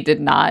he did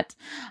not.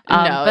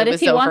 No, but if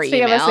he wants to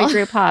give us email. a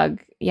group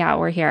hug, yeah,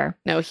 we're here.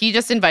 No, he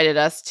just invited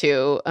us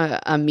to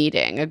a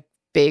meeting, a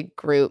big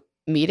group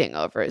meeting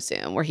over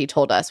Zoom, where he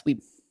told us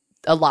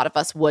a lot of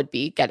us would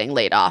be getting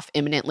laid off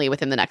imminently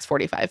within the next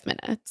 45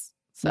 minutes.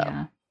 So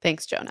yeah.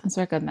 Thanks, Jonah. Those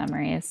are good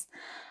memories.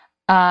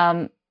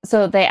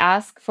 So they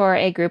ask for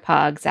a group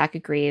hug. Zach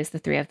agrees. The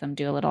 3 of them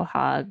do a little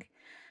hug.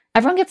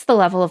 Everyone gets the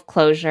level of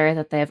closure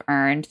that they've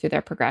earned through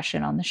their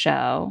progression on the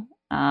show.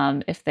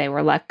 If they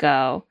were let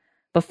go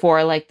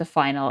before like the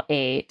final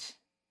 8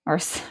 or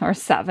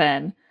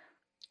 7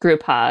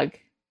 group hug,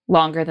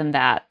 longer than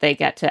that, they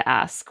get to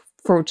ask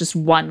for just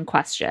one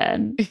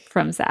question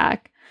from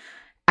Zach.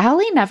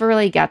 Allie never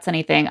really gets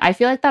anything. I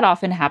feel like that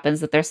often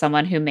happens, that there's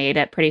someone who made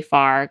it pretty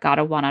far, got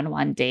a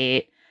one-on-one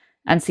date,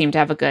 and seemed to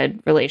have a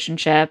good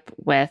relationship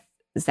with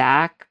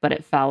Zach, but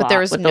it fell off. There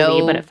was with the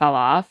lead, but it fell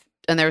off.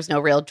 And there was no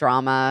real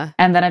drama.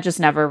 And then it just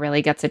never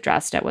really gets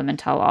addressed at Women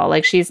Tell All.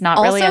 Like, she's not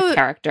really a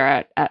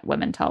character at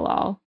Women Tell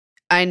All.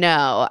 I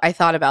know. I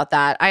thought about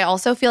that. I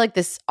also feel like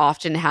this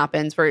often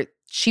happens where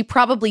she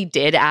probably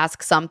did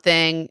ask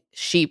something.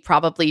 She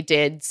probably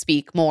did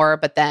speak more,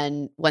 but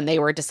then when they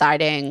were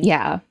deciding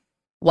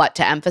what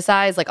to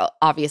emphasize, like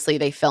obviously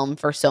they film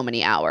for so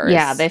many hours.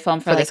 Yeah, they film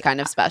for this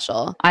kind of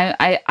special.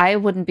 I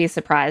wouldn't be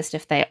surprised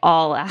if they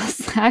all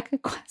asked Zach a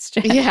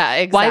question. Yeah,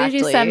 exactly. Why did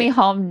you send me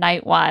home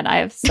night one? I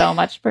have so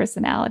much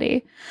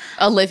personality.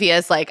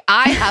 Olivia's like,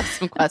 I have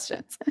some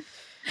questions.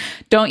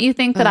 Don't you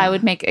think that I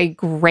would make a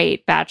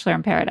great Bachelor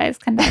in Paradise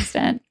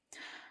contestant?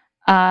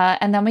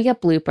 And then we get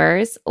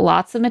bloopers.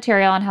 Lots of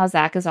material on how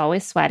Zach is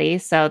always sweaty.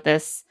 So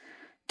this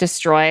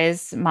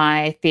destroys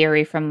my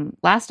theory from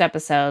last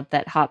episode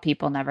that hot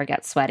people never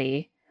get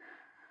sweaty.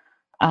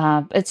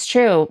 It's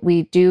true.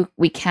 We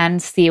can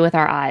see with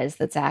our eyes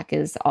that Zach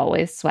is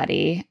always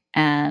sweaty.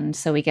 And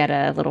so we get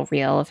a little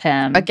reel of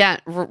him. Again,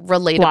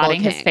 relatable.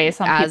 Blotting his face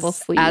on people's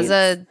sleeves. As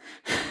a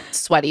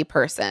sweaty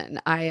person,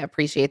 I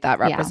appreciate that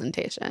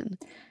representation.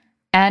 Yeah.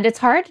 And it's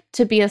hard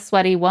to be a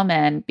sweaty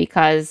woman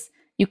because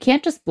you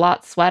can't just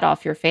blot sweat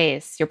off your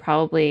face. You're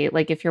probably,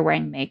 like, if you're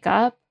wearing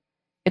makeup,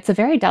 it's a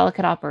very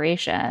delicate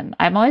operation.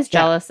 I'm always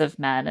jealous of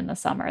men in the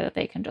summer that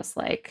they can just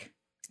like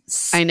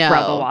I know.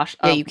 Scrub a wash.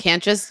 Yeah, you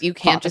can't just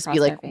be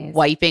like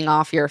wiping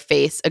off your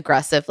face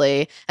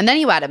aggressively. And then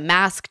you add a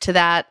mask to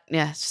that.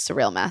 Yeah, it's just a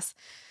real mess.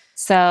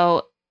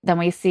 So then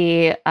we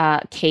see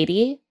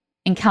Katie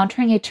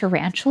encountering a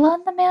tarantula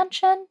in the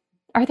mansion.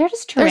 Are there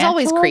just tarantulas? There's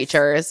always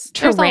creatures.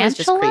 There's always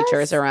just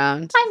creatures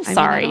around. I'm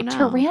sorry,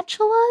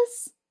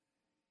 tarantulas?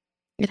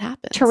 It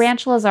happens.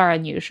 Tarantulas are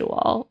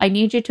unusual. I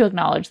need you to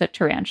acknowledge that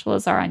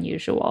tarantulas are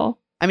unusual.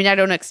 I mean, I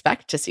don't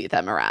expect to see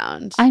them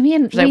around. I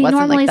mean, we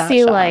normally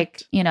see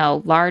like, you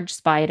know, large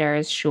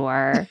spiders,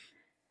 sure.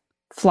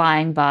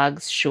 Flying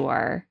bugs,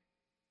 sure.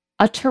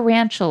 A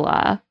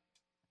tarantula.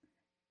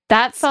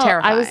 That felt,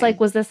 terrifying. I was like,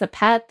 was this a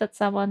pet that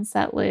someone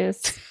set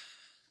loose?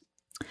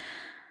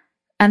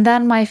 And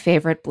then my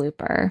favorite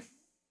blooper.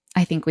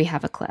 I think we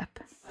have a clip.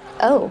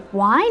 Oh,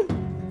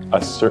 wine?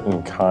 A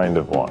certain kind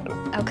of wine.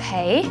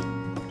 Okay.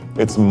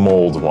 It's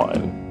mulled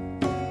wine.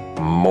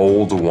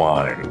 Mulled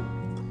wine,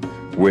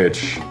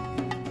 which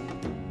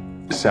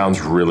sounds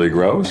really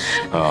gross,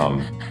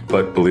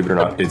 but believe it or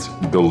not, it's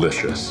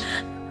delicious.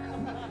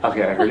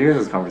 Okay, I heard you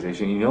guys'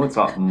 conversation. You know it's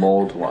not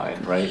mulled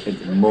wine, right?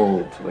 It's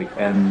mulled, like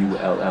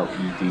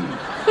M-U-L-L-E-D.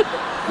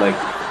 Like,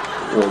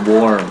 or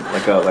warm,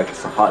 like a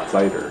hot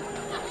cider.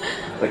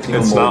 Like,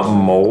 it's not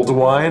mulled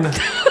wine?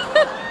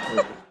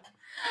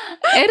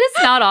 It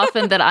is not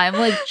often that I'm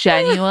like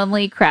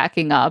genuinely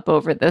cracking up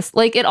over this.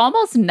 Like, it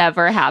almost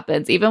never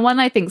happens. Even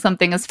when I think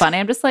something is funny,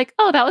 I'm just like,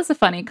 oh, that was a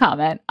funny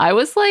comment. I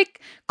was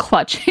like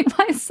clutching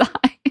my sides.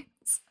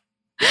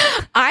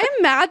 I'm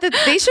mad that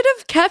they should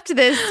have kept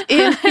this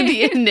in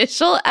the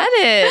initial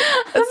edit.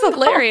 That's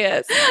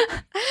hilarious.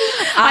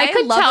 I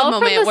could tell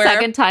from the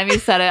second time he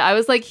said it, I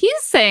was like,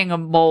 he's saying a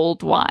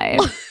mulled wine.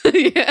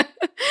 Yeah.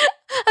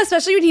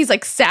 Especially when he's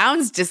like,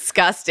 sounds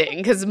disgusting,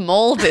 because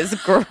mold is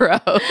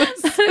gross.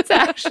 It's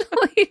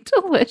actually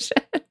delicious.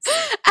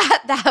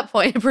 At that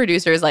point, the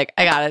producer is like,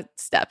 I gotta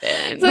step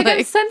in. It's like,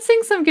 I'm sensing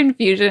some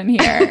confusion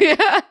here.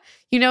 Yeah.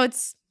 You know,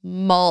 it's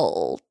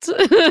mold.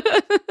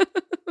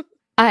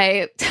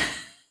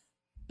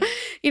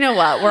 You know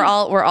what?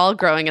 We're all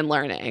growing and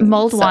learning.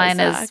 Mulled wine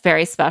is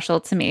very special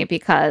to me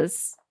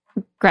because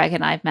Greg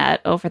and I met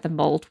over the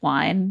mulled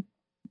wine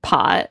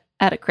pot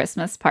at a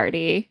Christmas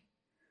party.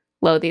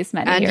 These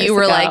many years ago. And you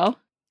were like,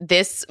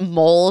 this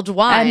mulled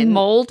wine. And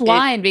mulled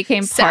wine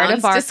became part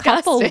of our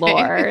couple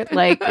lore.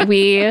 Like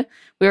we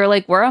were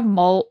like, we're a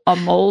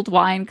mulled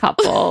wine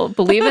couple.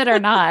 Believe it or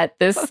not,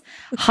 this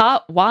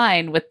hot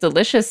wine with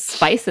delicious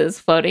spices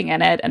floating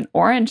in it and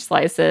orange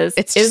slices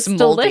is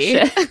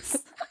delicious.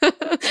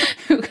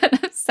 Who could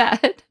have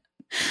said?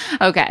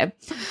 Okay.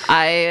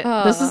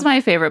 This is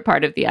my favorite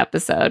part of the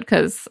episode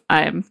because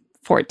I'm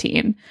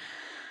 14.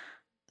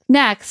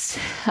 Next,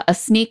 a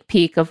sneak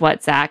peek of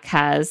what Zach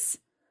has,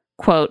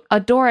 quote,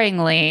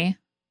 adoringly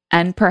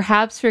and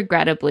perhaps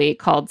regrettably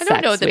called Sex Week.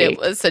 I don't know that it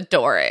was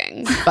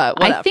adoring, but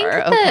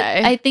whatever.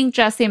 I think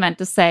Jesse meant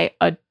to say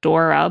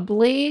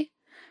adorably,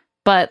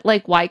 but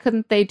like, why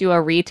couldn't they do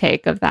a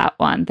retake of that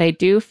one? They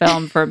do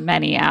film for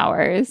many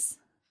hours.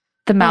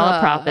 The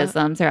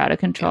malapropisms are out of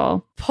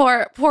control.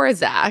 Poor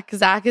Zach.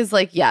 Zach is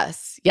like,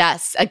 yes.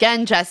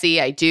 Again,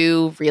 Jesse, I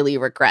do really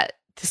regret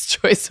this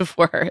choice of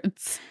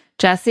words.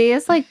 Jesse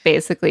is like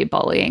basically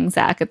bullying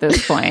Zach at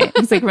this point.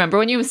 He's like, remember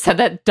when you said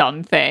that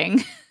dumb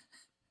thing?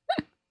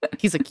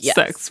 He's like, yes.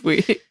 Sex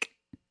Week.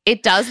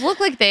 It does look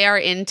like they are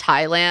in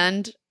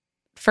Thailand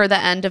for the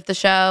end of the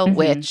show,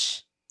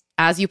 which,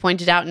 as you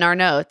pointed out in our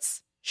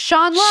notes,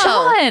 Sean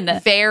Lowe.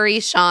 Very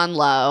Sean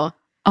Lowe.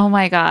 Oh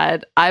my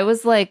God. I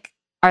was like,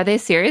 are they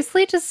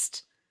seriously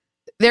just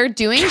They're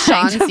doing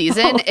Sean's to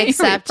season, fully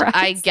except reprise.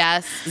 I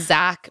guess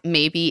Zach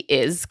maybe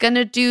is going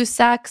to do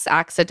sex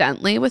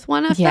accidentally with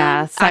one of them.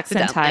 Yeah, sex in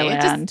Accidentally.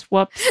 Thailand.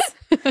 Whoops.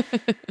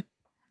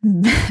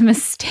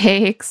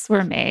 Mistakes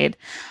were made.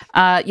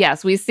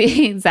 Yes, we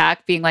see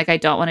Zach being like, I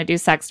don't want to do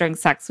sex during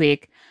sex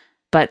week.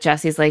 But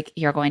Jesse's like,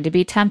 you're going to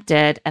be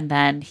tempted. And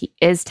then he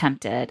is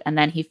tempted. And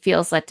then he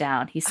feels let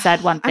down. He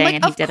said one thing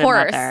and he did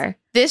another.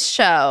 This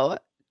show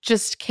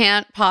just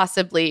can't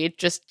possibly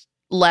just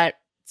let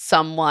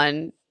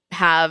someone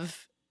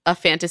have a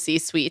fantasy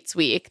sweets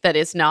week that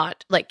is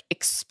not like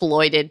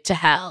exploited to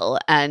hell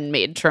and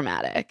made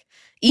traumatic.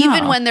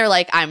 Even when they're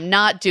like, I'm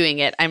not doing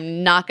it,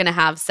 I'm not going to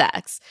have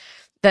sex,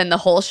 then the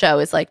whole show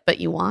is like, but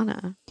you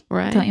wanna,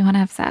 right? Don't you want to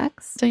have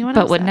sex? Don't you want?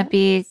 But wouldn't it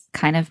be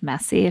kind of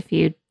messy if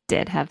you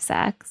did have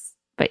sex,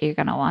 but you're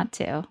going to want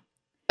to?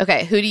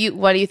 Okay,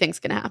 what do you think's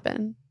going to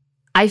happen?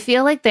 I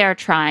feel like they're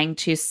trying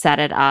to set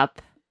it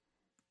up.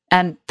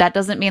 And that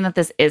doesn't mean that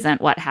this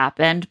isn't what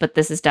happened, but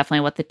this is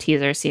definitely what the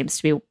teaser seems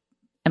to be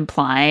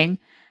implying,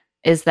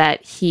 is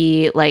that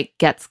he like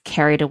gets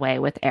carried away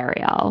with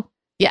Ariel.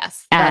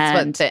 Yes, that's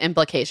what the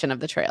implication of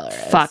the trailer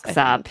is. Fucks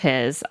up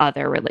his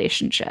other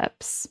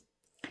relationships.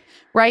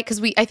 Right,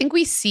 because I think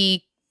we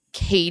see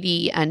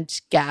Katie and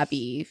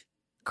Gabby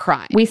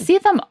crying. We see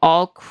them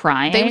all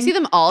crying. We see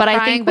them all but crying.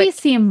 I think we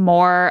see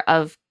more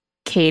of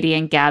Katie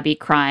and Gabby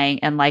crying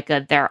and like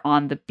they're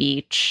on the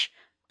beach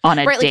on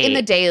a date. Like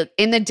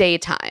in the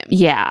daytime.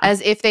 Yeah.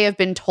 As if they have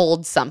been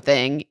told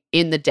something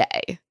in the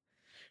day.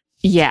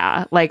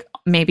 Yeah, like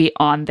maybe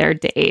on their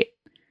date.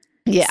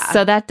 Yeah.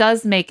 So that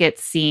does make it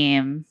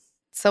seem.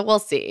 So we'll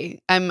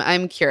see.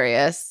 I'm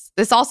curious.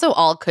 This also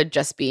all could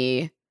just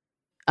be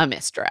a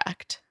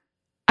misdirect.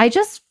 I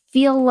just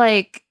feel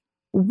like,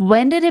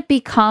 when did it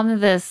become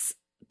this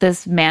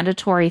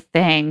mandatory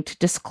thing to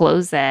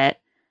disclose it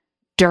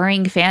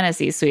during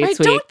Fantasy Suites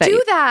Week? Don't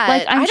do that.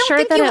 Like, I'm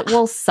sure that you... it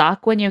will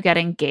suck when you get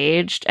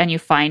engaged and you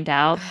find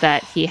out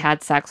that he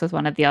had sex with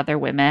one of the other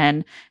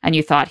women and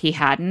you thought he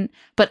hadn't.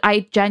 But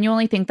I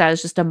genuinely think that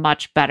is just a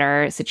much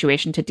better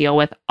situation to deal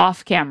with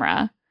off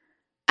camera.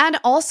 And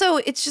also,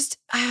 it's just,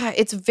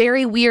 it's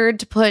very weird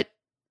to put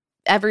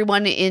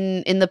everyone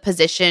in the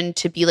position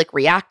to be like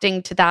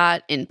reacting to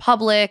that in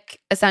public,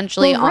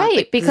 essentially. Well,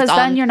 right, because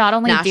then you're not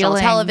only national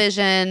dealing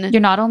television.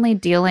 You're not only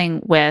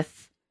dealing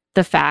with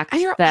the fact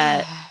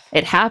that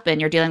it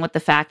happened, you're dealing with the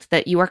fact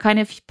that you were kind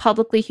of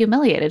publicly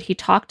humiliated. He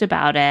talked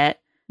about it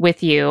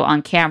with you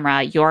on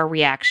camera. Your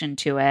reaction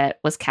to it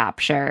was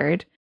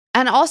captured.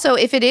 And also,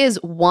 if it is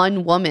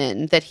one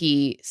woman that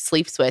he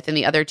sleeps with and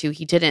the other two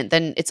he didn't,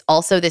 then it's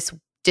also this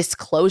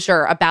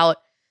disclosure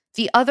about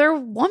the other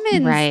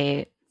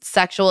woman's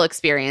sexual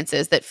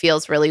experiences that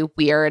feels really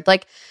weird.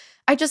 Like,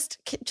 I just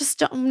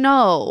don't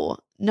know.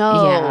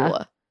 No.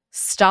 Yeah.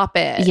 Stop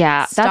it.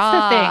 Yeah, Stop.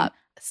 that's the thing.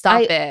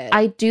 Stop it.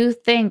 I do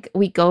think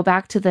we go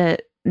back to the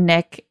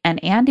Nick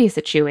and Andy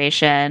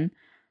situation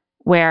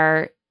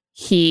where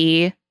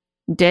he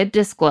did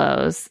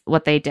disclose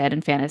what they did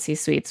in Fantasy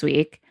Suites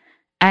Week.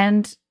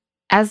 And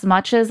as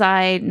much as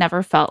I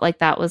never felt like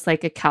that was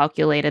like a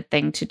calculated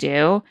thing to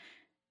do,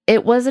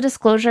 it was a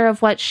disclosure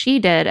of what she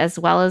did as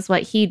well as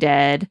what he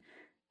did.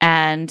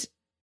 And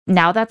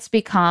now that's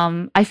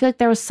become, I feel like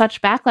there was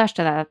such backlash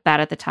to that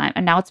at the time.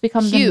 And now it's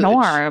become the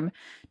norm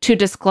to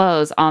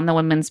disclose on the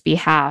women's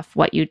behalf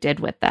what you did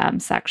with them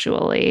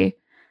sexually.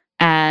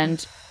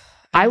 And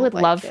I would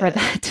love for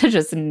that to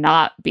just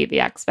not be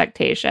the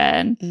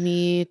expectation.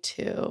 Me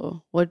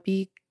too. Would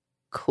be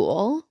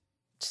cool.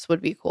 Just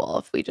would be cool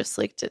if we just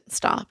like didn't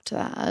stop to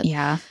that.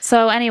 Yeah.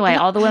 So anyway,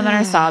 all the women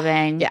are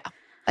sobbing. Yeah.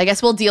 I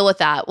guess we'll deal with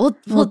that.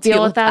 We'll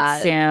deal with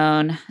that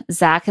soon.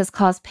 Zach has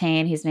caused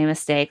pain. He's made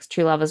mistakes.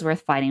 True love is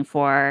worth fighting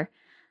for.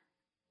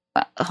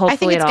 Hopefully I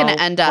think it's going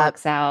to end up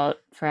works out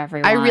for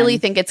everyone. I really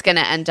think it's going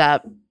to end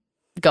up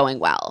going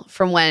well.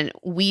 From when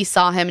we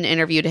saw him and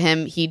interviewed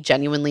him, he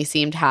genuinely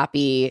seemed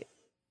happy.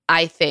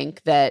 I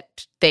think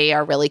that they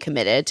are really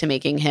committed to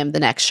making him the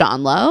next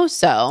Sean Lowe.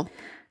 So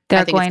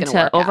they're going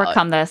to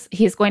overcome this.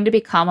 He's going to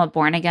become a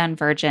born-again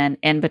virgin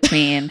in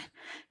between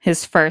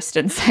his first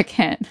and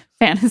second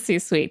fantasy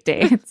suite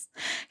dates.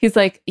 He's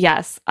like,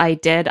 yes, I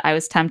did. I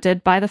was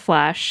tempted by the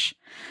flesh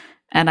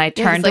and I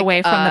turned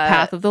away from the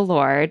path of the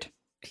Lord.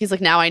 He's like,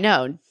 now I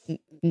know.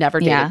 Never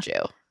dated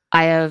you.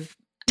 I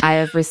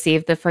have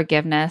received the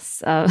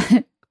forgiveness of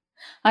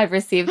I've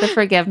received the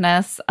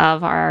forgiveness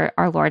of our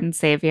Lord and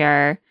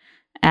Savior,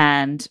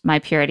 and my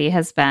purity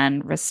has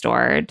been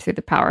restored through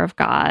the power of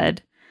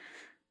God,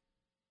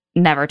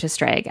 never to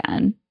stray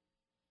again.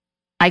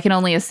 I can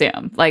only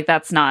assume. Like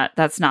that's not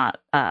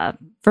a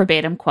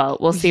verbatim quote.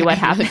 We'll see what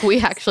happens.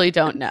 We actually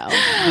don't know.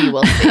 We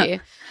will see.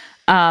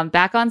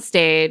 Back on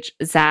stage,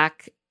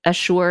 Zach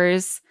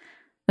assures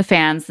the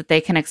fans that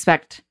they can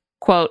expect,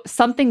 quote,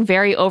 something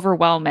very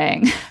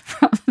overwhelming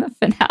from the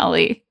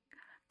finale.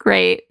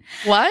 Great.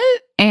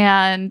 What?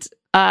 And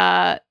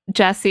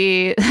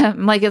Jesse,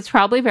 like, it's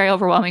probably very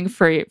overwhelming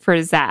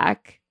for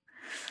Zach.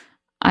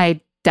 I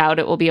doubt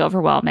it will be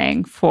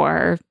overwhelming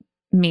for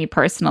me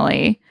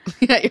personally.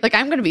 Yeah, you're like,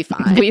 I'm going to be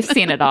fine. We've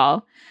seen it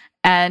all.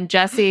 And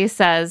Jesse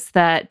says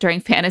that during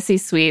fantasy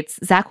suites,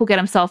 Zach will get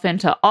himself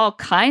into all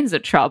kinds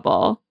of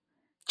trouble.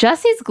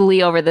 Jesse's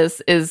glee over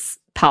this is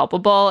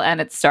palpable, and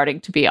it's starting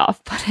to be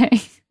off-putting.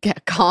 Yeah,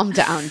 calm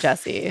down,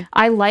 Jesse.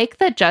 I like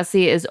that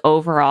Jesse is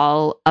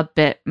overall a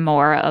bit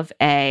more of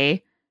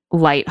a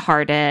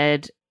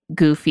lighthearted,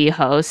 goofy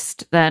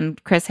host than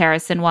Chris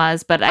Harrison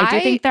was, but I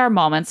do think there are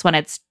moments when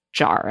it's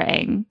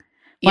jarring.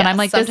 When I'm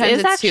like, this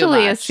is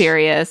actually a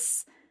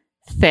serious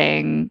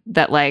thing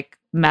that like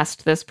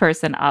messed this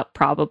person up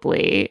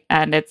probably,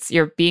 and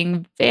you're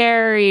being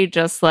very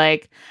just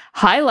like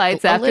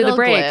highlights after the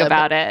break glib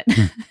about it.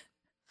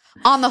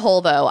 On the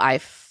whole, though, I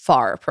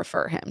far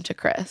prefer him to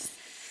Chris.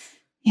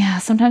 Yeah,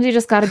 sometimes you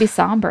just got to be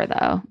somber,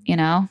 though, you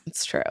know?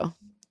 It's true.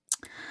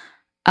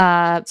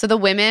 So the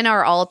women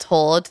are all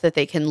told that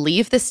they can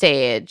leave the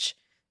stage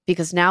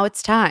because now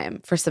it's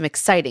time for some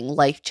exciting,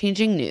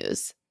 life-changing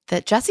news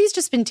that Jesse's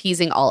just been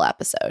teasing all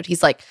episode.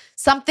 He's like,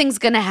 something's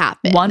going to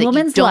happen. One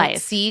woman's life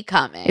see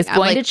coming. It's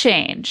going to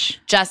change.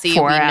 Jesse,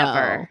 forever.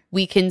 We know.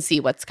 We can see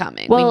what's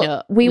coming.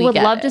 Well, we would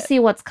love to see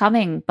what's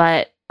coming,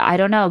 but I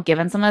don't know.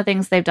 Given some of the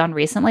things they've done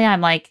recently,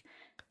 I'm like,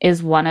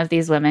 is one of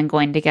these women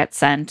going to get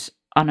sent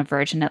on a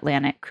Virgin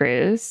Atlantic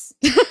cruise?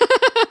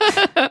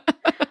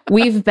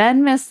 We've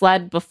been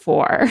misled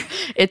before.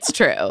 It's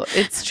true.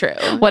 It's true.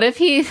 What if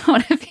he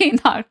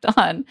knocked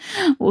on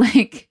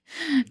like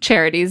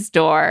Charity's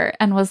door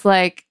and was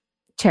like,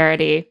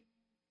 Charity,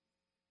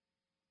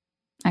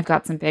 I've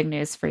got some big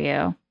news for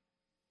you.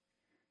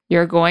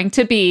 You're going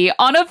to be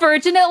on a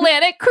Virgin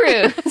Atlantic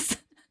cruise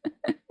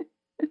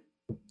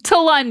to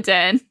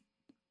London.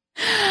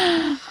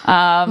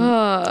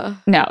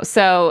 No.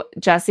 So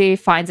Jesse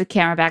finds a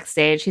camera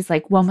backstage. He's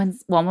like, one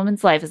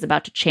woman's life is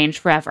about to change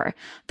forever.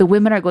 The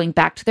women are going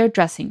back to their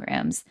dressing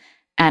rooms,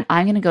 and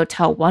I'm going to go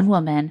tell one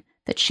woman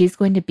that she's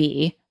going to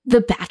be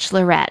the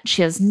Bachelorette.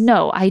 She has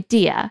no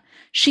idea.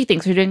 She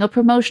thinks we're doing a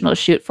promotional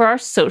shoot for our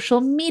social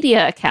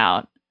media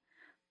account.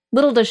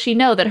 Little does she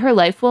know that her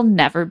life will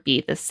never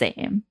be the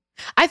same.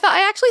 I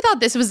actually thought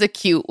this was a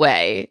cute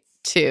way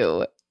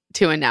to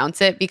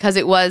announce it because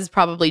it was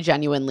probably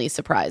genuinely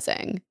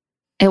surprising.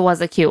 It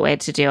was a cute way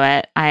to do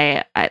it.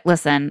 I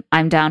listen,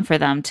 I'm down for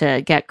them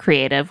to get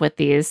creative with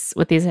these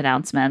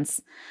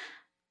announcements.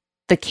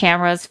 The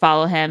cameras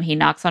follow him. He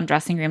knocks on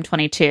dressing room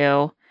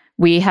 22.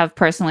 We have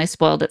personally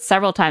spoiled it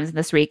several times in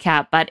this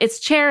recap, but it's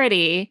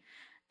Charity,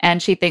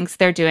 and she thinks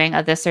they're doing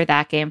a this or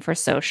that game for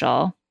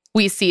social.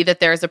 We see that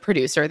there's a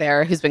producer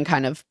there who's been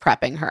kind of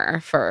prepping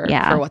her for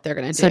what they're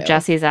going to do. So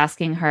Jesse's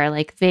asking her,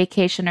 like,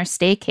 vacation or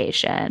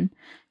staycation,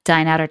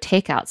 dine out or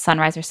takeout,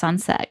 sunrise or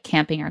sunset,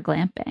 camping or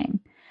glamping,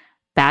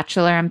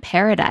 Bachelor in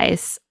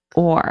Paradise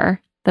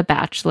or The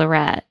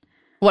Bachelorette.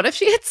 What if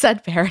she had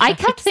said Paradise? I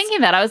kept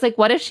thinking that. I was like,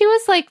 what if she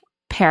was like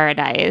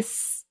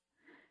Paradise?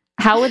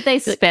 How would they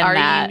spin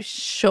that? Are you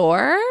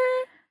sure?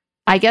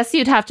 I guess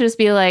you'd have to just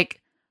be like,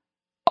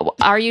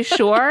 are you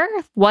sure?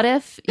 What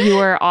if you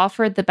were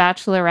offered The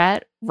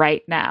Bachelorette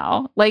right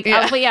now? Like,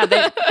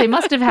 they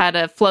must have had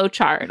a flow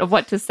chart of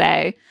what to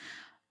say.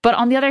 But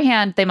on the other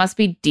hand, they must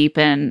be deep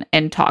in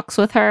talks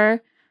with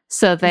her.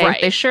 So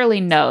they surely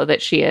know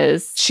that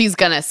she's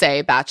going to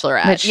say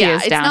Bachelorette. That she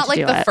is it's down not to like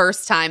do the it.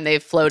 first time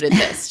they've floated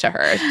this to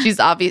her. She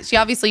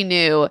obviously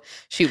knew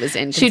she was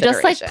in She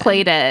consideration. just like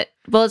played it.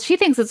 Well, she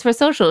thinks it's for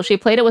social. She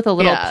played it with a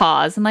little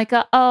pause and like,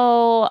 I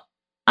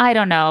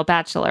don't know,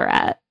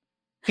 Bachelorette.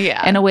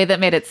 Yeah. In a way that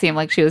made it seem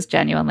like she was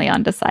genuinely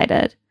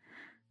undecided.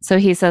 So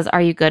he says,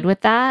 are you good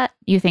with that?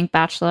 You think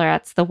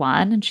Bachelorette's the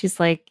one? And she's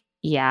like,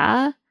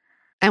 yeah.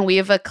 And we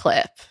have a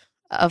clip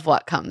of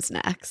what comes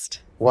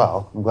next.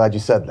 Well, I'm glad you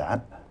said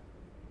that.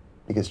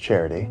 Because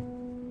Charity,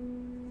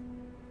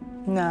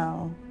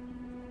 No.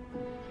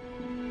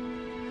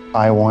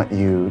 I want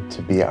you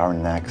to be our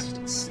next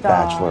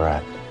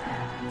Bachelorette.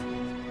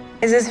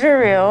 Is this for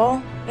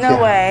real? No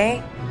Yeah.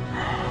 way.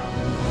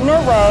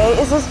 No way.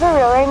 Is this for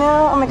real right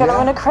now? Oh my god, Yeah.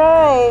 I'm gonna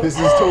cry. This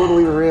is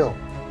totally real.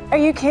 Are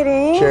you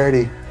kidding?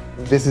 Charity,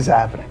 this is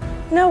happening.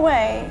 No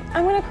way.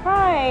 I'm gonna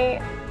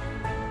cry.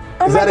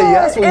 Oh Is my that a God.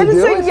 yes when you do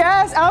It's it? a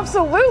yes,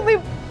 absolutely.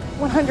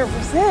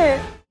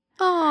 100%.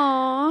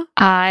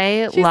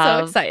 Aww. She's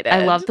so excited.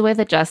 I love the way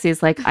that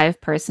Jesse's like,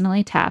 I've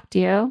personally tapped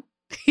you.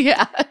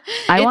 Yeah.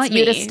 I want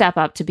you to step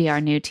up to be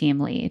our new team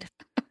lead.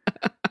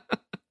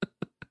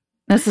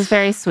 This is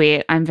very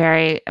sweet. I'm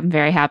very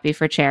happy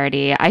for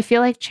Charity. I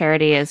feel like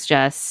Charity is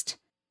just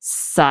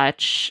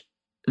such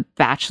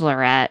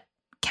Bachelorette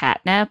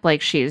catnip.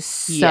 Like she's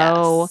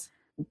so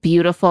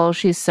beautiful.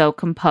 She's so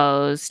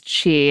composed.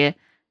 She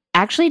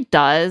actually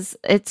does.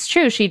 It's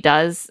true. She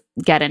does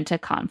get into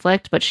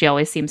conflict, but she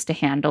always seems to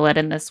handle it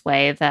in this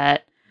way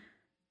that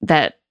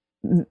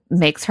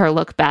makes her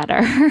look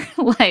better.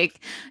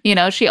 Like, you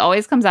know, she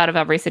always comes out of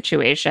every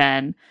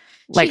situation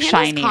like she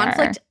shinier.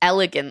 Conflict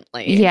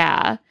elegantly.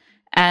 Yeah.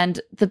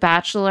 And the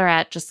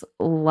Bachelorette just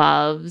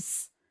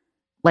loves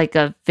like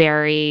a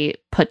very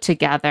put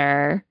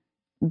together,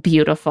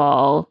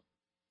 beautiful,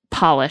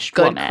 polished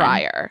Good woman.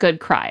 crier.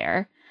 Good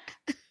crier.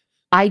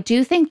 I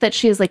do think that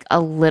she is like a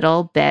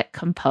little bit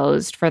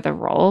composed for the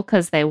role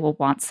because they will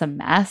want some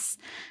mess.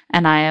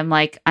 And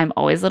I'm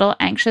always a little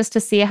anxious to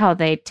see how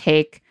they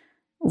take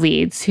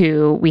leads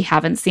who we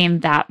haven't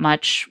seen that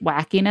much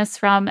wackiness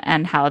from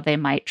and how they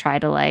might try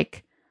to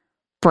like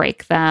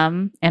break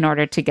them in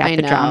order to get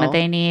the drama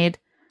they need.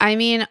 I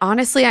mean,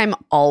 honestly, I'm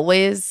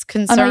always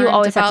concerned. Oh, no, you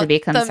always about have to be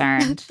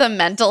concerned. The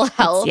mental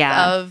health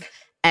of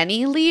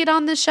any lead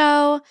on the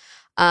show.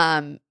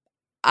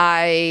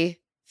 I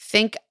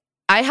think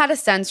I had a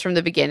sense from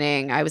the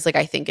beginning. I was like,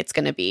 I think it's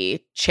going to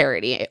be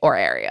Charity or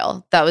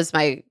Ariel. That was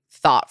my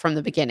thought from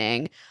the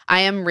beginning. I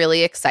am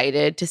really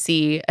excited to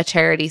see a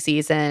Charity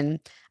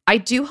season. I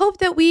do hope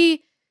that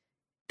we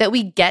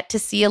get to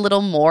see a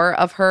little more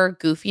of her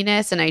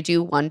goofiness, and I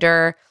do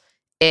wonder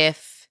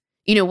if,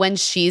 you know, when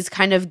she's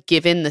kind of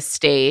given the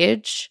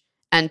stage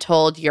and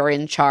told you're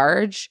in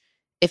charge,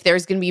 if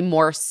there's going to be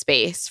more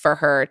space for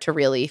her to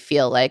really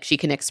feel like she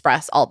can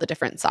express all the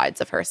different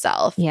sides of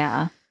herself.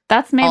 Yeah.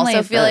 That's mainly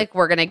also feel like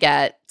we're going to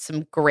get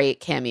some great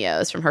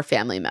cameos from her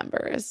family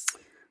members.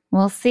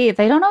 We'll see.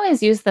 They don't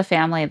always use the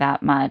family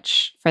that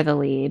much for the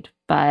lead,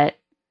 but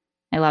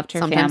I loved her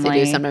sometimes family.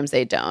 They do, sometimes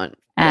they don't.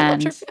 I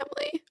loved her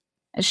family.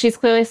 She's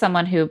clearly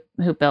someone who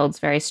builds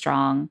very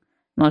strong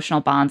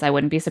emotional bonds. I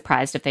wouldn't be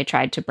surprised if they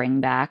tried to bring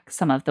back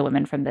some of the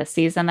women from this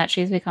season that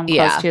she's become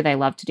close to. They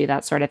love to do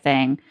that sort of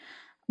thing.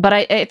 But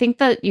I think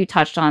that you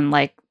touched on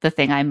like the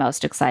thing I'm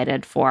most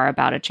excited for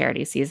about a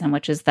Charity season,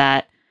 which is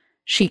that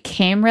she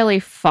came really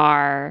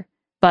far,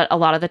 but a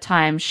lot of the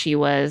time she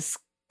was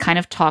kind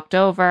of talked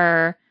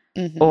over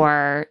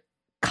or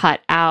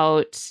cut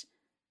out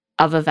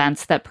of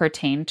events that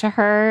pertain to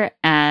her.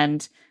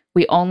 And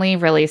we only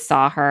really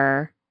saw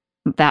her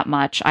that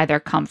much either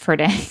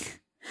comforting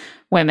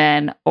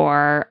women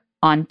or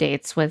on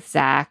dates with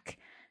Zach.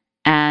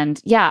 And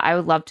yeah, I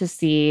would love to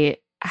see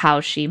how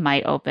she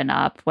might open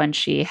up when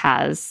she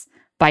has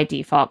by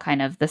default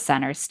kind of the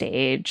center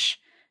stage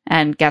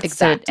and gets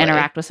to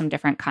interact with some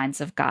different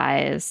kinds of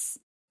guys.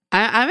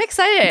 I'm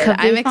excited.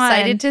 I'm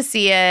excited to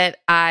see it.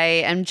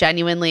 I am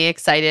genuinely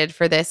excited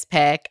for this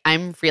pick.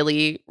 I'm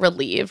really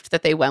relieved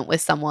that they went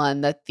with someone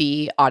that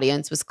the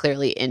audience was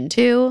clearly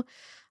into.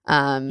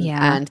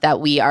 And that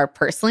we are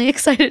personally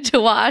excited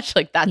to watch.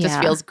 Like that just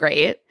feels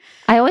great.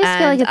 I always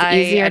feel like it's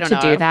easier to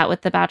do that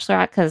with The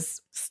Bachelorette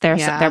because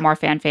they're more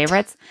fan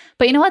favorites.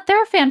 But you know what? There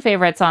are fan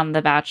favorites on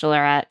The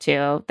Bachelorette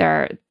too.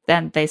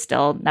 Then they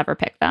still never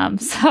pick them.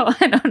 So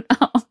I don't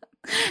know.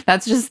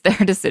 That's just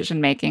their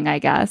decision making, I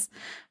guess.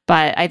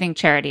 But I think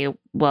Charity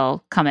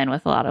will come in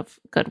with a lot of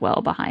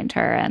goodwill behind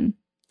her, and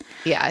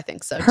yeah, I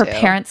think so her too.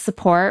 parents'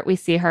 support. We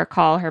see her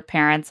call her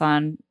parents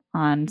on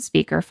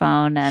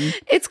speakerphone, and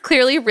it's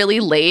clearly really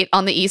late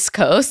on the East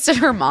Coast, and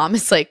her mom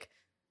is like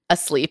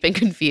asleep and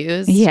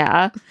confused.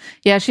 Yeah.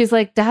 She's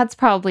like, Dad's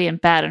probably in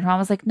bed, and her mom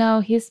was like, No,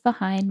 he's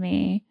behind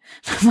me.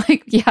 I'm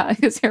like, yeah,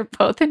 because you're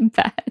both in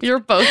bed. You're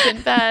both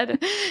in bed.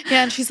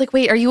 Yeah, and she's like,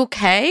 Wait, are you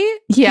okay?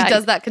 Yeah, she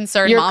does that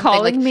concerned you're mom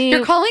calling thing. Like, me.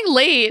 You're calling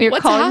late. You're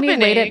What's calling happening?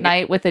 me late at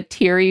night with a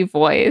teary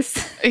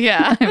voice.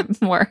 Yeah, I'm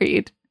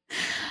worried.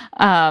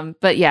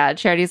 But yeah,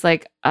 Charity's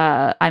like,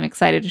 I'm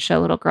excited to show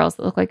little girls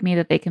that look like me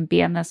that they can be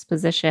in this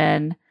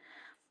position.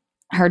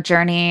 Her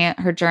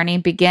journey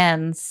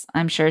begins.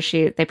 I'm sure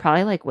they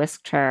probably like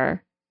whisked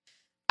her.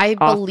 I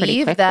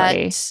believe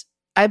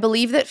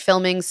that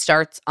filming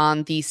starts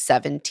on the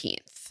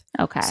 17th.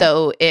 Okay.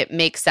 So it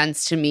makes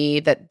sense to me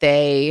that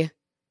they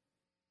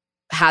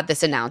had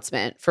this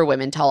announcement for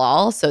Women Tell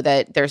All so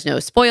that there's no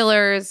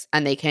spoilers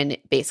and they can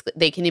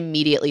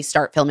immediately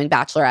start filming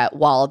Bachelorette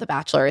while The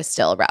Bachelor is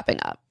still wrapping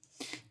up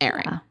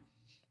airing. Yeah.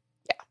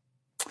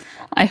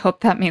 I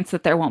hope that means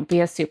that there won't be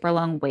a super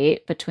long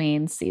wait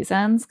between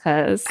seasons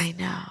because I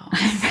know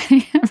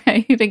I'm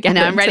ready to get.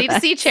 I'm ready to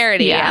see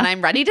Charity, and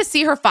I'm ready to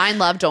see her find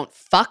love. Don't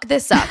fuck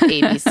this up,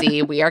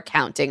 ABC. We are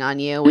counting on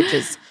you, which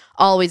is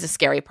always a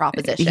scary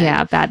proposition.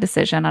 Yeah, bad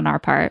decision on our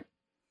part.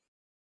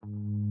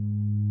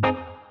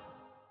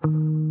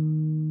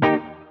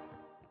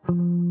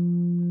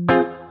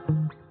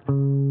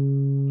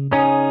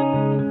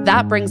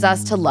 That brings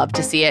us to love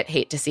to see it,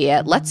 hate to see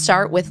it. Let's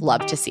start with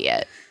love to see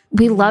it.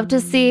 We love to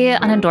see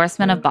an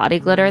endorsement of body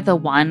glitter, the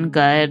one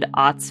good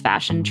aughts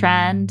fashion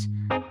trend.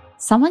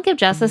 Someone give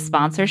Jess a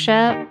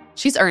sponsorship.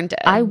 She's earned it.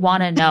 I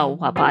want to know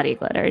what body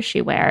glitter she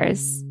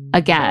wears.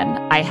 Again,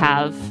 I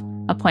have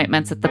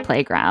appointments at the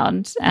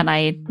playground and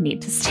I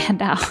need to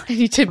stand out. I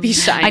need to be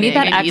shining. I need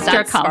that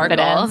extra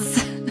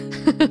confidence.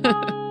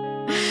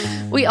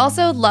 We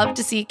also love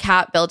to see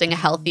Kat building a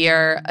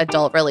healthier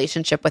adult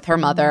relationship with her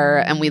mother,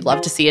 and we love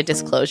to see a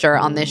disclosure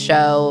on this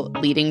show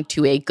leading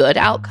to a good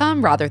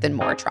outcome rather than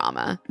more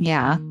trauma.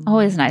 Yeah,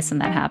 always nice when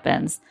that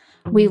happens.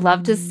 We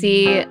love to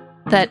see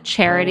that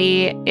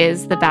Charity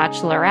is the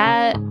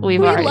Bachelorette. We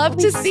love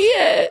to see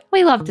it.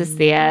 We love to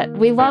see it.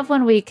 We love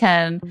when we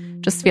can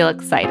just feel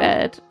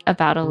excited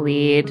about a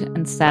lead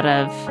instead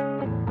of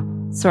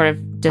sort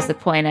of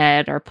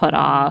disappointed or put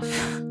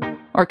off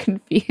or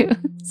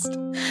confused.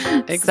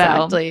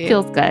 Exactly. So,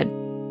 feels good.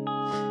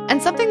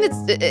 And something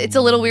it's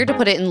a little weird to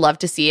put it in Love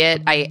to See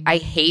It. I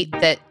hate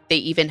that they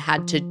even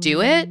had to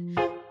do it,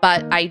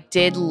 but I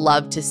did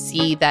love to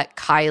see that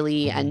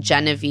Kylie and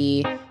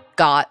Genevieve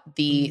got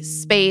the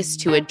space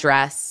to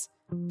address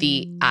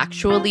the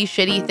actually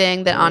shitty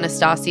thing that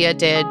Anastasia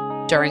did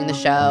during the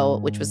show,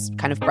 which was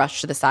kind of brushed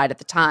to the side at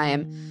the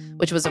time,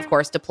 which was, of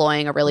course,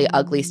 deploying a really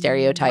ugly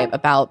stereotype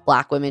about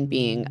Black women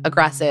being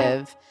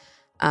aggressive.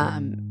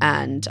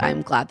 And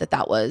I'm glad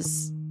that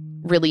was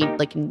really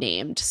like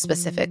named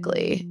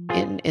specifically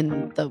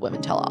in the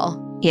Women Tell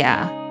All.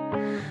 Yeah.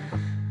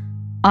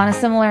 On a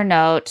similar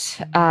note,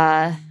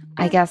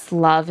 I guess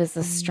love is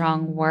a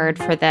strong word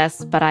for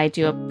this, but I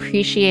do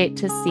appreciate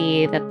to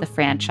see that the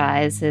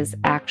franchise is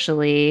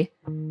actually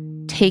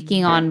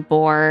taking on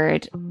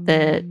board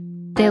the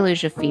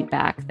deluge of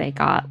feedback they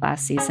got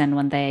last season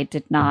when they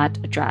did not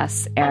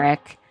address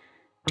Eric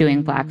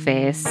doing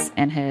blackface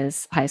in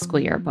his high school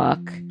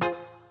yearbook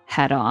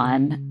head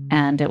on,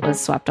 and it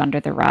was swept under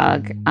the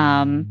rug.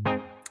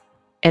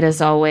 It is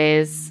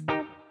always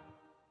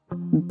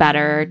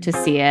better to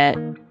see it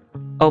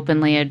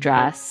openly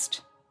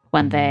addressed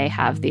when they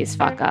have these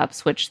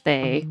fuck-ups, which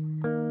they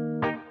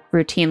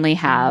routinely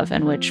have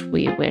and which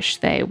we wish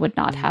they would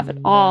not have at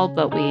all,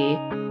 but we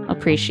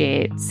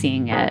appreciate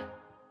seeing it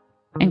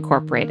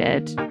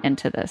incorporated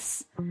into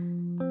this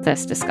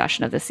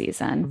discussion of the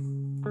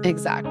season.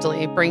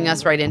 Exactly. Bringing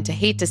us right into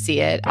hate to see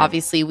it.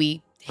 Obviously,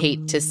 we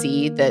hate to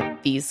see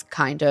that these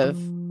kind of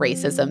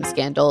racism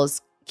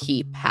scandals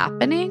keep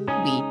happening.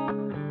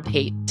 We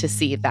hate to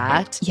see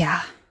that.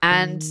 Yeah.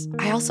 And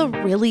I also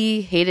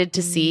really hated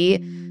to see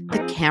the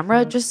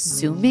camera just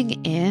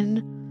zooming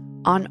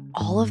in on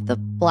all of the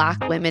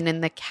Black women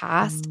in the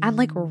cast and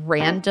like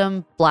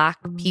random Black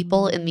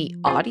people in the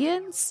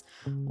audience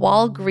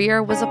while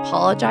Greer was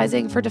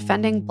apologizing for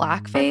defending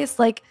blackface.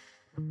 Like,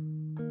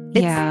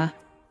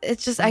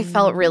 it's just, I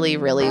felt really,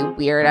 really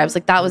weird. I was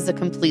like, that was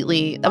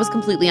completely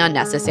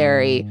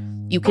unnecessary.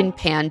 You can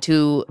pan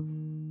to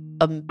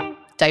a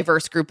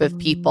diverse group of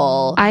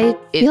people. I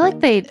feel like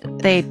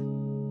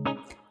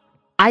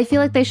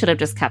they should have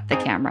just kept the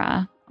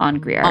camera on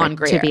Greer,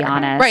 to be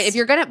honest. Right. If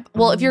you're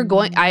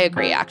going, I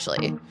agree,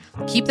 actually.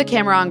 Keep the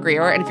camera on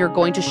Greer, and if you're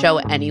going to show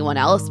anyone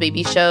else,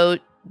 maybe show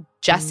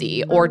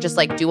Jesse, or just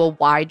like do a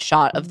wide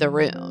shot of the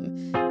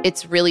room.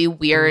 It's really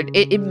weird.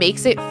 It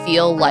makes it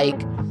feel like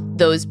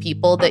those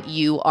people that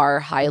you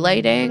are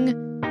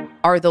highlighting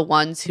are the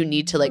ones who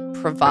need to like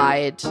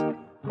provide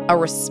a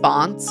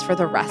response for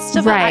the rest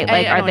of right. it.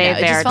 Like, are they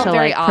there to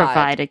like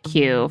provide a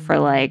cue for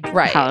like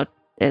how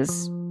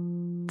this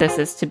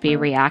is to be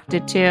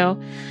reacted to?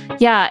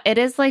 Yeah, it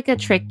is like a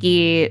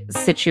tricky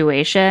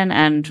situation,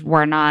 and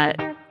we're not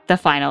the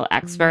final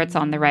experts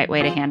on the right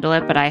way to handle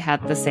it, but I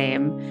had the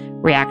same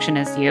reaction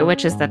as you,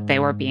 which is that they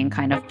were being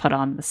kind of put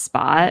on the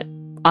spot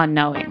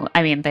unknowingly.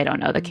 I mean, they don't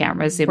know the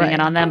camera's zooming in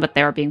on them, but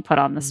they were being put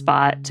on the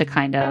spot to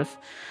kind of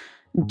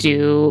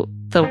do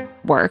the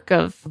work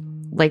of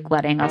like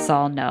letting us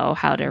all know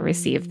how to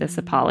receive this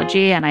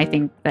apology. And I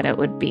think that it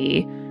would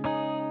be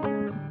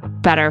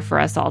better for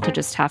us all to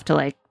just have to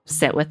like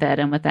sit with it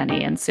and with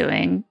any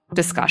ensuing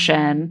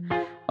discussion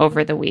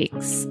over the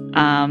weeks,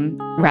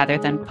 rather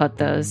than put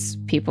those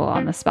people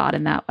on the spot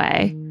in that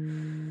way.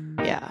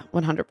 Yeah,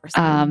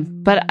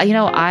 100%. But you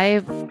know,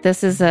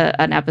 this is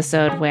an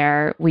episode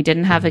where we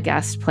didn't have a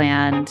guest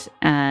planned,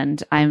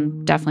 and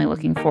I'm definitely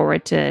looking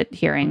forward to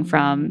hearing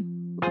from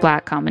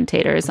Black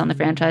commentators on the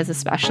franchise,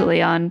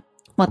 especially on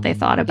what they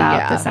thought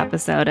about this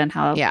episode and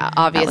how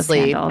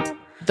obviously that was handled.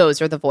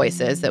 Those are the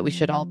voices that we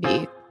should all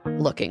be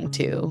looking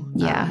to.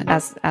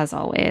 As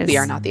always, we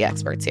are not the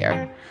experts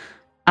here.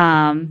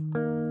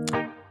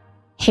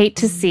 Hate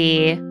to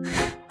see,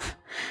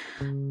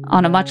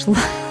 on a much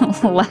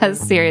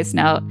less serious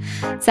note,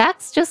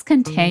 Zach's just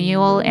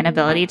continual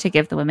inability to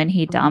give the women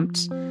he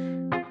dumped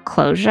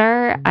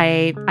closure.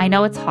 I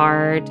know it's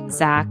hard,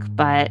 Zach,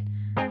 but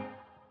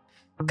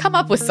come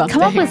up with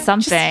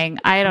something.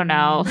 I don't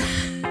know.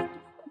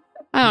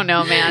 I don't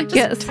know, man.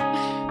 Just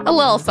a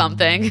little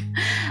something.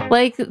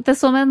 Like,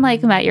 this woman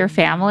like met your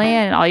family,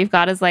 and all you've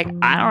got is like,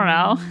 I don't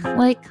know.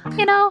 Like,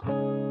 you know,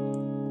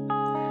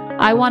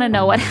 I want to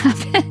know what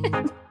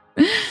happened.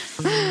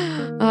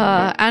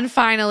 And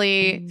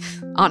finally,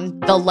 on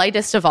the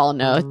lightest of all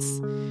notes,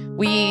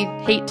 we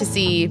hate to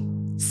see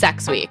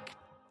Sex Week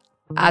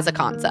as a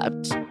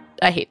concept.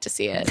 I hate to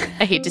see it.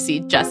 I hate to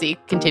see Jesse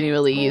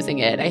continually using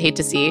it. I hate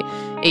to see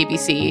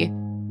ABC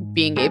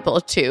being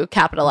able to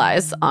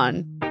capitalize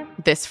on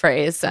this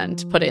phrase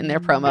and put it in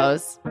their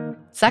promos.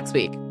 Sex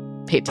Week.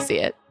 Hate to see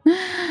it.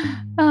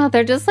 Oh,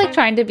 they're just like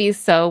trying to be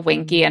so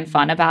winky and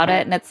fun about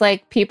it. And it's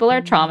like people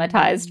are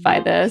traumatized by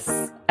this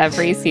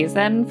every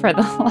season for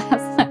the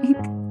last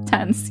like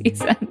 10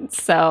 seasons.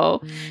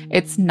 So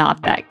it's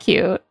not that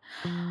cute.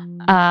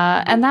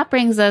 And that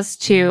brings us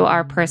to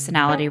our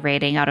personality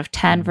rating out of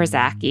 10 for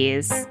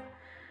Zackies.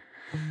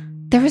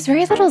 There was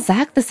very little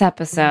Zach this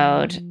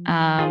episode.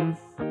 A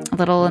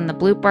little in the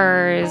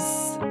bloopers,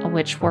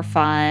 which were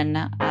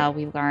fun.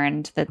 We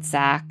learned that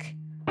Zach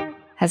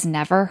has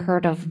never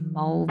heard of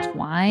mulled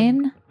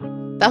wine.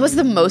 That was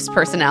the most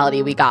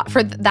personality we got.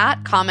 For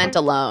that comment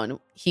alone,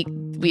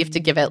 we have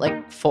to give it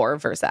like 4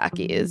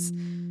 Versakis.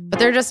 But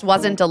there just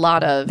wasn't a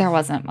lot of... There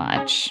wasn't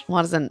much.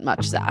 Wasn't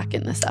much Zach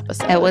in this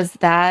episode. It was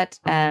that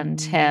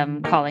and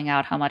him calling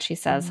out how much he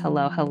says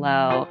hello,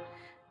 hello,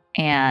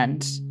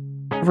 and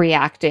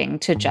reacting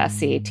to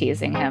Jesse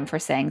teasing him for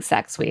saying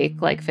sex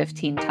week like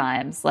 15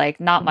 times. Like,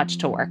 not much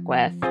to work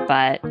with,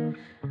 but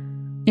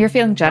you're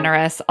feeling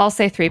generous. I'll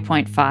say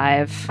 3.5.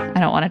 I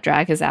don't want to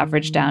drag his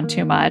average down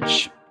too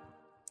much.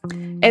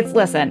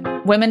 Listen,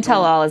 Women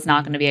Tell All is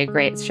not going to be a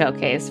great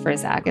showcase for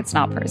Zach. It's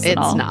not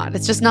personal. It's not.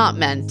 It's just not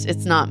meant.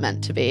 It's not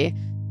meant to be.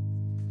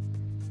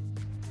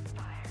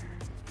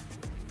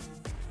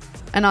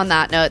 And on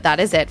that note, that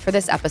is it for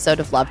this episode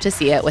of Love to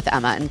See It with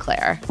Emma and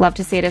Claire. Love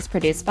to See It is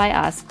produced by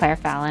us, Claire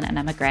Fallon and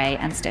Emma Gray,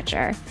 and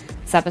Stitcher.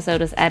 This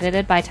episode was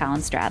edited by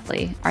Talon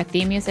Stradley. Our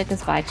theme music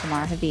is by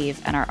Tamar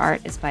Haviv, and our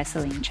art is by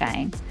Celine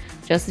Chang.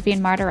 Josephine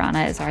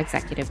Martirana is our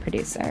executive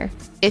producer.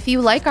 If you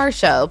like our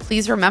show,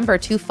 please remember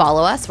to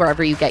follow us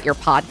wherever you get your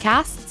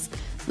podcasts.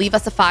 Leave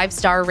us a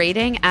 5-star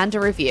rating and a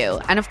review.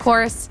 And of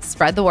course,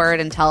 spread the word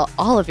and tell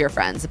all of your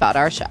friends about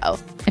our show.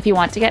 If you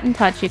want to get in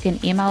touch, you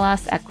can email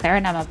us at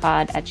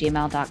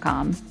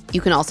claireandemmapod@gmail.com.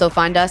 You can also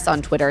find us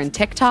on Twitter and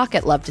TikTok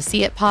at Love to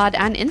See It Pod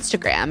and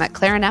Instagram at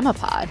Claire and Emma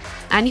Pod.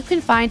 And you can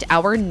find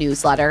our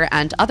newsletter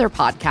and other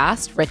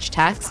podcast, Rich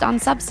Text, on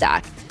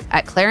Substack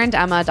at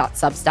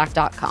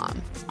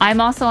claireandemma.substack.com.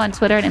 I'm also on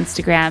Twitter and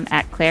Instagram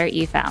at Claire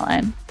E.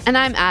 Fallon. And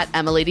I'm at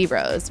Emily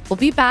Rose. We'll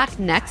be back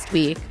next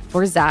week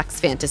for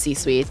Zach's Fantasy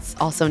Suites,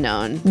 also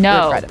known,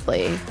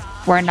 regrettably,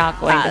 we're not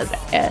going to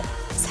say it.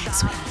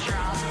 Sex Week.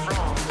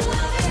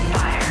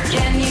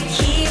 Can you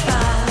keep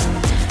up?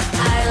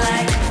 I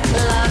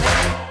love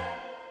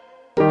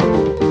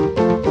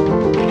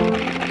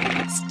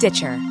it.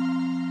 Stitcher.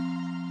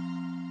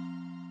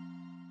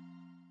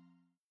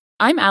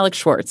 I'm Alex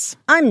Schwartz.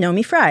 I'm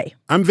Nomi Fry.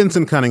 I'm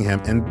Vincent Cunningham,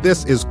 and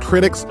this is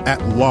Critics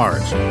at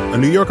Large, a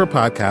New Yorker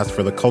podcast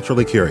for the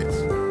culturally curious.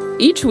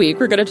 Each week,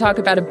 we're going to talk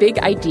about a big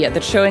idea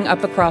that's showing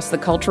up across the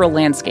cultural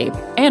landscape,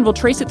 and we'll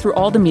trace it through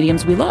all the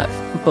mediums we love.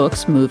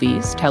 Books,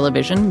 movies,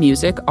 television,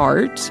 music,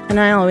 art. And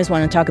I always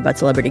want to talk about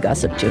celebrity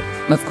gossip, too.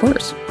 Of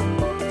course.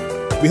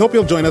 We hope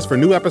you'll join us for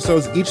new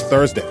episodes each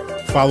Thursday.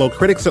 Follow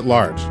Critics at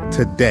Large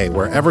today,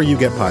 wherever you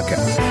get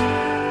podcasts.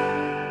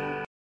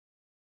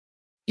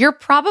 You're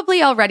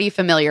probably already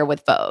familiar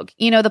with Vogue,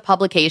 the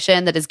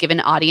publication that has given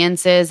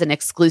audiences an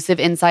exclusive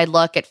inside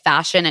look at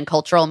fashion and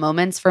cultural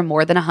moments for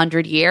more than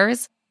 100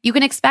 years. You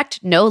can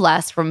expect no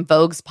less from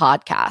Vogue's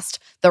podcast,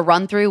 The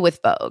Run-Through with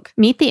Vogue.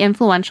 Meet the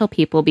influential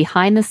people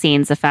behind the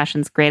scenes of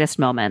fashion's greatest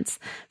moments,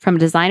 from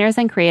designers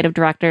and creative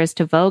directors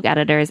to Vogue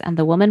editors and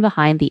the woman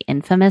behind the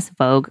infamous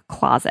Vogue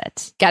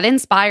closet. Get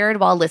inspired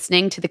while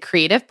listening to the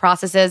creative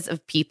processes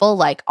of people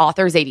like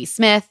author Zadie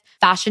Smith,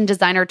 fashion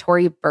designer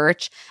Tory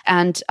Burch,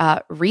 and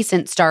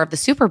recent star of the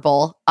Super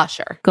Bowl,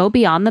 Usher. Go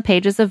beyond the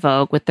pages of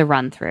Vogue with The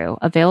Run-Through,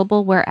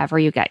 available wherever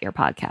you get your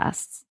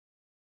podcasts.